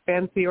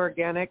fancy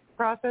organic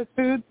processed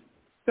foods.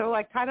 So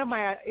like kind of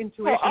my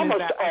intuition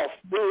almost is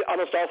that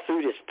almost all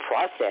food is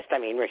processed. I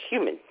mean, we're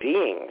human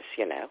beings,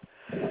 you know.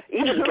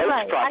 Even goats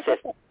right. process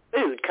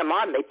food. Come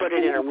on, they put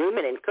it in a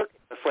rumen and cook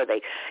it before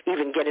they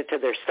even get it to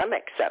their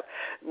stomach. So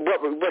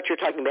what you're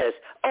talking about is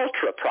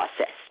ultra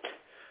processed.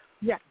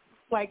 Yeah,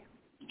 like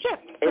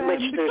chips. In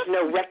which there's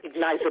no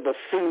recognizable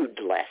food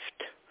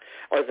left,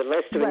 or the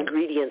list of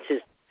ingredients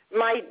is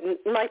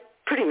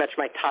pretty much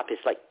my top is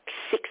like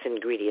 6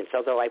 ingredients,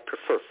 although I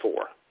prefer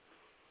 4.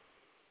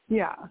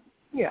 Yeah.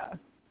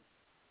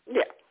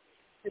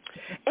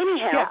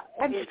 Anyhow,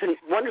 it's been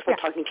wonderful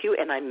talking to you,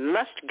 and I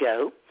must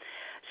go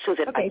so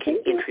that I can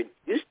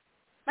introduce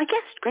my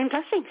guest, Green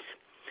Blessings.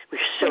 We're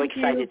so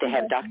excited to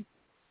have Dr.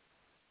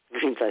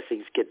 Green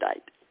Blessings. Good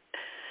night.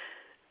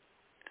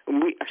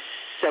 We are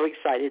so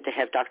excited to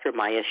have Dr.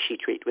 Maya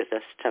Shetreat with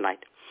us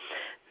tonight.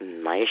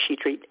 Maya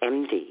Shetreat,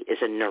 MD, is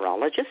a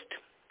neurologist,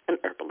 an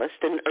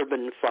herbalist, an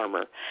urban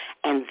farmer,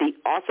 and the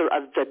author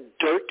of The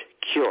Dirt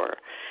Cure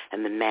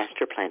and the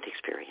Master Plant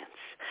Experience,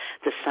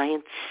 The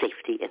Science,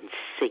 Safety, and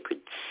Sacred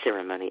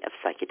Ceremony of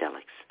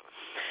Psychedelics.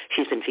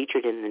 She's been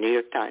featured in the New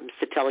York Times,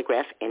 the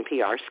Telegraph,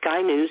 NPR,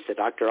 Sky News, the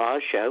Dr.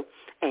 Oz Show,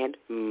 and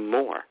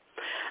more.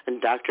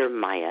 And Dr.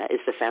 Maya is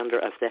the founder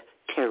of the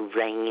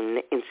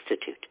Terrain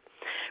Institute,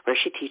 where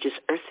she teaches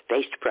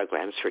earth-based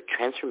programs for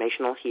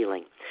transformational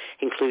healing,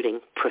 including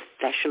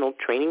professional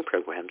training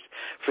programs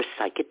for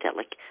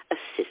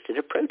psychedelic-assisted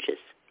approaches.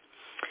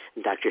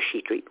 Dr.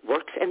 Shetreat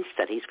works and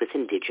studies with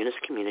indigenous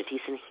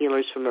communities and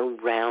healers from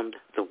around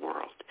the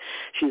world.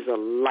 She's a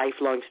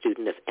lifelong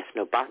student of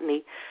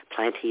ethnobotany,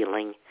 plant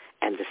healing,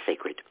 and the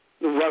sacred.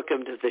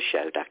 Welcome to the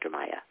show, Dr.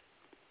 Maya.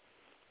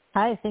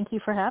 Hi, thank you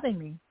for having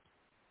me.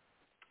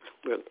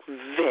 We're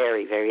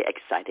very, very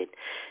excited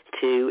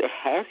to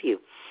have you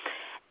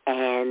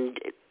and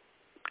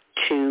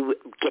to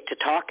get to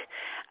talk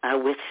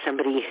with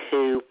somebody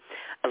who,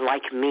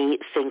 like me,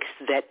 thinks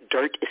that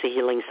dirt is a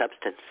healing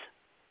substance.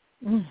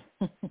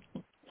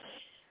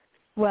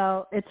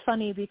 Well, it's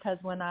funny because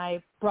when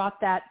I brought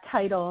that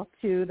title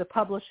to the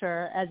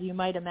publisher, as you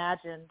might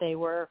imagine, they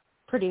were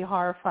pretty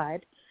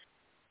horrified.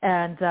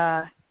 And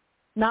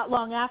not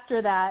long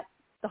after that,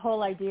 the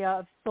whole idea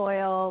of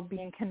soil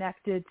being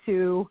connected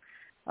to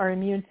our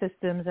immune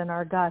systems and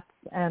our guts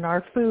and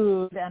our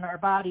food and our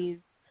bodies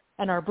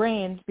and our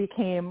brains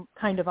became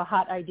kind of a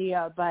hot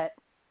idea. But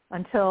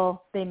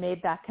until they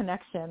made that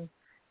connection,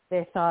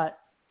 they thought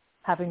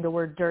having the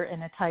word dirt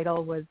in a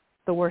title was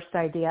the worst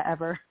idea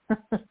ever.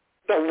 The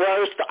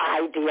worst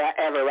idea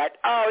ever, right?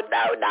 Oh,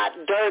 no, not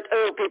dirt.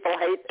 Oh, people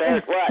hate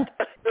dirt. What?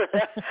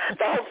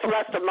 The whole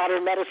thrust of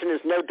modern medicine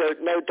is no dirt,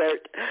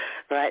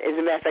 right? As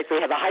a matter of fact,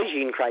 we have a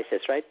hygiene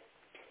crisis, right?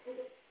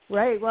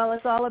 Right. Well,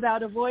 it's all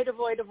about avoid,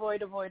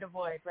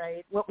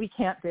 right? What we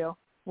can't do,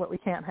 what we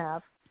can't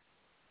have.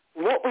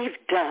 What we've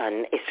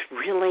done is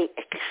really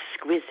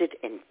exquisite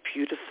and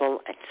beautiful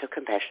and so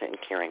compassionate and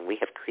caring. We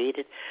have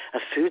created a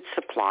food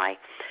supply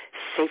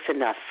safe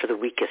enough for the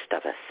weakest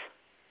of us.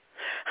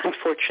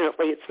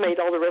 Unfortunately, it's made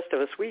all the rest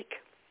of us weak.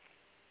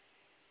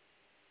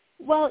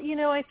 Well,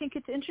 I think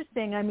it's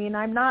interesting. I mean,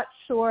 I'm not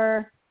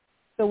sure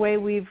the way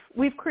we've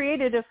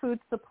created a food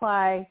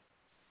supply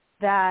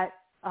that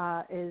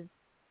is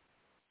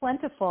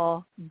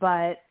plentiful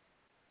but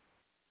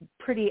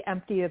pretty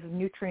empty of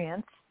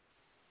nutrients.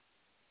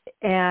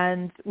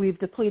 And we've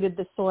depleted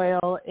the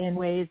soil in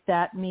ways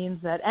that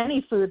means that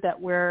any food that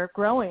we're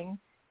growing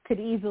could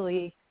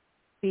easily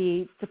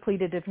be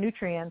depleted of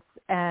nutrients.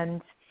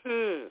 And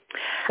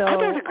so I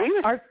don't agree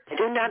with I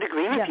do not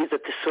agree with you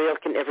that the soil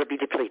can ever be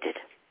depleted.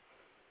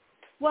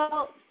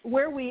 Well,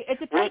 it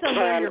depends on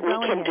where you're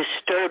growing. We can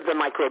disturb the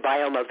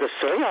microbiome of the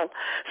soil,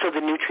 so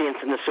the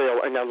nutrients in the soil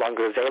are no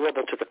longer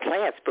available to the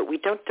plants, but we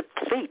don't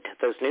deplete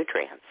those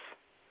nutrients.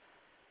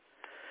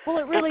 Well,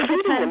 it really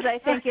depends, I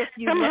think, if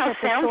you look at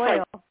the soil.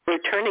 Like we're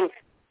turning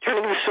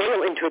the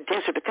soil into a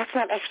desert, but that's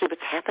not actually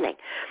what's happening.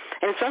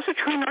 And it's also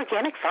true in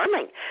organic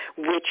farming,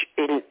 which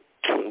in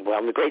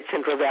the Great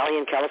Central Valley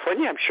in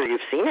California, I'm sure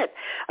you've seen it.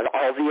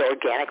 All the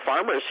organic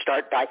farmers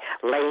start by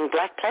laying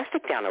black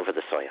plastic down over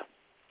the soil.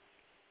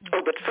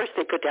 Oh, but first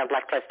they put down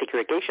black plastic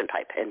irrigation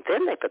pipe, and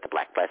then they put the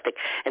black plastic,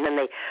 and then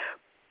they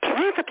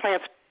plant the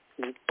plants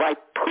by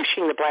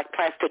pushing the black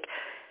plastic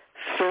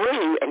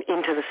through and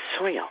into the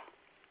soil.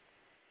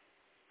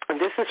 And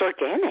this is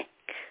organic.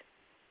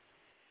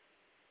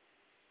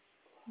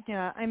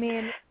 Yeah, I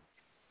mean,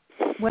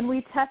 when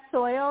we test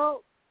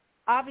soil,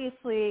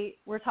 obviously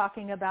we're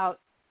talking about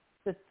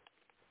the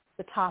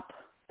top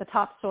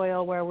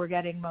soil where we're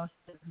getting most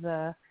of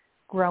the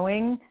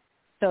growing.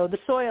 So the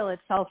soil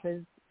itself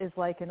is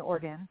like an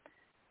organ,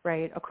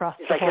 right, across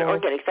the whole land. It's like an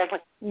organ, exactly.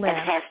 Land,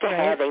 it has to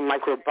have a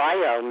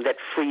microbiome that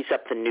frees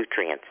up the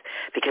nutrients,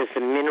 because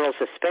the minerals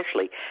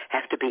especially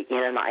have to be in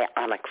an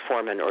ionic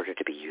form in order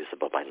to be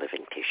usable by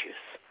living tissues.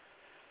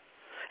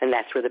 And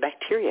that's where the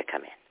bacteria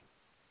come in.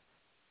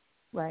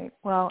 Right.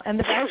 Well, and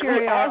the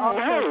bacteria are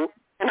also...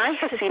 And I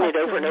have seen it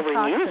over and over.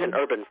 You as an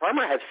urban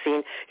farmer have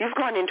seen, you've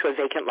gone into a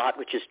vacant lot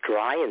which is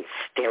dry and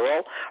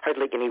sterile,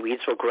 hardly any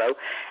weeds will grow,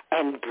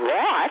 and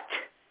brought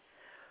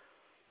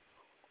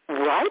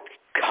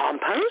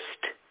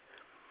compost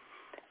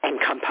and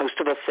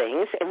compostable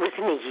things, and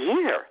within a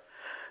year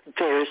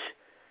there's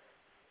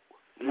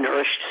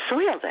nourished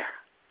soil there.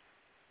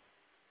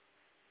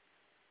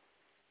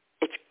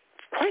 It's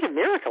quite a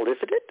miracle,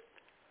 isn't it?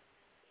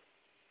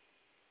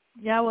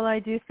 Yeah, well, I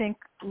do think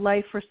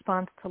life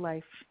responds to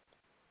life.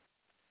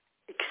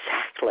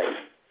 Exactly.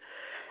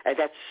 And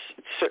that's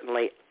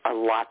certainly a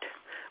lot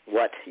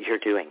what you're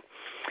doing.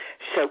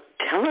 So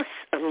tell us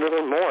a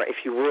little more,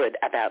 if you would,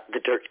 about the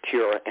dirt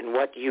cure and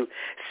what you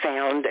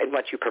found and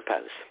what you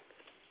propose.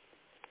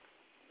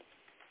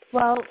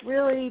 Well,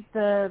 really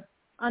the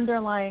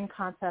underlying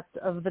concept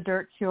of the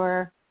dirt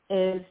cure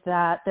is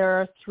that there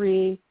are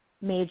three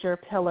major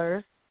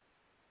pillars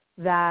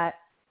that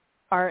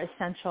are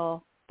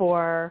essential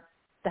for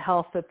the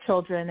health of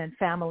children and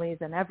families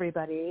and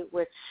everybody,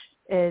 which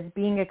is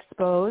being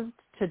exposed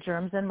to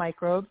germs and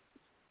microbes,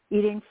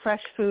 eating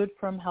fresh food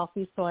from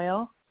healthy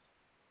soil,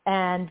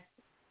 and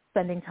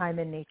spending time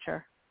in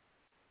nature.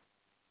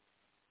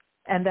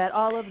 And that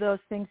all of those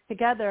things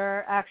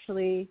together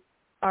actually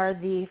are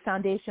the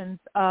foundations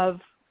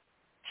of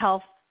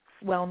health,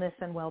 wellness,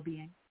 and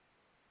well-being.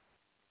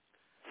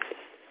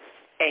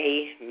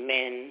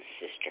 Amen,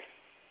 sister.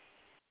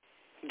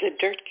 The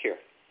dirt cure.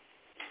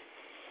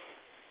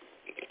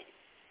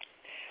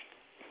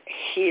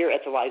 Here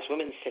at the Wise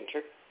Women's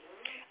Center,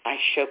 I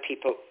show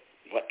people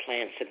what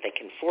plants that they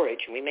can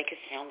forage, and we make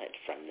a salad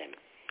from them.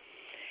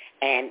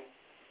 And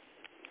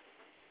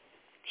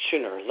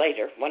sooner or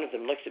later, one of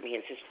them looks at me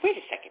and says, wait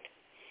a second,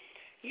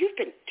 you've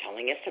been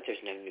telling us that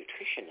there's no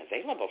nutrition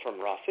available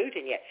from raw food,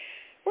 and yet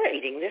we're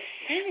eating this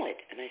salad.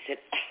 And I said,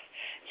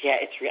 yeah,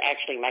 it's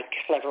actually my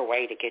clever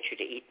way to get you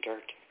to eat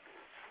dirt.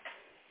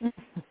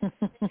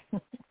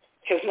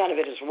 Because none of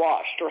it is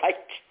washed, right?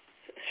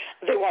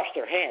 They wash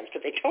their hands,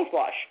 but they don't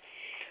wash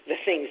the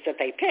things that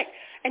they pick.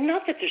 And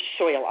not that there's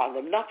soil on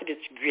them, not that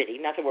it's gritty,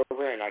 not that we're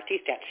wearing our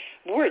teeth down.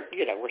 We're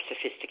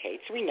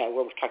sophisticated, so we know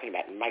we're talking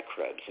about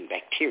microbes and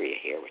bacteria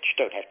here, which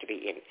don't have to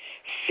be in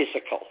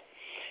physical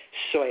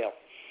soil.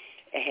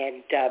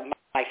 And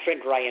my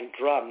friend Ryan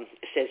Drum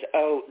says,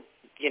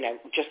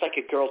 just like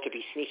a girl to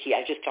be sneaky,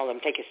 I just tell them,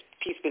 take a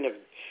teaspoon of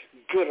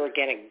good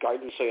organic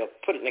garden soil,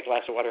 put it in a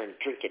glass of water, and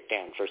drink it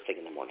down first thing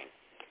in the morning.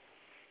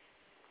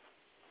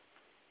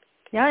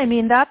 Yeah, I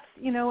mean, that's,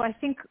 I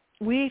think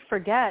we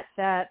forget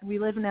that we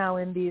live now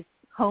in these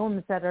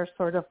homes that are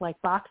sort of like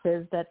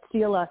boxes that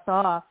seal us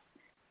off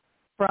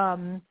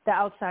from the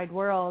outside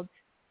world.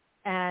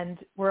 And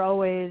we're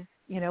always,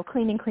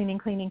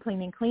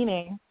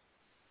 cleaning.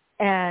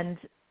 And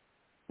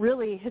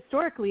really,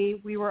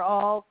 historically, we were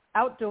all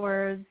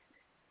outdoors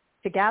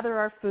to gather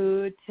our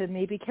food, to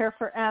maybe care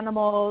for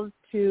animals,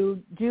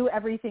 to do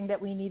everything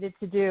that we needed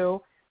to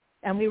do.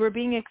 And we were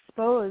being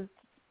exposed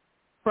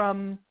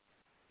from,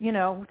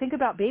 think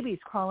about babies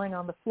crawling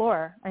on the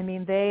floor. I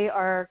mean, they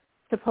are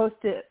supposed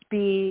to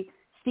be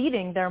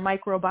feeding their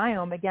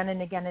microbiome again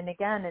and again and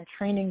again and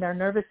training their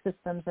nervous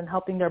systems and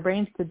helping their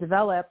brains to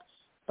develop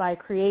by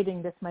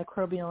creating this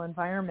microbial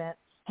environment,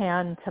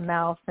 hand to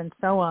mouth and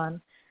so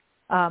on.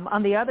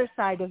 On the other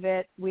side of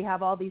it, we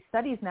have all these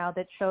studies now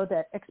that show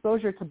that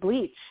exposure to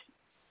bleach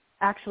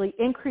actually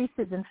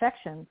increases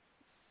infections,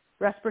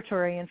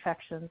 respiratory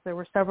infections. There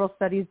were several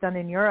studies done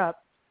in Europe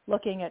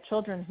looking at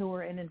children who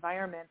were in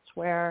environments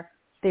where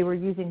they were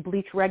using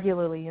bleach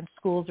regularly in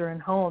schools or in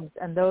homes,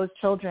 and those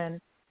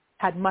children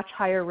had much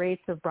higher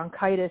rates of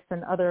bronchitis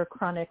and other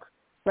chronic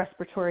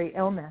respiratory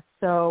illness.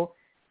 So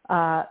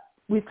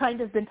we've kind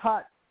of been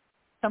taught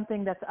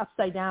something that's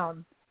upside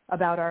down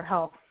about our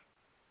health.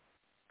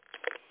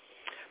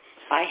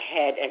 I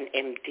had an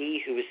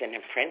MD who was an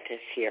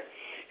apprentice here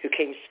who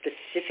came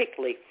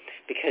specifically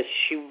because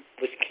she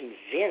was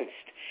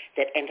convinced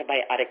that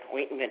antibiotic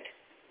ointment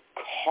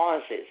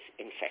causes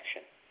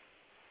infection.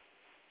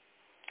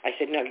 I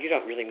said, no, you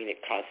don't really mean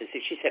it causes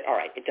it. She said, all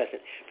right, it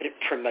doesn't, but it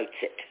promotes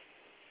it.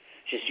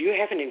 She says, you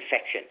have an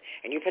infection,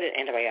 and you put an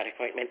antibiotic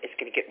ointment, it's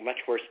going to get much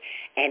worse,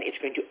 and it's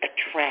going to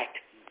attract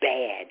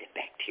bad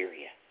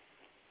bacteria.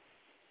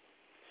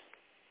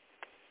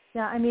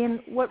 Yeah, I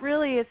mean, what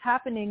really is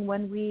happening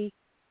when we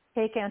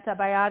take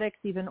antibiotics,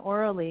 even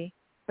orally,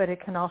 but it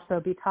can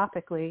also be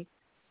topically,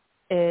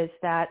 is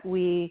that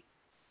we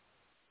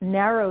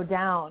narrow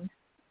down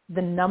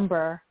the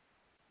number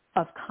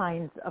of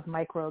kinds of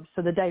microbes.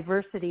 So the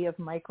diversity of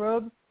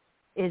microbes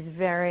is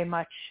very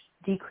much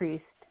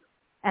decreased.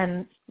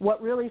 And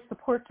what really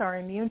supports our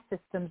immune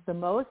systems the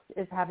most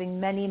is having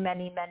many,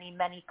 many, many,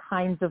 many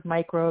kinds of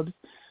microbes,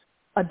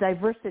 a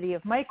diversity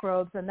of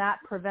microbes, and that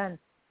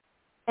prevents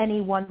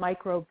any one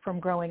microbe from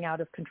growing out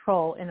of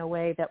control in a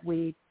way that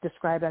we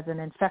describe as an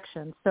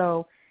infection.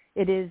 So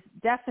it is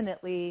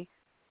definitely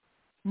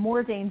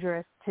more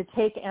dangerous to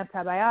take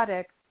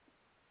antibiotics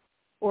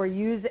or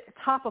use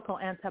topical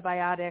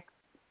antibiotics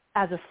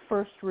as a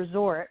first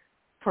resort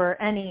for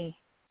any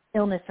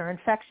illness or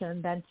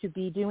infection than to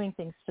be doing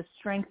things to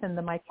strengthen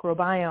the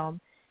microbiome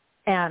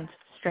and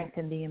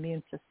strengthen the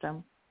immune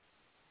system.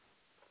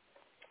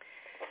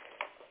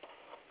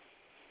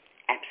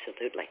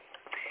 Absolutely.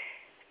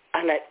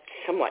 On a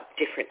somewhat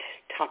different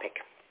topic,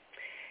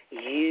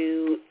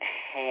 you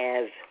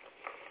have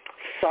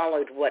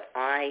followed what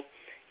I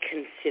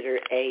consider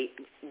a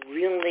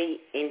really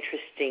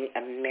interesting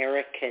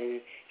American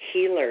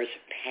healer's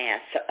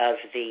path of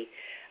the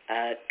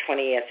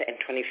 20th and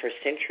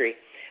 21st century,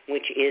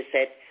 which is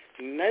that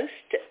most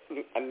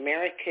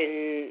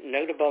American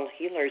notable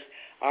healers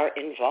are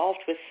involved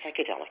with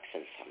psychedelics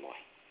in some way.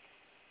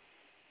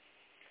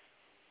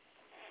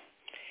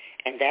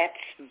 And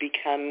that's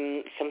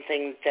become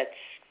something that's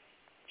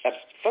a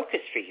focus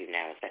for you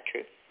now. Is that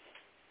true?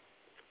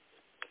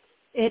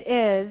 It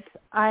is.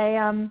 I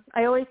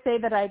always say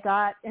that I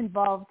got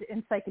involved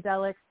in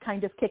psychedelics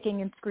kind of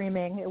kicking and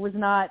screaming. It was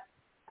not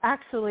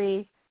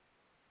actually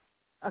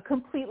a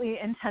completely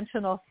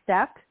intentional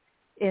step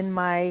in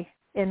my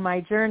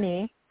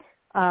journey.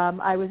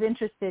 I was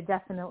interested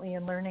definitely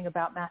in learning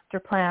about master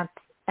plants,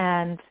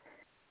 and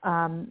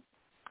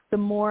the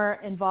more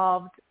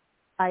involved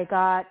I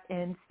got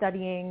in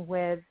studying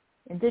with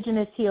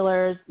indigenous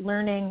healers,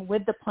 learning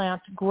with the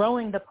plants,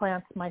 growing the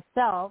plants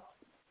myself,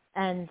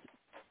 and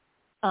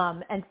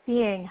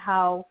seeing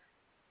how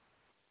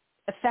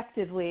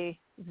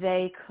effectively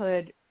they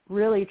could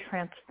really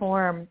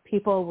transform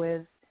people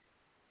with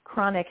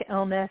chronic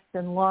illness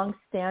and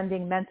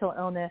long-standing mental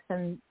illness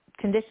and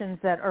conditions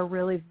that are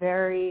really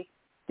very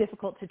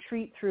difficult to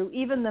treat through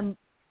even the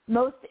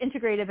most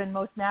integrative and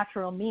most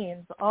natural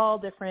means. All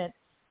different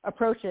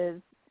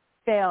approaches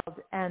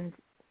failed, and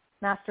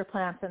master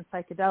plants and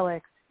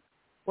psychedelics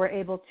were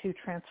able to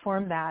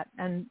transform that.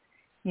 And,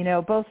 you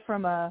know, both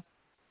from a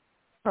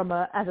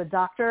as a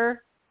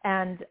doctor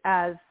and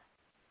as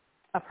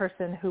a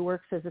person who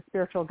works as a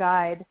spiritual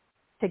guide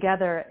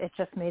together, it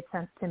just made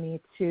sense to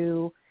me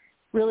to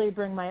really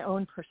bring my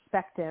own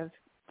perspective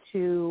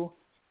to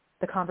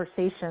the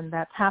conversation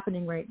that's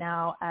happening right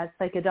now as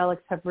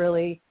psychedelics have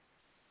really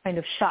kind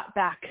of shot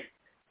back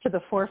to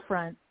the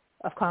forefront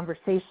of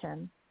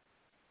conversation.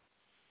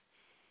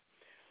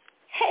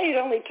 Hey, it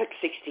only took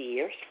 60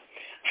 years.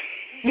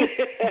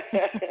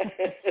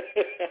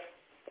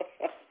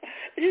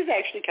 It is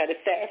actually kind of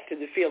fast in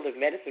the field of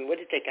medicine. What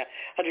did it take,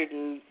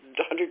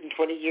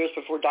 120 years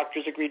before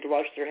doctors agreed to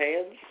wash their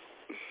hands?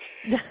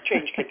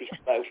 Change can be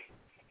slow.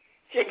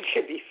 Change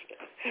can be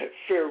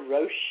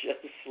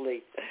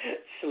ferociously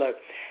slow.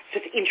 So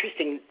it's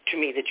interesting to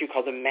me that you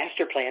call them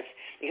master plants,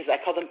 because I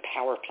call them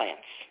power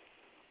plants.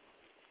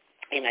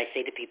 And I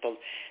say to people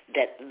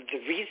that the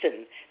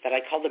reason that I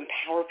call them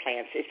power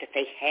plants is that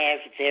they have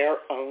their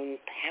own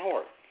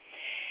power.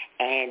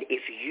 And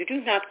if you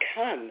do not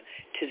come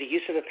to the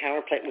use of a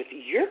power plant with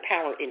your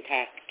power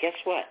intact, guess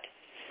what?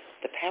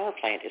 The power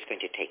plant is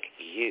going to take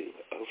you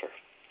over.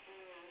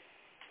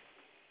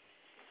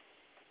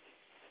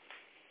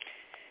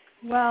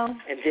 Well,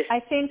 and this, I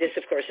think this,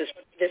 of course, is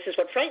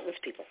what frightens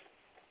people.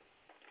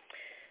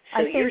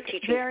 So I think you're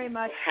teaching very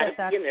much how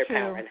to be in their true.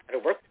 power and how to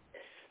work with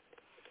this.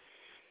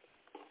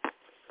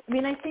 I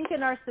mean, I think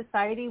in our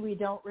society we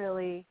don't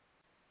really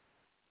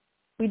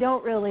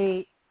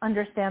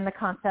understand the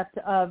concept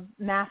of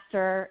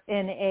master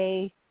in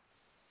a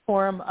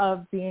form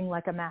of being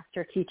like a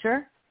master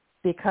teacher,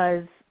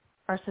 because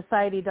our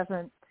society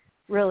doesn't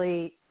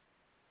really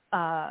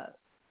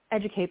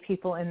educate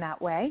people in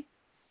that way.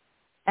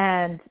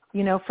 And,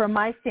 you know, from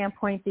my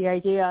standpoint, the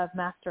idea of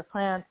master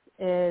plants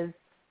is,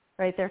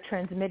 right, they're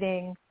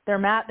transmitting, they're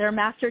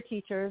master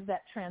teachers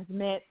that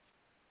transmit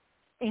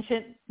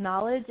ancient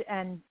knowledge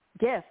and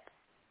gifts.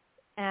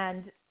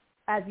 And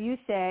as you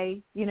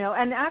say, you know,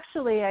 and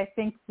actually I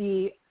think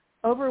the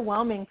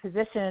overwhelming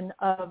position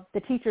of the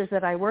teachers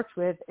that I worked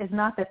with is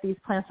not that these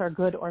plants are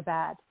good or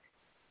bad,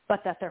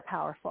 but that they're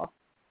powerful.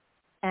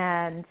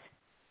 And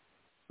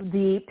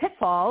the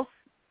pitfalls,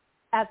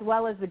 as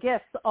well as the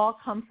gifts, all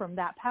come from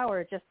that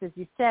power, just as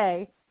you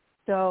say.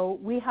 So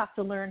we have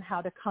to learn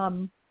how to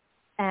come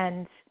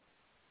and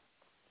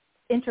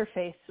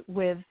interface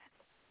with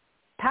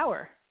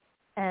power.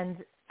 And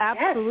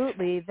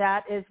absolutely, yes,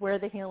 that is where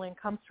the healing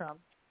comes from.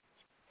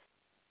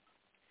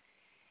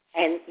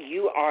 And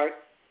you are,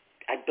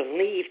 I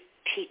believe,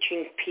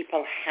 teaching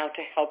people how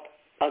to help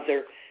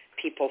other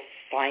people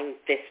find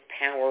this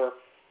power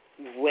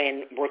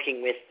when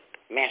working with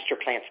master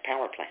plants,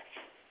 power plants.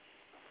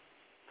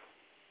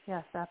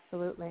 Yes,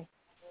 absolutely.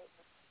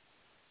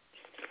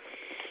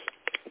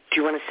 Do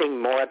you want to say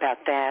more about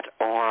that,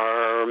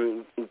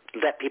 or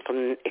let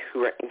people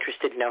who are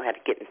interested know how to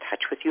get in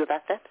touch with you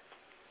about that?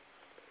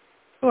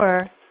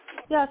 Sure.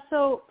 Yeah,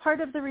 so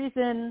part of the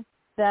reason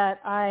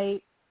that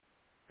I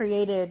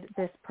created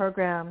this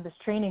program, this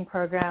training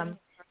program,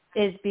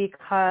 is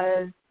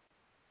because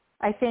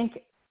I think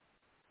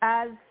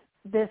as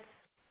this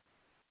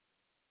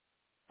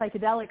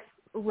psychedelics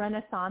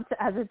renaissance,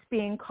 as it's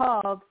being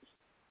called,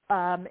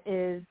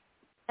 is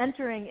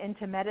entering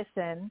into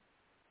medicine,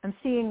 I'm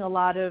seeing a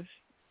lot of,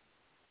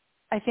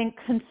 I think,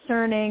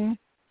 concerning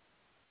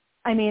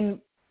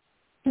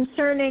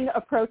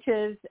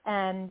approaches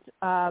and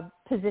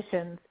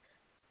positions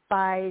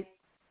by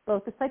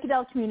both the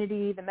psychedelic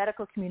community, the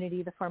medical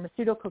community, the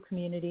pharmaceutical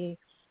community.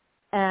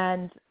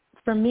 And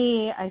for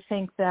me, I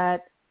think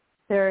that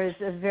there is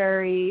a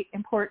very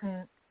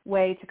important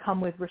way to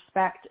come with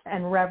respect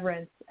and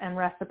reverence and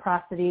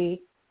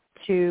reciprocity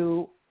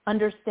to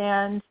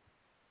understand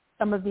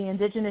some of the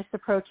indigenous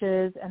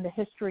approaches and the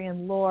history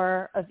and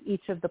lore of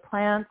each of the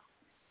plants,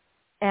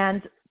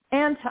 and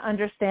to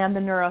understand the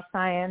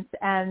neuroscience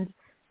and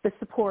the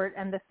support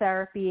and the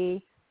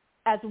therapy,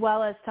 as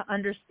well as to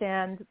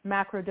understand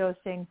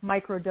macrodosing,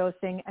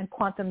 microdosing, and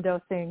quantum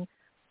dosing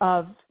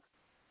of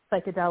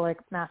psychedelic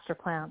master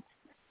plants.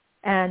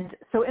 And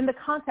so in the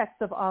context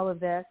of all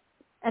of this,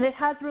 and it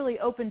has really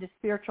opened a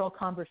spiritual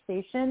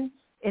conversation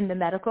in the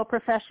medical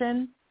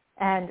profession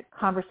and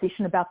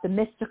conversation about the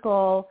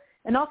mystical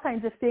and all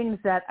kinds of things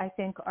that I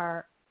think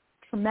are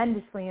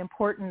tremendously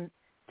important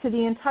to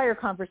the entire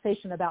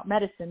conversation about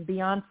medicine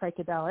beyond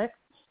psychedelics.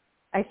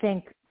 I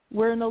think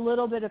we're in a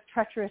little bit of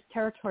treacherous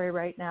territory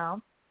right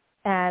now,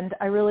 and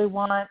I really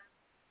want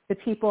the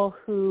people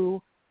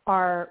who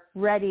are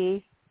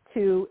ready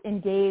to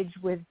engage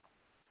with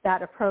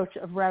that approach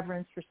of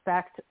reverence,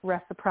 respect,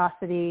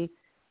 reciprocity,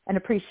 and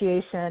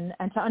appreciation,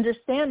 and to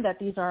understand that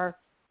these are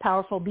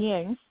powerful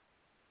beings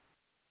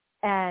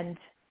and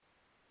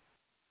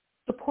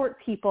support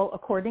people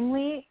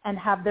accordingly and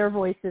have their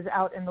voices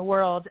out in the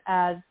world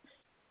as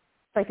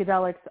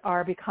psychedelics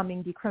are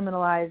becoming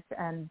decriminalized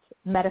and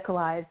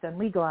medicalized and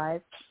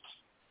legalized.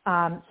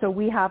 So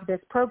we have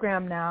this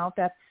program now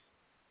that's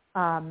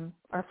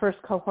our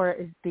first cohort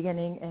is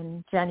beginning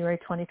in January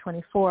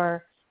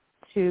 2024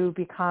 to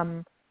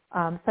become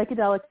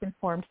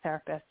psychedelic-informed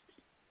therapists.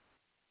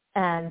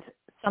 And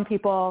some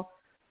people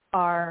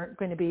are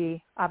going to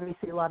be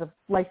obviously a lot of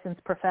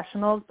licensed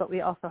professionals, but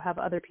we also have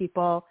other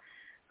people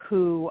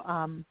who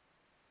are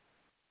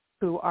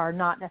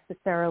not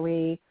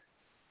necessarily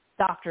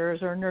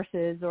doctors or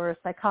nurses or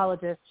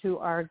psychologists who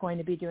are going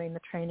to be doing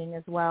the training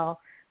as well,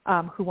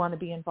 who want to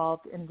be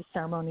involved in the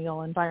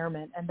ceremonial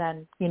environment. And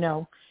then,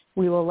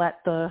 we will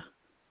let the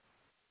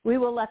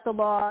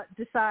law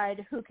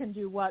decide who can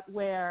do what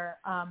where,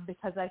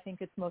 because I think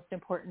it's most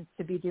important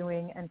to be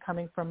doing and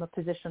coming from a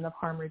position of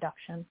harm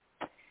reduction.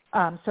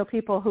 So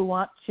people who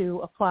want to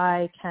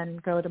apply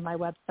can go to my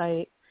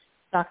website,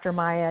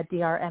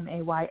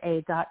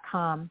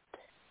 drmaya.com,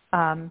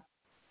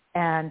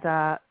 and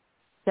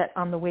get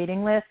on the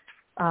waiting list.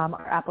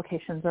 Our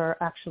applications are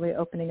actually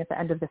opening at the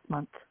end of this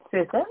month.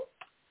 Susan?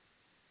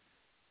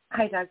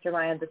 Hi, Dr.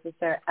 Maya. This is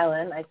Sarah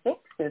Ellen. I think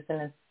Susan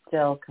is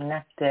still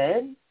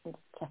connected. Let's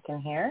check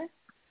in here.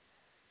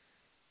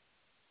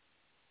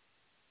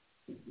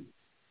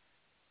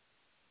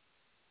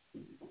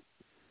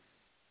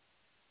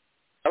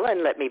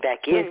 Ellen, let me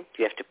back in.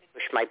 You have to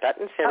push my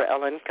button, Sarah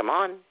Ellen. Come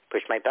on,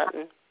 push my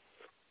button.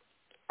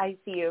 I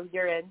see you.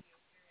 You're in.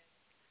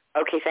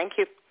 Okay, thank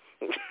you.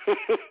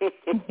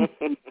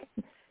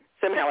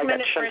 Somehow I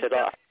got shunted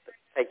off.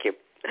 Thank you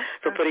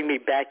for putting me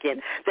back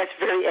in. That's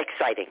very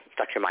exciting,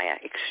 Dr. Maya.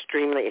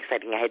 Extremely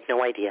exciting. I had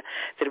no idea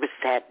that it was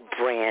that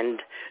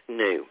brand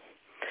new.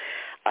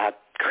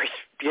 Chris,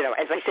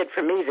 as I said,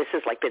 for me, this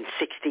has been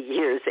 60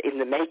 years in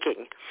the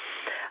making,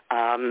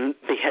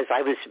 because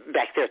I was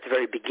back there at the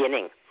very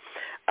beginning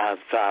of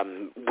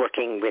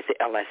working with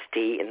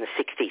LSD in the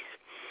 60s.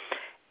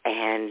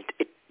 And,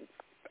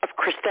 of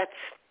course, that's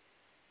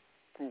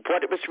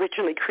what it was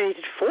originally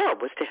created for,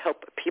 was to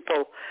help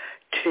people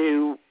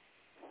to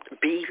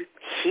be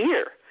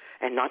here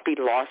and not be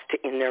lost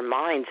in their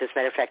minds. As a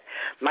matter of fact,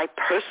 my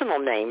personal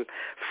name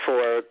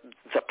for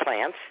the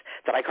plants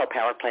that I call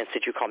power plants,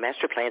 that you call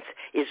master plants,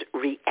 is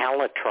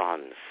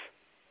realitrons.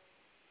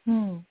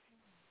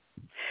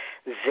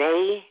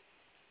 they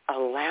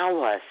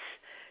allow us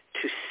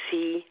to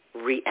see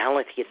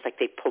reality. It's like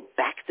they pull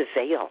back the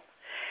veil.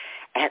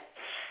 And,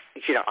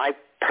 I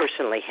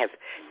personally have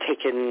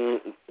taken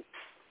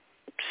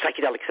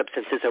psychedelic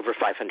substances over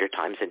 500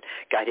 times and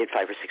guided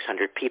 500 or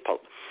 600 people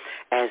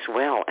as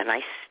well. And I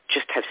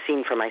just have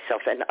seen for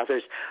myself and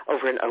others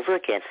over and over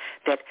again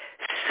that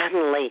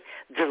suddenly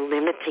the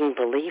limiting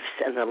beliefs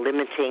and the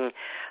limiting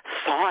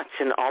thoughts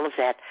and all of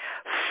that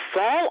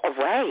fall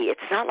away.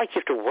 It's not like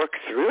you have to work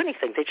through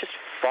anything. They just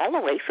fall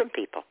away from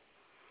people.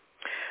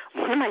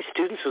 One of my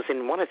students was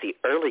in one of the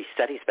early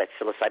studies about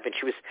psilocybin.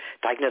 She was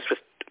diagnosed with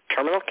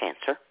terminal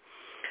cancer,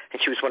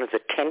 and she was one of the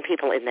 10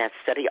 people in that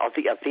study.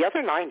 The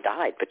other 9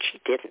 died, but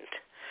she didn't.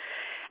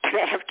 And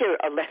after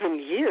 11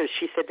 years,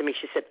 she said to me,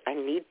 I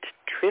need to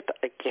trip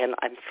again.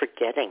 I'm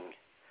forgetting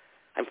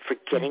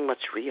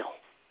what's real.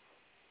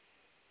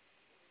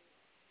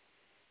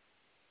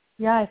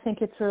 Yeah, I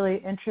think it's really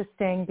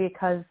interesting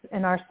because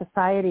in our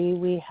society,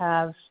 we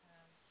have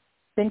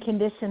been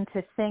conditioned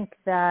to think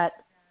that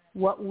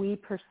what we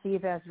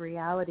perceive as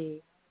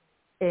reality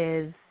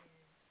is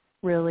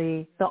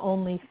really the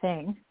only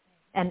thing.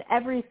 And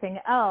everything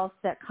else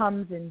that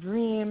comes in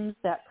dreams,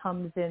 that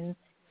comes in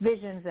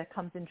visions, that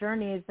comes in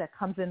journeys, that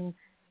comes in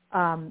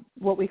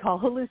what we call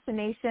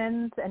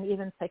hallucinations and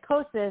even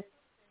psychosis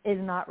is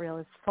not real,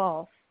 is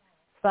false.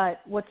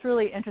 But what's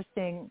really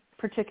interesting,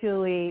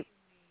 particularly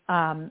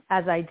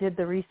as I did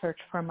the research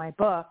for my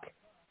book,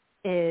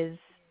 is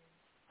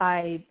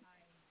I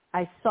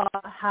saw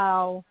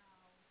how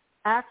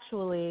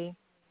actually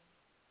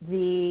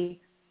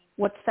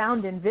what's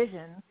found in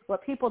visions,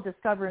 what people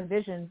discover in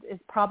visions is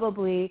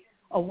probably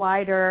a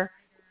wider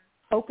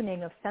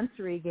opening of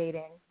sensory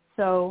gating.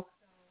 So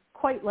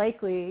quite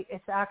likely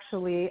it's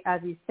actually,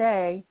 as you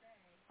say,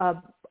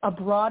 a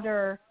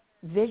broader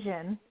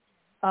vision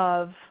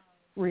of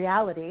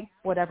reality,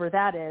 whatever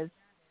that is,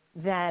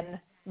 than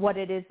what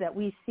it is that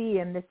we see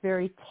in this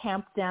very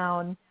tamped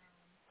down,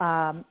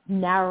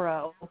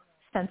 narrow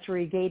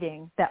sensory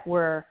gating that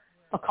we're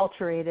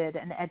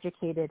acculturated and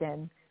educated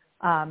in.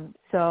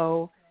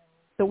 So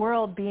the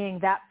world being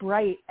that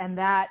bright and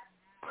that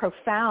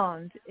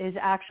profound is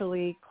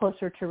actually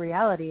closer to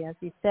reality, as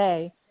you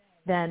say,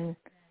 than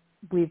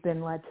we've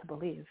been led to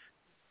believe.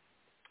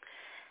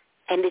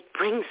 And it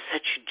brings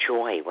such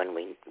joy when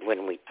we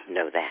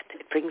know that.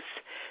 It brings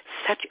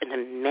such an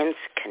immense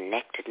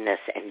connectedness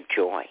and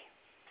joy.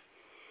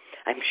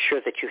 I'm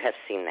sure that you have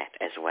seen that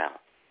as well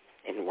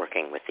in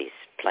working with these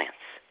plants.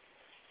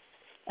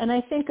 And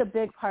I think a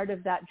big part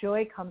of that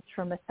joy comes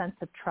from a sense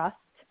of trust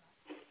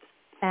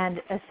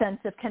and a sense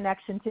of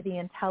connection to the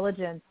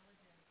intelligence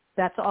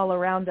that's all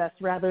around us,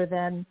 rather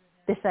than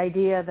this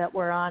idea that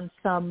we're on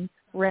some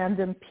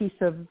random piece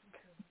of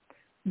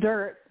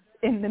dirt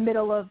in the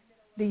middle of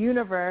the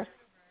universe,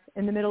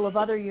 in the middle of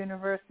other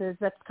universes,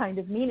 that's kind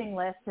of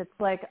meaningless. It's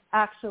like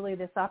actually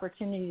this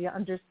opportunity to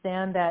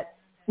understand that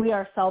we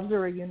ourselves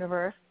are a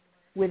universe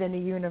within a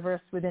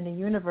universe within a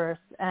universe,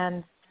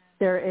 and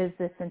there is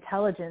this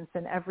intelligence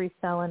in every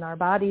cell in our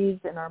bodies,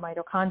 in our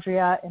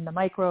mitochondria, in the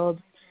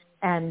microbes,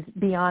 and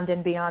beyond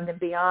and beyond and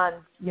beyond,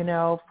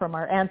 from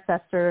our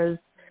ancestors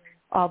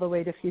all the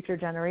way to future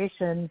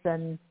generations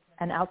and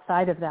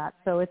outside of that.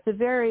 So it's a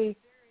very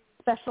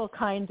special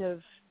kind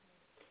of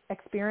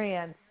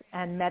experience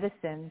and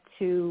medicine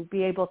to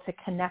be able to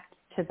connect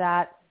to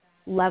that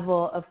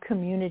level of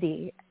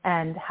community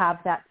and have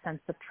that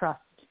sense of trust.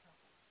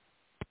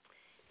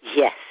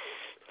 Yes.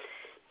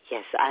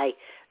 I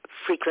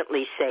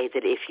frequently say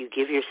that if you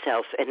give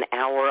yourself an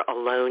hour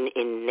alone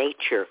in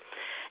nature,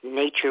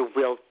 nature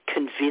will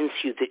convince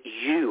you that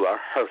you are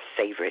her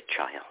favorite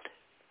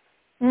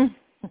child.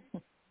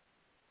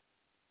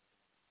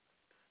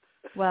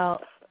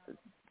 Well,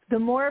 the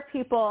more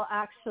people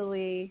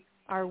actually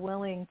are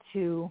willing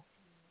to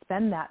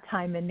spend that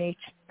time in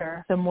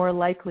nature, the more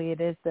likely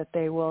it is that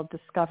they will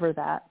discover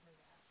that,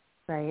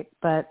 right?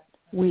 But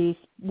we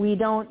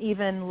don't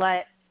even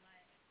let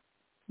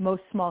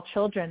most small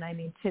children,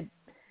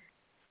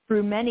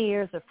 through many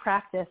years of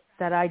practice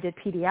that I did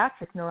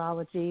pediatric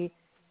neurology,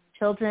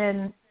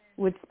 children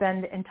would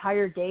spend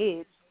entire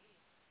days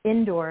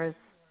indoors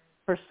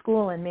for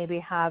school and maybe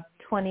have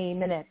 20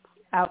 minutes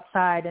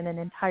outside in an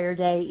entire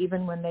day,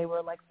 even when they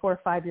were like 4 or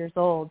 5 years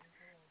old.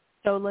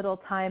 So little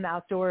time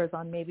outdoors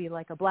on maybe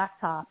like a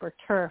blacktop or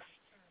turf,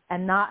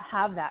 and not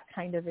have that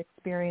kind of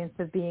experience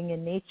of being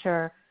in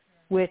nature,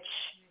 which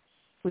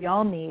we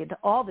all need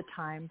all the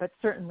time, but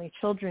certainly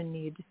children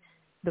need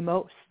the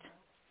most.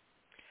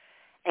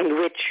 And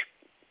which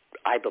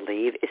I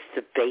believe is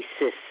the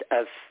basis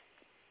of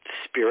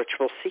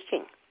spiritual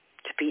seeking.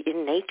 To be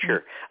in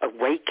nature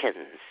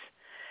awakens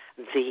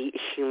the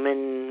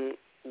human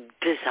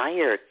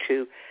desire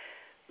to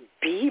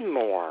be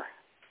more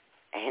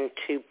and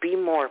to be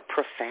more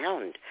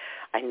profound.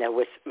 I know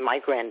with my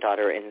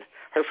granddaughter and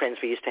her friends,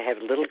 we used to have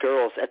little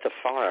girls at the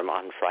farm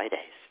on Fridays.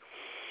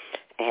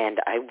 And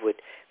I would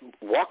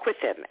walk with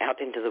them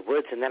out into the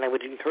woods, and then I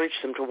would encourage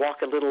them to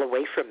walk a little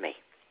away from me,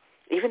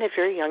 even at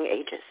very young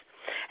ages.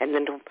 And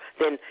then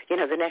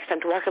the next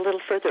time to walk a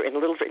little further and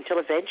until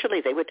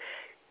eventually they would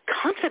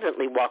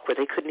confidently walk where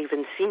they couldn't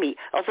even see me,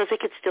 although they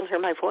could still hear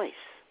my voice.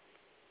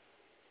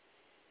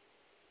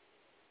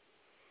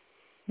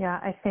 Yeah,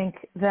 I think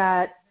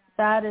that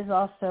is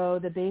also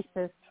the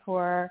basis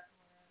for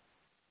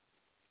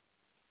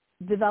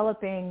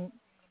developing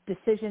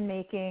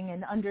decision-making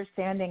and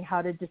understanding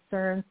how to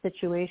discern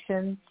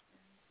situations.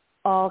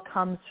 All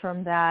comes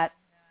from that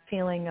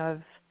feeling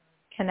of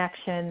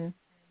connection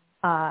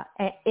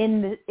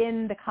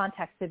in the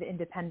context of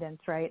independence,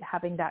 right?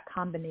 Having that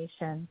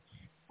combination.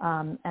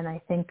 And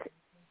I think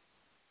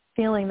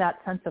feeling that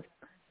sense of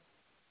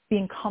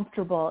being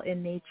comfortable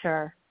in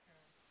nature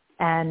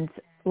and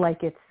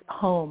like it's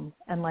home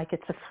and like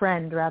it's a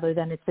friend rather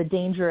than it's a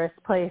dangerous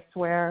place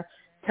where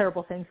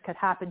terrible things could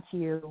happen to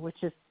you,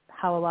 which is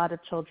how a lot of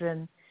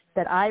children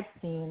that I've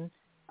seen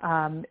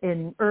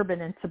in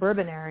urban and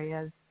suburban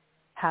areas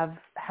have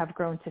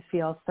grown to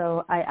feel.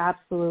 So I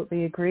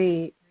absolutely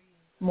agree.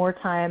 More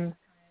time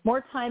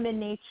in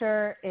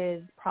nature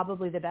is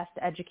probably the best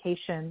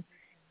education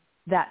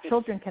that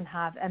children can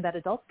have and that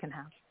adults can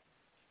have.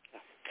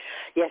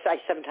 Yes, I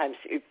sometimes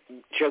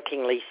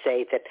jokingly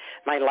say that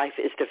my life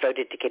is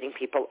devoted to getting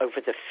people over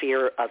the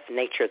fear of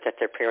nature that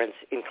their parents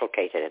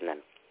inculcated in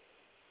them.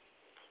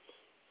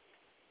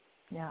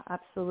 Yeah,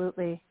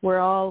 absolutely. We're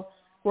all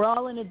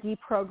in a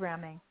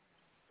deprogramming.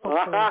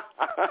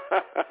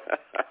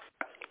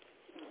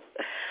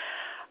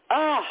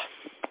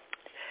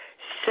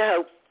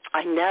 So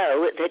I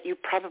know that you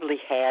probably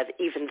have,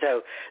 even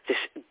though this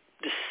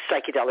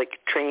psychedelic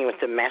training with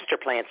the master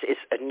plants is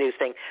a new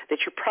thing, that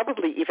you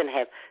probably even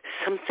have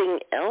something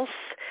else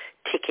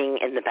ticking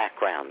in the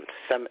background,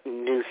 some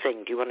new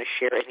thing. Do you want to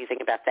share anything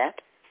about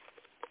that?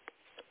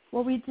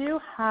 Well, we do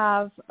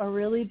have a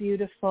really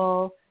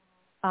beautiful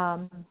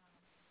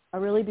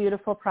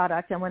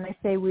product. And when I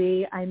say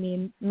we, I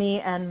mean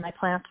me and my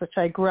plants, which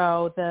I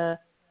grow, the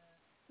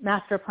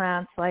master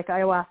plants like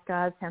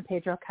ayahuasca, San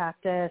Pedro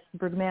cactus,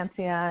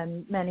 brugmansia,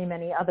 and many,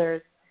 many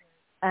others.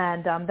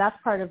 And that's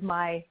part of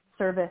my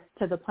service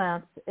to the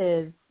plants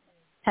is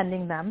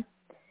tending them.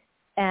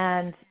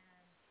 And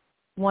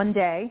one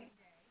day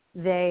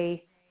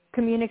they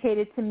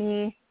communicated to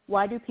me,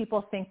 why do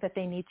people think that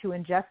they need to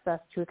ingest us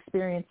to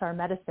experience our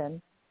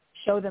medicine?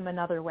 Show them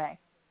another way.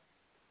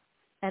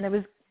 And it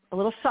was a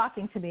little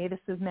shocking to me. This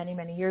was many,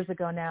 many years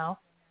ago now.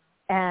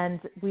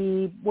 And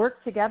we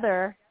worked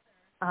together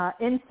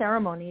in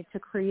ceremony to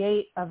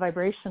create a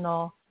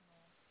vibrational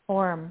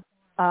form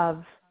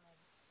of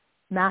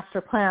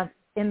master plants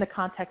in the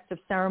context of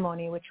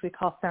ceremony, which we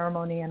call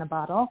ceremony in a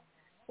bottle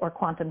or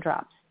quantum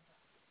drops.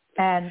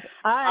 And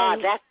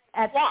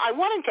I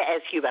wanted to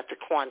ask you about the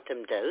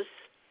quantum dose.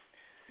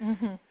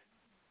 Mm-hmm.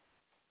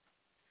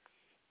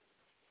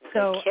 So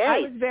okay. I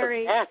was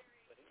very,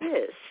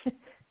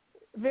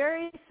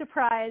 very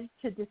surprised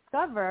to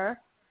discover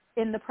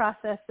in the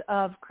process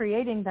of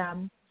creating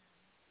them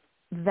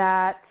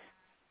that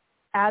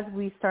as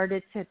we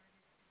started to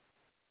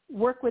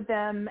work with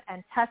them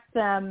and test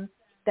them,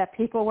 that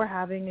people were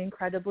having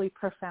incredibly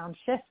profound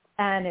shifts.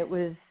 And it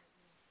was,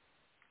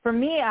 for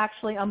me,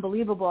 actually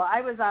unbelievable.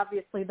 I was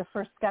obviously the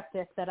first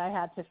skeptic that I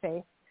had to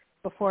face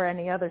before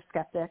any other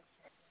skeptics.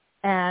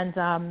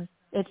 And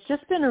it's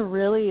just been a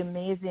really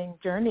amazing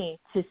journey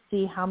to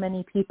see how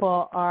many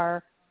people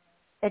are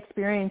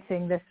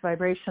experiencing this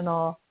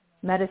vibrational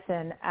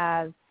medicine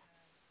as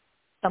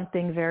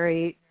something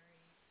very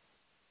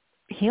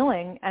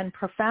healing and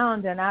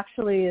profound, and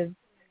actually is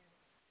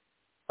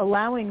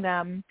allowing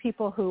them,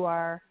 people who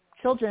are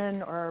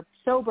children or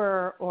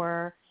sober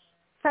or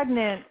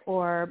pregnant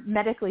or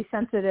medically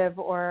sensitive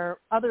or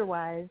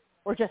otherwise,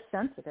 or just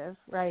sensitive,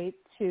 right,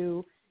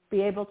 to be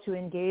able to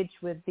engage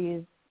with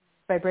these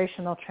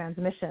vibrational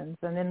transmissions.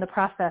 And in the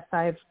process,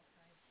 I've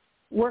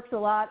worked a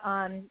lot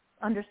on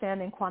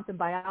understanding quantum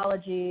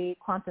biology,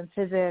 quantum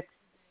physics,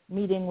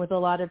 meeting with a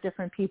lot of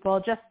different people,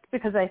 just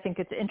because I think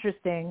it's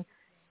interesting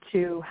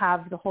to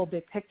have the whole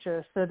big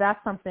picture. So that's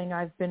something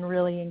I've been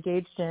really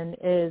engaged in,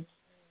 is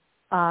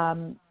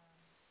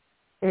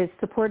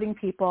supporting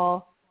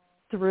people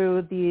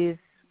through these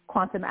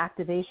quantum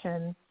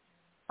activations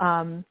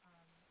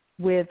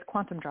with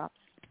quantum drops.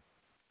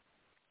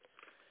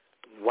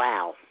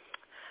 Wow.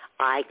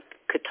 I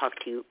could talk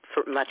to you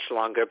for much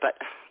longer, but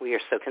we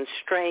are so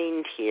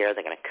constrained here.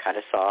 They're going to cut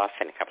us off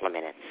in a couple of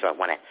minutes. So I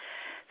want to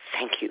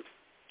thank you,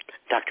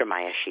 Dr.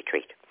 Maya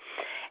Shetreat,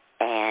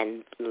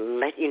 and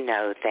let you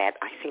know that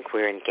I think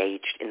we're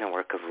engaged in the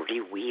work of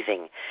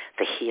reweaving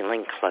the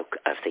healing cloak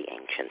of the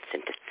ancients,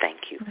 and to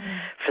thank you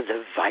for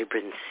the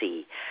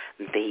vibrancy,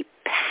 the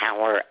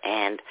power,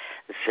 and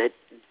the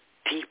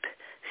deep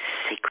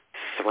sacred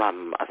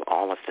thrum of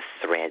all of the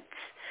threads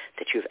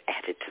that you've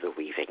added to the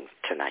weaving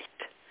tonight.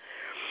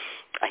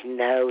 I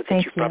know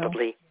that you've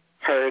probably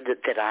heard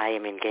that I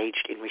am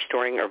engaged in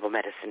restoring herbal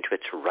medicine to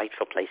its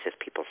rightful place as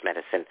people's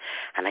medicine,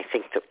 and I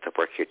think that the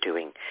work you're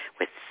doing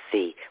with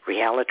the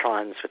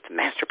realitrons, with the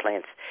master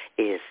plants,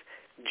 is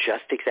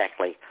just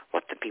exactly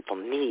what the people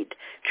need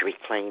to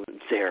reclaim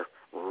their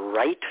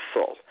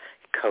rightful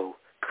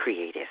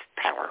co-creative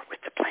power with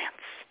the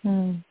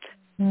plants.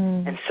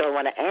 And so I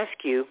want to ask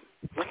you,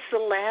 what's the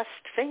last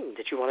thing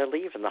that you want to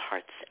leave in the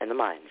hearts and the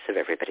minds of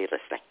everybody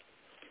listening?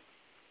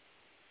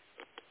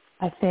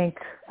 I think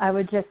I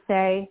would just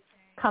say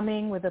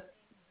coming with a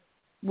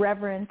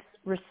reverence,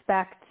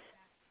 respect,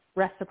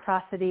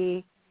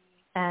 reciprocity,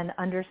 and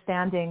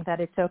understanding that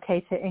it's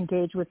okay to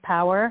engage with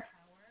power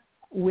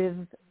with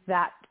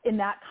that in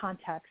that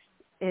context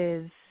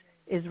is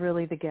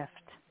really the gift.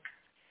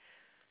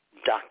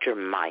 Dr.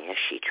 Maya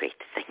Shetreat,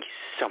 thank you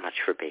so much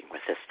for being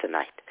with us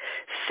tonight.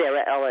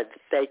 Sarah Ellen,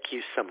 thank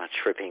you so much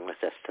for being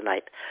with us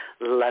tonight.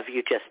 Love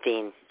you,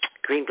 Justine.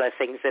 Green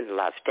blessings and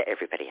love to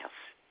everybody else.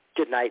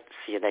 Good night.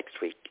 See you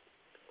next week.